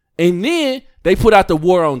 right? And then they put out the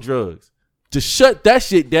war on drugs to shut that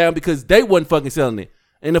shit down because they wasn't fucking selling it.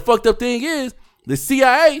 And the fucked up thing is, the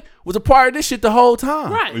CIA was a part of this shit the whole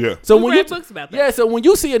time. Right. Yeah. So we when read you books about that. Yeah, so when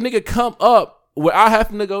you see a nigga come up without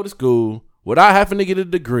having to go to school, without having to get a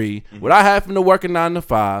degree, without having to work a 9 to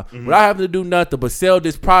 5, without having to do nothing but sell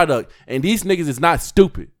this product, and these niggas is not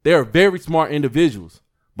stupid. They're very smart individuals.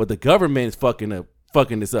 But the government is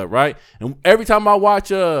fucking this up, right? And every time I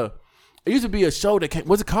watch it used to be a show that came,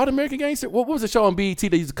 was it called American Gangster? What was the show on BET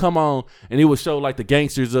that used to come on and it would show like the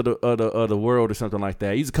gangsters of the world or something like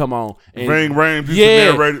that? It used to come on and Ving Rhames used Yeah.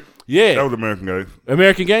 to narrate it. Yeah. That was American Guys.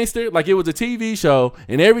 American Gangster, like it was a TV show,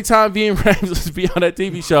 and every time Ving Rhames was be on that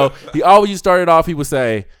TV show, he always started off, he would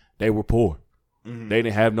say, they were poor. They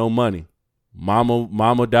didn't have no money.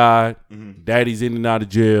 Mama died. Daddy's in and out of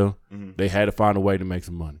jail. They had to find a way to make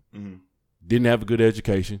some money. Didn't have a good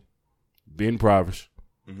education. Been impoverished.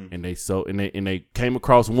 And they came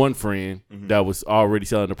across one friend that was already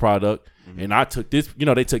selling the product. And I took this,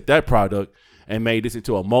 they took that product and made this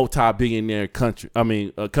into a multi-billionaire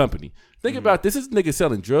company. Think about this. This nigga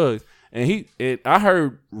selling drugs. And I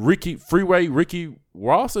heard Ricky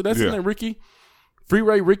Ross, or that's his name, Ricky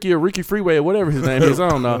Freeway or whatever his name is. I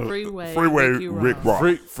don't know. Freeway Rick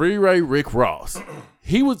Ross. Freeway Rick Ross.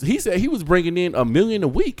 He said he was bringing in $1 million a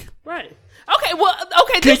week. Right. Okay, well,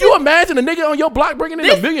 Can you imagine a nigga on your block bringing in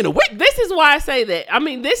 $1 million a week? This is why I say that. I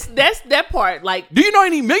mean, that's that part. Like, do you know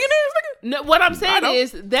any millionaires, nigga? No, what I'm saying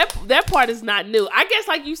is that part is not new. I guess,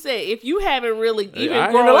 like you said, if you haven't really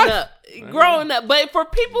even growing up, but for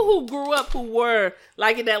people who grew up who were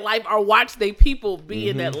like in that life or watched their people be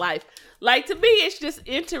in that life, like to me, it's just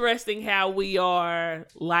interesting how we are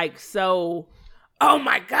like so oh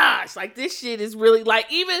my gosh, like this shit is really like,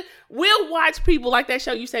 even we'll watch people like that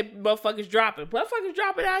show. You say motherfuckers dropping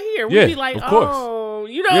out here. We'll be like, oh,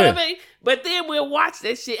 you know what I mean? But then we'll watch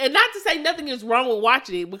that shit. And not to say nothing is wrong with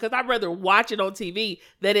watching it, because I'd rather watch it on TV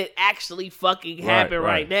than it actually fucking happen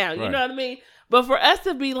right now. You know what I mean? But for us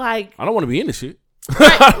to be like, I don't want to be in this shit.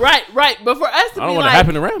 right. But for us to be I don't want like, to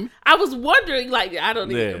happen around me. I was wondering, like, I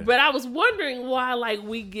don't even, but I was wondering why, like,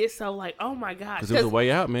 we get so like, oh my gosh, because it was a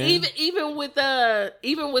way out, man. Even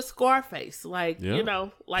with Scarface, like, you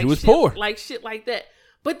know, like he was shit, poor, like shit like that.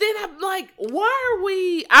 But then I'm like, why are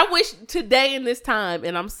we? I wish today in this time,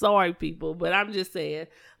 and I'm sorry, people, but I'm just saying,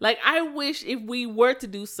 like, I wish if we were to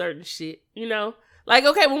do certain shit, you know. Like,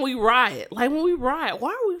 okay, when we riot, why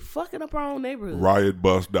are we fucking up our own neighborhood?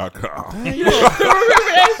 Riotbus.com. You know, remember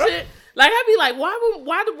that shit? Like, I'd be like,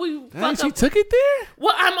 why did we fuck she up? took it there?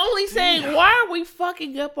 Well, I'm only saying, why are we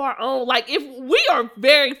fucking up our own? Like, if we are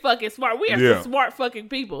very fucking smart, we are some smart fucking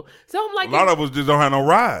people. So I'm like, a lot of us just don't have no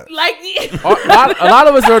ride. Like, a lot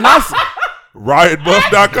of us are not.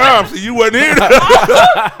 Riotbus.com. See, you wasn't here.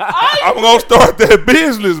 I'm going to start that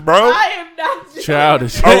business, bro. I am not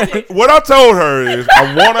childish. What I told her is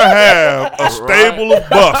I want to have a stable of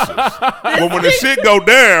buses. But when the shit go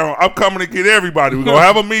down, I'm coming to get everybody. We're going to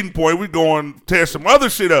have a meeting point. We're going to tear some other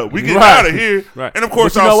shit up. We get out of here. Right. And, of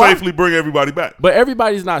course, I'll safely bring everybody back. But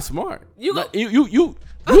everybody's not smart. You up in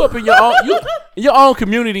your own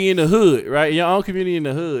community in the hood, right? Your own community in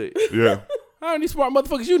the hood. Yeah. How many smart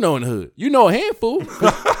motherfuckers you know in the hood? You know a handful.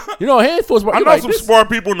 You know a handful. I know some smart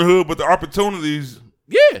people in the hood, but the opportunities.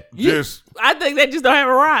 I think they just don't have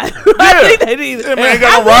a ride. I think they need. Yeah, man, ain't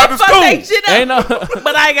got no ride to school. Ain't no,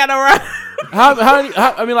 but I ain't got no ride.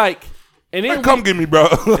 How I mean, like, and then come get me, bro.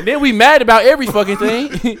 And then we mad about every fucking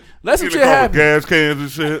thing. Let's some shit happen. Gas cans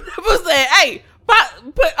and shit. People say, "Hey,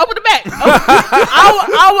 open the back.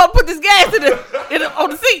 I want to put this gas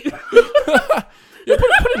on the seat." Yeah, put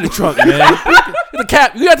it in the trunk, man. The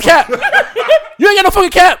cap. You got the cap. You ain't got no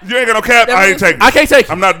fucking cap. You ain't got no cap. I ain't taking it. I can't take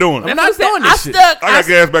it. I'm not doing it. I'm not doing this shit. I got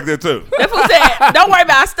gas back there too. That fool said, "Don't worry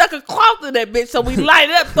about it. I stuck a cloth in that bitch, so we light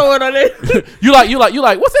it up, throw it on it." You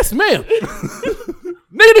like, what's that smell?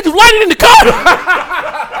 Nigga, did you light it in the car?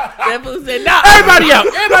 That fool said, "No." Everybody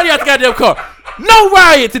out the goddamn car. No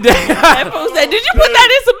riot today. That fool said, "Did you put that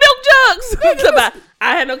in some milk jugs?"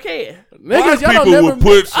 I had no can. Niggas, people would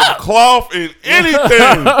put some cloth in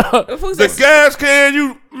anything. The gas can,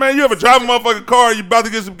 you ever drive a motherfucking car and you about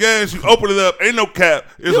to get some gas, you open it up, ain't no cap,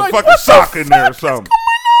 there's a fucking sock in there or something.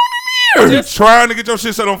 You trying to get your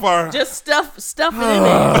shit set on fire? Just stuff it in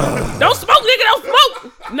there. Don't smoke, nigga. Don't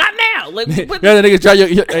smoke. Not now. Like, the niggas drive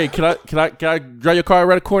your. Hey, can I drive your car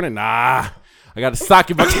around the corner? Nah, I got a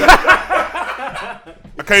sock in my car.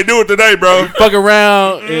 I can't do it today, bro. Fuck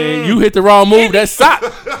around and you hit the wrong move. That sock.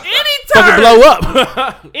 Fucking blow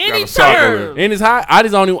up. Any turn. And it's high. I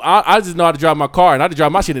just know how to drive my car, and I just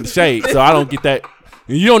drive my shit in the shade, so I don't get that.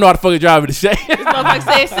 You don't know how to fucking drive in the shade. This motherfucker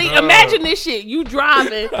said, "See, imagine this shit. You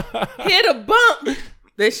driving, hit a bump,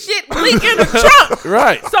 the shit leak in the trunk.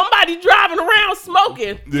 Right. Somebody driving around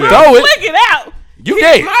smoking. Throw it. Flick it out. You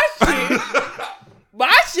dead.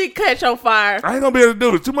 My shit catch on fire. I ain't gonna be able to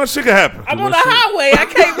do it. Too much shit can happen. I'm on the highway. I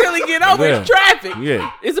can't really get over the traffic.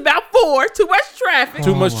 Yeah. It's about 4. Too much traffic.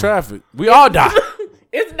 Too much traffic. We all die.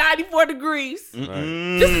 It's 94 degrees. Right.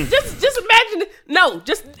 Just imagine it. No,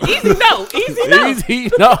 just easy no. Easy no. Easy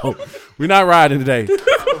no. We're not riding today.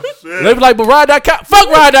 They be like, but ride.com. Fuck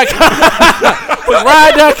ride.com. Fuck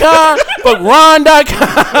ride.com. Fuck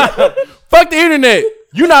Ron.com. Fuck the internet.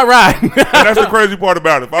 You not riding. And that's the crazy part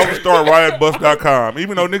about it. If I would start riotbus.com,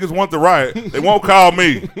 even though niggas want the riot, they won't call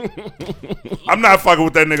me. I'm not fucking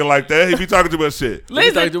with that nigga like that. He be talking too much shit.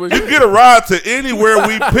 Listen, you get a ride to anywhere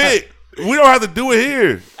we pick. We don't have to do it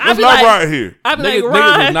here. There's no ride here. I be like,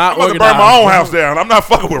 Ron, I'm about to burn my own house down. I'm not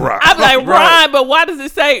fucking with Ryan. I be like, Ron, but why does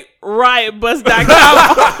it say riotbus.com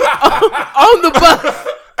on the bus?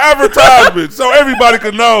 Advertisement, so everybody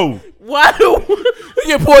can know. Why do you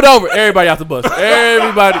get pulled over? Everybody out the bus.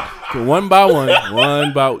 Everybody, one by one,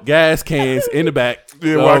 gas cans in the back.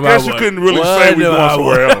 Yeah, well, I guess you couldn't really say we going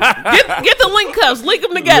somewhere else. Get the link cuffs, link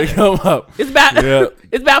them together. Link them up. It's about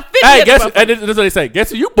 50. Hey, guess that's what they say. Guess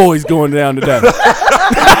who you boys going down today?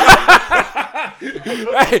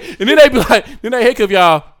 Hey, and then they be like, then they hiccup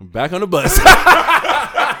y'all back on the bus.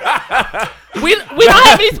 We don't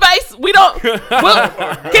have any space. We don't. Can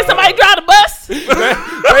somebody drive the bus?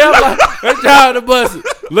 They drive the bus.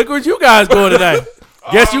 Look what you guys doing today.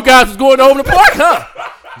 Guess you guys was going over the park, huh?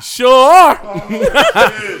 Sure are.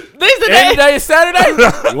 Any day is Saturday.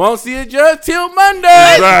 You won't see a judge till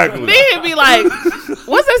Monday. Exactly. Then be like,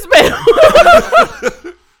 what's that smell?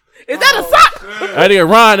 Is that a sock? I think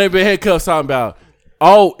Ron, they been handcuffs talking about.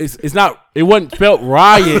 Oh, it's not. It wasn't felt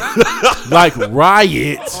riot like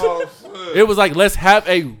riot. It was like let's have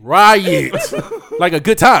a riot, like a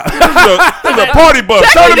good time. It's a party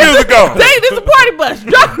bus. Turn the music on. Dang, this is a party bus.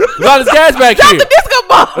 Drop There's gas back here. the disco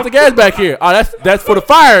ball. There's the gas back here. Oh, that's for the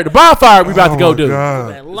fire, the bonfire we about to go do.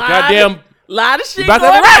 Goddamn. Lot of shit About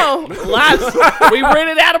going that on. We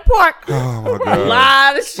rented out a park. Oh my A God.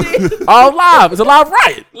 lot of shit. All live. It's a live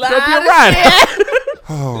riot. Lot It's gonna be a of riot. shit.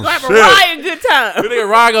 Oh, We'll have a shit. riot good time. You think a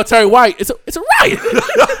riot gonna turn white? It's a riot.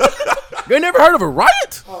 You ain't never heard of a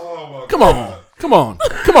riot? Come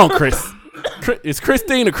on, Chris. It's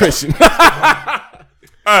Christine or Christian.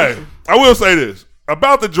 Hey, I will say this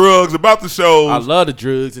about the drugs, about the shows. I love the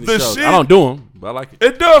drugs and the The shows. shit- I don't do them, but I like it.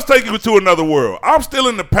 It does take you to another world. I'm still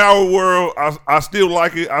in the power world. I still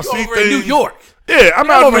like it. I see Over things. in New York. Yeah, I'm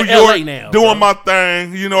You're out over in New in LA York now, doing bro. my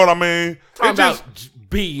thing. You know what I mean? Talking It just, about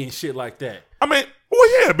B and shit like that. I mean,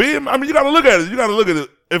 well, yeah, B. I mean, you got to look at it. You got to look at it.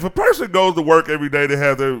 If a person goes to work every day, they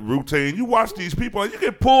have their routine. You watch these people, and you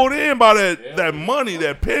get pulled in by that money,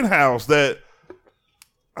 that penthouse, that.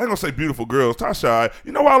 I ain't gonna say beautiful girls. Tasha,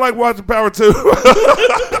 you know why I like watching Power 2?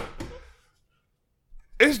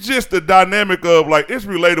 It's just the dynamic of, like, it's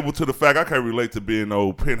relatable to the fact I can't relate to being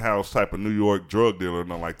no penthouse type of New York drug dealer or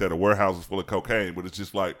nothing like that, or warehouses full of cocaine, but it's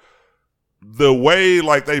just like the way,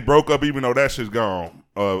 like, they broke up, even though that shit's gone.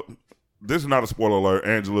 This is not a spoiler alert,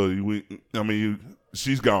 Angela.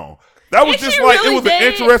 She's gone. That was Is just she like, really it was dead?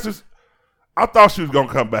 an interesting. I thought she was gonna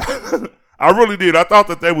come back. I really did. I thought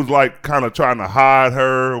that they was like kind of trying to hide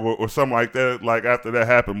her or something like that. Like after that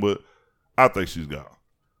happened, but I think she's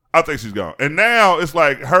gone. And now it's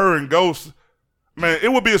like her and Ghost. Man,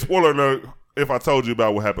 it would be a spoiler alert if I told you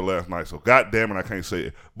about what happened last night. So God damn it, I can't say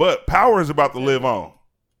it. But Power is about to live on.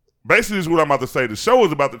 Basically, is what I'm about to say. The show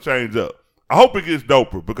is about to change up. I hope it gets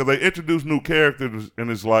doper because they introduce new characters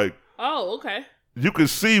and it's like Oh, okay. you can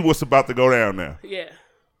see what's about to go down now. Yeah.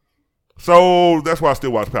 So that's why I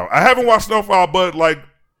still watch Power. I haven't watched Snowfall, but like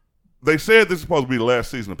they said this is supposed to be the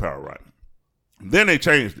last season of Power, right? Then they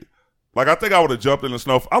changed it. Like I think I would have jumped in the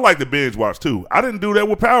Snowfall. I like to binge watch too. I didn't do that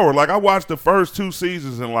with Power. Like I watched the first 2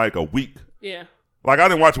 seasons in like a week. Yeah. Like I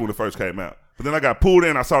didn't watch it when it first came out. But then I got pulled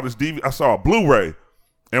in. I saw this DVD. I saw a Blu-ray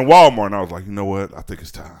in Walmart, and I was like, you know what? I think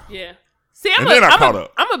it's time. Yeah. See, And then I caught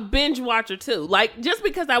up. I'm a binge watcher too. Like just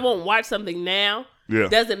because I won't watch something now Yeah.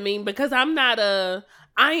 doesn't mean because I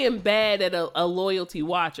am bad at a loyalty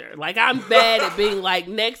watcher. Like I'm bad at being like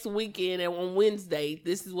next weekend and on Wednesday,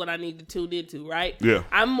 this is what I need to tune into, right? Yeah.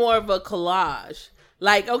 I'm more of a collage.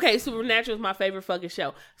 Like, okay, Supernatural is my favorite fucking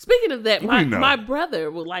show. Speaking of that, We know. my brother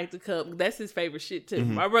would like to come. That's his favorite shit too.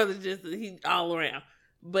 Mm-hmm. My brother's he's all around.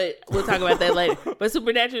 But we'll talk about that later. But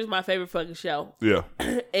Supernatural is my favorite fucking show. Yeah.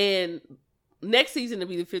 And next season to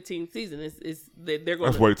be the 15th season. They're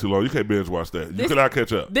going. That's way too long. You can't binge watch that. You This- cannot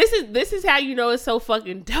catch up. This is how you know it's so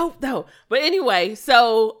fucking dope though. But anyway,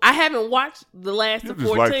 so I haven't watched the last You of just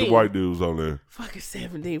 14. like the white dudes on there. Fucking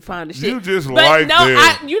 17 fine as shit. You just but like no,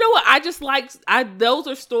 them. you know what? I just like those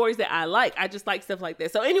are stories that I like. I just like stuff like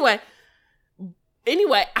that. So anyway,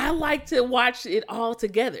 I like to watch it all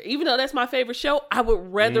together. Even though that's my favorite show, I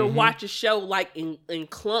would rather watch a show like in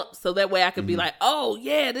clumps, so that way I could be like, oh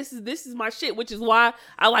yeah, this is my shit. Which is why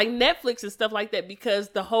I like Netflix and stuff like that because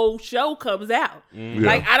the whole show comes out.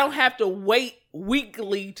 Like I don't have to wait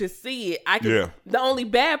weekly to see it. I can. Yeah. The only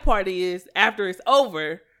bad part is after it's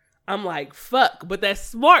over, I'm like, fuck. But that's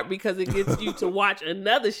smart because it gets you to watch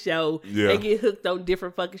another show and get hooked on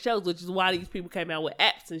different fucking shows, which is why these people came out with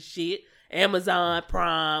apps and shit. Amazon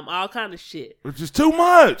Prime, all kind of shit. Which is too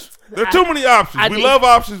much. There are too many options. We love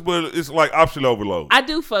options, but it's like option overload. I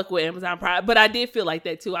do fuck with Amazon Prime, but I did feel like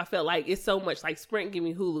that too. I felt like it's so much like Sprint give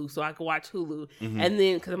me Hulu so I could watch Hulu. And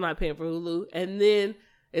then, because I'm not paying for Hulu. And then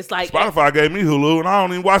it's like Spotify gave me Hulu, and I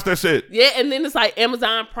don't even watch that shit. yeah, and then it's like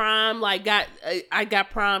Amazon Prime, like I got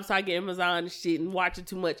Prime, so I get Amazon and shit and watch it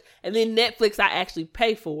too much. And then Netflix I actually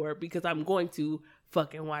pay for because I'm going to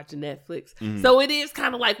fucking watching Netflix. So it is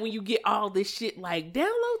kind of like when you get all this shit, like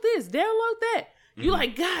download this, download that. You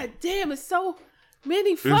like, God damn, it's so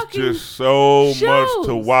many fucking. It's just so much shows.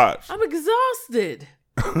 to watch. I'm exhausted.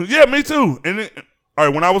 Yeah, me too. And all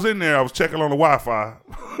right, when I was in there, I was checking on the Wi-Fi.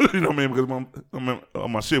 You know what I mean? Because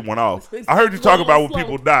my shit went off. I heard you talk about when Slow.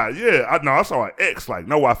 people die. Yeah, I saw an X, like,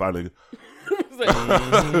 no Wi-Fi, nigga. It's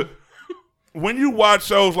like, When you watch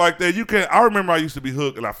shows like that, you can. I remember I used to be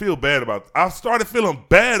hooked, and I feel bad about. I started feeling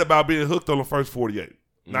bad about being hooked on the first 48.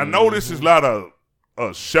 Now, I know this is not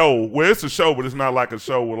a show. Well, it's a show, but it's not like a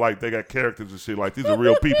show where like they got characters and shit. Like these are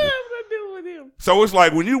real people. I'm not dealing with him. So it's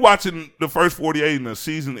like when you watching the first 48 and the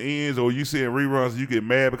season ends, or you seeing reruns, you get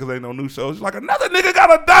mad because ain't no new shows. It's like another nigga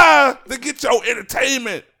gotta die to get your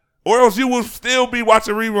entertainment, or else you will still be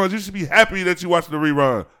watching reruns. You should be happy that you watching the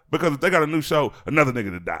rerun because if they got a new show, another nigga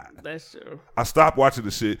to die. That's true. I stopped watching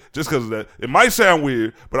the shit just because of that. It might sound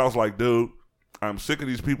weird, but I was like, dude, I'm sick of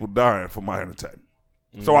these people dying for my entertainment.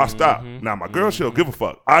 So I stopped. Now my girl, she'll give a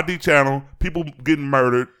fuck. ID channel, people getting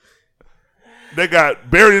murdered. They got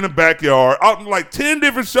buried in the backyard. Out in like 10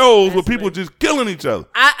 different shows with people just killing each other.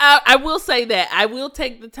 I will say that. I will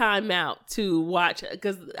take the time out to watch,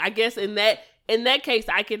 because I guess in that case,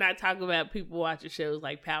 I cannot talk about people watching shows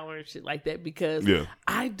like Power and shit like that, because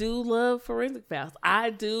I do love Forensic Files.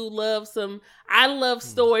 I love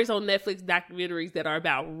stories on Netflix, documentaries that are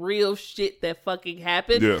about real shit that fucking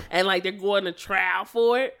happened. And like they're going to trial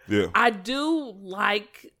for it. I do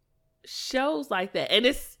like shows like that. And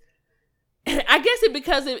I guess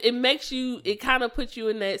because it makes you, it kind of puts you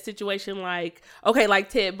in that situation like, okay, like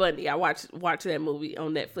Ted Bundy. I watched that movie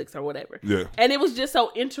on Netflix or whatever. And it was just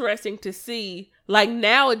so interesting to see, like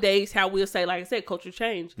nowadays, how we'll say, like I said, culture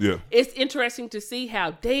change. It's interesting to see how,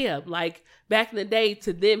 damn, like back in the day,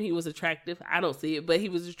 to them, he was attractive. I don't see it, but he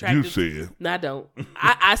was attractive. You see it. No, I don't.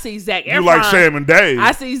 I see Zac Efron. You like Sam and Dave.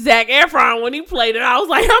 I see Zac Efron when he played it. I was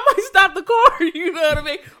like, I might stop the car. You know what I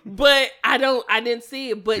mean? But I didn't see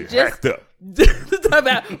it. But just up.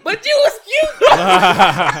 But you was cute.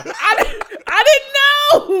 I didn't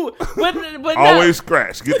know. But always no.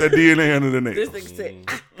 scratch. Get that DNA under the nail. This nigga said,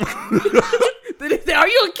 did he say, are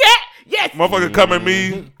you a cat? Yes. Motherfucker come at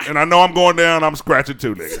me, and I know I'm going down, I'm scratching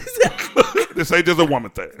too, nigga. This ain't just a woman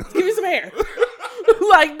thing. Give me some hair.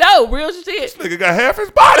 Like, no, real shit. This nigga got half his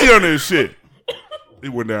body on this shit. He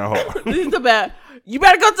went down hard. This is about, you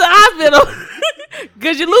better go to the hospital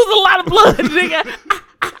because you lose a lot of blood, nigga.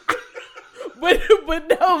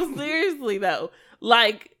 But no, seriously though,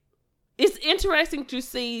 like it's interesting to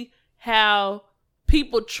see how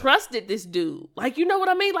people trusted this dude. Like, you know what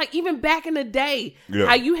I mean? Like even back in the day,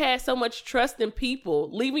 how you had so much trust in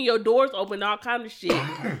people, leaving your doors open, all kind of shit,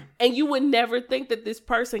 and you would never think that this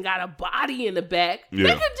person got a body in the back. Think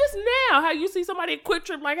of just now how you see somebody at Quick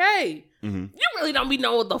Trip, like, hey, you really don't be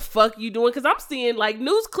knowing what the fuck you doing, because I'm seeing like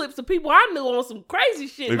news clips of people I knew on some crazy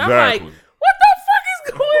shit, and I'm like, what the fuck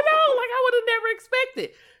is going on? Like, I would have never expected.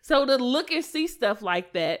 So to look and see stuff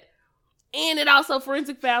like that, and it also,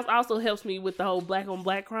 Forensic Files also helps me with the whole black on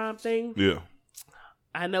black crime thing.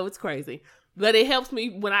 I know it's crazy, but it helps me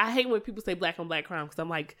when I hate when people say black on black crime, because I'm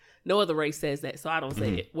like, no other race says that, so I don't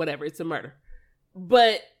say it. Whatever, it's a murder.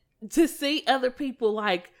 But to see other people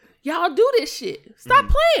like, y'all do this shit. Stop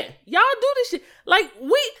playing. Y'all do this shit. Like,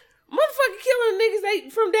 we motherfucking killing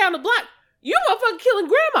niggas from down the block. You motherfucking killing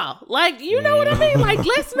grandma. Like, you know what I mean? Like,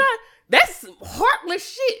 let's not, that's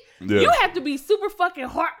heartless shit. You have to be super fucking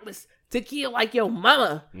heartless to kill like your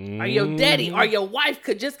mama or your daddy or your wife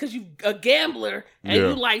just because you a gambler and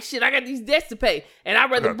you like, shit, I got these debts to pay and I'd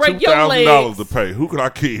rather break your legs. $2,000 to pay. Who could I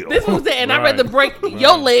kill? This was it. And I'd rather break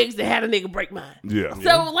your legs than have a nigga break mine.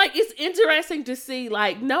 So like, it's interesting to see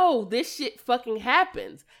like, no, this shit fucking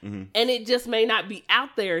happens. And it just may not be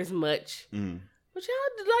out there as much. But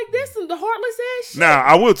y'all like this and the heartless ass shit. Now,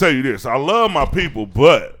 I will tell you this. I love my people,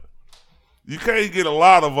 but you can't get a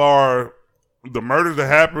lot of the murders that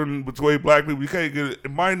happen between black people. You can't get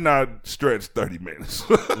it might not stretch 30 minutes.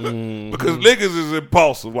 Because niggas is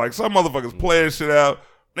impulsive. Like, some motherfuckers playing shit out.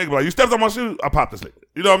 Nigga be like, you stepped on my shoe, I popped this nigga.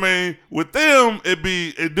 You know what I mean? With them,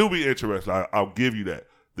 it do be interesting. I'll give you that.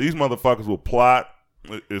 These motherfuckers will plot.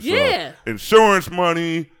 It's insurance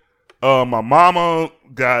money. My mama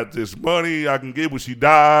got this money I can get when she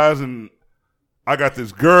dies, and I got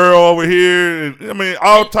this girl over here, and I mean,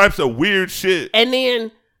 all types of weird shit. And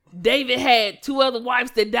then David had 2 other wives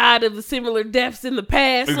that died of the similar deaths in the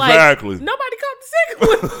past. Exactly. Like, nobody caught the second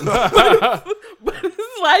one. but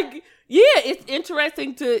it's like, yeah, it's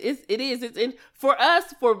interesting it's for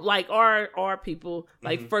us, for like our people,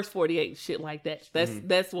 like first 48 shit like that.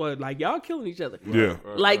 That's what, like, y'all killing each other.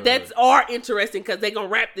 Like, that's our interesting, because they gonna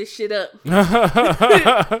wrap this shit up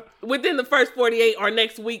within the first 48 or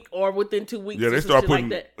next week or within 2 weeks. They start putting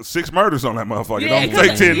like 6 murders on that motherfucker. It don't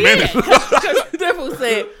take 10 minutes. Devil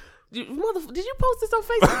said, did you post this on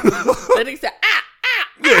Facebook? That nigga said,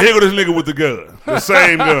 Yeah, here go this nigga with the gun. The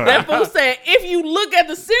same gun. That fool said, if you look at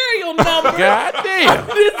the serial number, goddamn,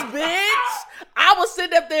 this bitch, I was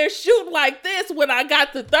sitting up there shooting like this when I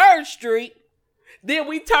got to 3rd Street. Then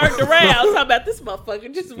we turned around, talking about this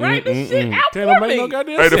motherfucker just write the shit out Can't for make me. no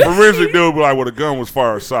goddamn Hey, the sense. forensic dude be like, well, the gun was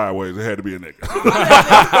fired sideways. It had to be a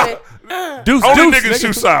nigga. Deuce, Only deuce, niggas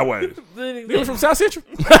shoot sideways. Nigga from South Central.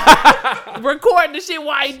 Recording the shit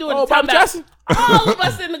while he doing Oh, it. Talking Bobby Johnson. about all of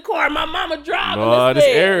us in the car. My mama driving Oh, us this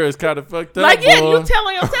there. area is kind of fucked up. Like, yeah, boy. you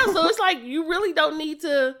telling yourself. So it's like you really don't need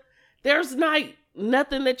to. There's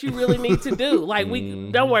nothing that you really need to do. Like,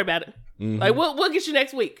 we don't worry about it. Like, we'll get you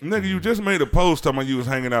next week. Nigga, you just made a post talking about you was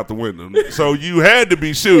hanging out the window. So you had to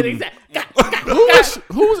be shooting. Exactly. Who else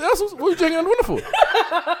was you hanging out the window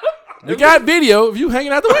for? We got video of you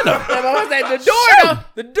hanging out the window.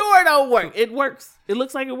 The door don't work. It works. It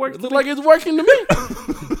looks like it works. It look like it's working to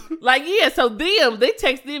me. Like, yeah, so they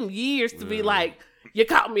text them years to be like, you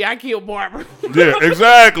caught me, I killed Barbara. Yeah,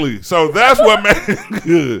 exactly. So that's what made it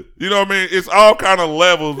good. You know what I mean? It's all kind of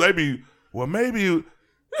levels. They be, well, maybe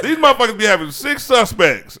these motherfuckers be having 6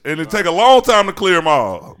 suspects, and it take a long time to clear them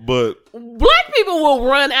all. But Black people will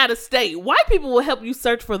run out of state. White people will help you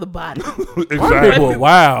search for the body. exactly. White people,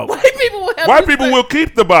 wow. White people will help White you people search. will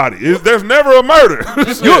keep the body. There's never a murder.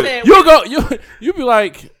 You'll go. You be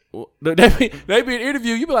like, they be an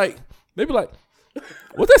interview. You be like, they be like,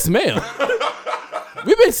 what's that smell?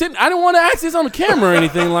 We've been sitting. I didn't want to ask this on the camera or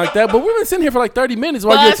anything like that, but we've been sitting here for like 30 minutes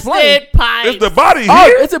while you explain. Busted pipes. It's the body here. Oh,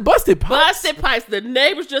 it's a busted pipe. Busted pipes. The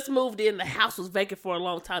neighbors just moved in. The house was vacant for a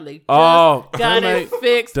long time. They just Oh, got it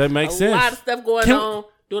fixed. that makes a sense. A lot of stuff going Can- on.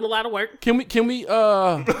 Doing a lot of work. Can we? You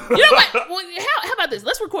know what? Well, how about this?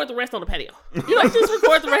 Let's record the rest on the patio. You like just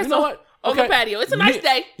record the rest You know what? on the patio. It's a nice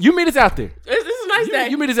day. You meet us out there. It's a nice day.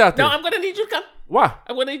 You meet us out there. No, I'm gonna need you to come. Why?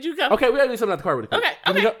 I'm gonna need you to come. Okay, we gotta do something out the car really quick. Okay,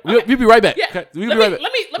 Let me okay, go. okay. We'll be right back. Yeah. Okay, we'll Let be right me- back.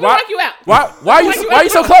 let me walk you out. Why are you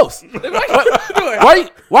so close? Let me walk you out the door.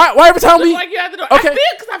 Why every time Let me we? walk you out the door. Okay.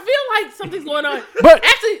 I feel like something's going on. But-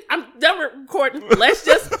 actually, I'm done recording. Let's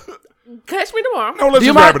just catch me tomorrow. No, let's Do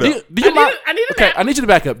you just wrap mind? it up. Do you mind? I need a Okay, nap. I need you to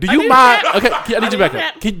back up. Do I you need a mind? nap. Okay, I need you to need back a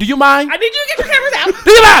up. nap. Do you mind? I need you to get your cameras out.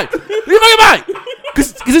 Do you mind? Do you fucking mind?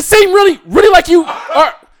 Because it seemed really like you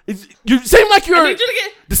are. You seem like I you're. need you to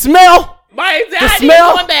get The smell. my The anxiety smell.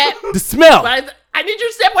 is going bad. The smell. But I need you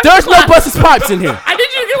to step away There's from no the closet. busted pipes in here. I need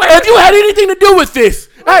you to get away. If you had anything to do with this,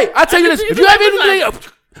 hey, I tell you I this. need If you you to have do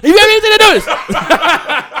anything, if you have anything to do with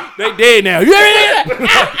this, they dead now. You have anything?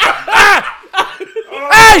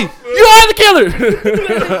 Hey, you are the killer.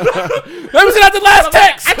 Let me send out the last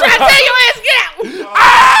text. I tried to tell your ass get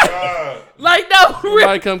out. Like, no, real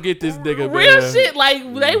Somebody come get this nigga, real man. shit. Like,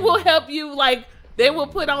 they will help you. Like, they will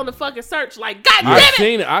put on the fucking search. Like, God damn I it.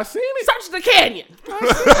 seen it. I seen it. Search the canyon.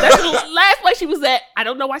 That's the last place she was at. I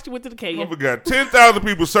don't know why she went to the I canyon. forgot 10,000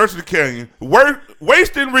 people searching the canyon,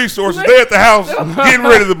 wasting resources. They at the house getting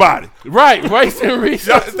rid of the body. Right, wasting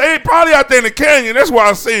resources. They ain't out there in the canyon. That's why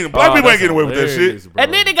I seen them. Black Oh, people ain't that's getting away with that hilarious, shit. bro.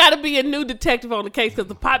 And then it got to be a new detective on the case because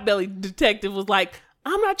the potbelly detective was like,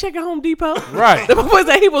 I'm not checking Home Depot. Right. The boy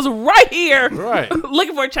said he was right here Right.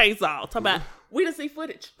 looking for a chainsaw. Talking about, we didn't see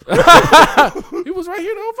footage. He was right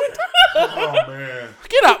here the whole fucking time. Oh, man.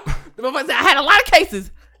 Get up. The boy said, I had a lot of cases.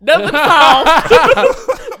 None of them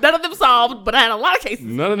solved. None of them solved, but I had a lot of cases.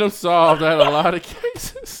 None of them solved. I had a lot of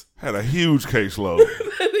cases. Had a huge caseload.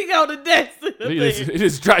 He go to desk. It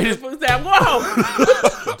is dry. The boy said,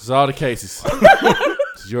 whoa. It's all the cases.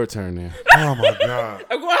 It's your turn now. Oh, my God.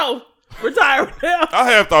 I'm going home. Retire now.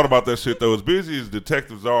 I have thought about that shit, though. As busy as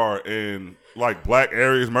detectives are in, like, black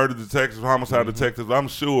areas, murder detectives, homicide detectives, I'm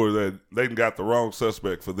sure that they got the wrong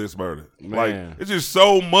suspect for this murder. Man. Like, it's just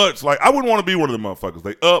so much. Like, I wouldn't want to be one of them motherfuckers.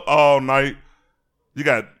 They up all night. You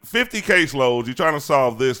got 50 caseloads. You're trying to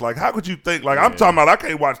solve this. Like, how could you think? Like, I'm talking about I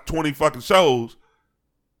can't watch 20 fucking shows.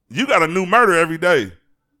 You got a new murder every day.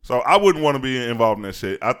 So I wouldn't want to be involved in that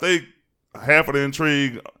shit. I think half of the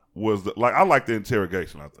intrigue was, I like the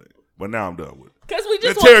interrogation, I think. But now I'm done with it. Because we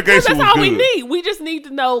just Interrogation that's all was we good. need. We just need to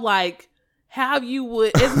know, like, how you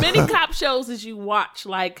would, as many cop shows as you watch,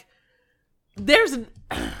 like, there's,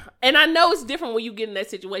 and I know it's different when you get in that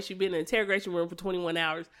situation, you've been in an interrogation room for 21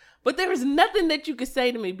 hours, but there is nothing that you could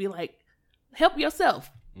say to me, be like, help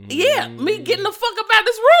yourself. Yeah, me getting the fuck up out of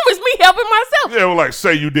this room is me helping myself. Yeah, well, like,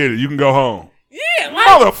 say you did it. You can go home. Yeah, like,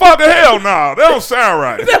 Motherfucker, hell no. That don't sound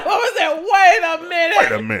right. I was like, wait a minute.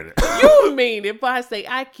 Wait a minute. You mean if I say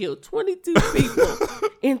I killed 22 people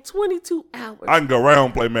in 22 hours, I can go right home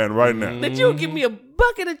and play Madden right now. that you'll give me a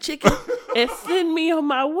bucket of chicken and send me on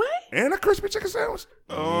my way? And a crispy chicken sandwich.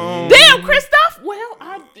 Damn, Christoph. Well,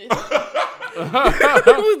 I did.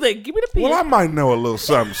 He was like, give me the piece. Well, I might know a little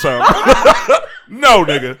something. No,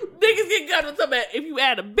 nigga. Niggas get got on something. If you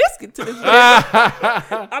add a biscuit to this,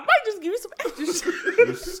 I might just give you some extra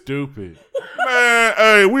shit. Stupid. Man,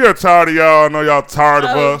 hey, we are tired of y'all. I know y'all tired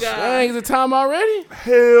of us. God. Dang, is it time already?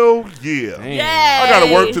 Hell yeah. Damn. Yay. I got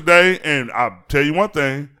to work today, and I'll tell you one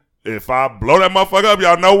thing. If I blow that motherfucker up,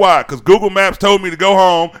 y'all know why. Because Google Maps told me to go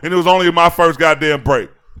home, and it was only my first goddamn break.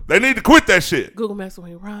 They need to quit that shit. Google Maps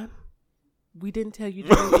went, Ron, we didn't tell you to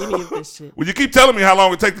do any of this shit. Well, you keep telling me how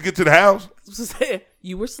long it take to get to the house.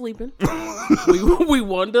 You were sleeping. we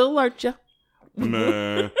wanted to alert you.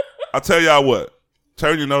 Man, I tell y'all what.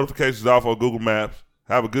 Turn your notifications off on Google Maps.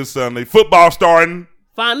 Have a good Sunday. Football starting.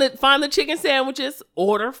 Find the chicken sandwiches.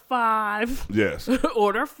 Order 5. Yes.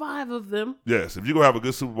 Order 5 of them. Yes. If you're going to have a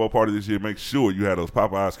good Super Bowl party this year, make sure you have those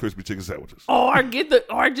Popeyes crispy chicken sandwiches. Or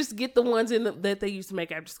just get the ones that they used to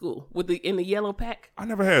make after school in the yellow pack. I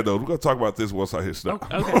never had those. We're going to talk about this once I hit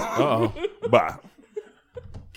stop. Okay. Uh-oh. Bye.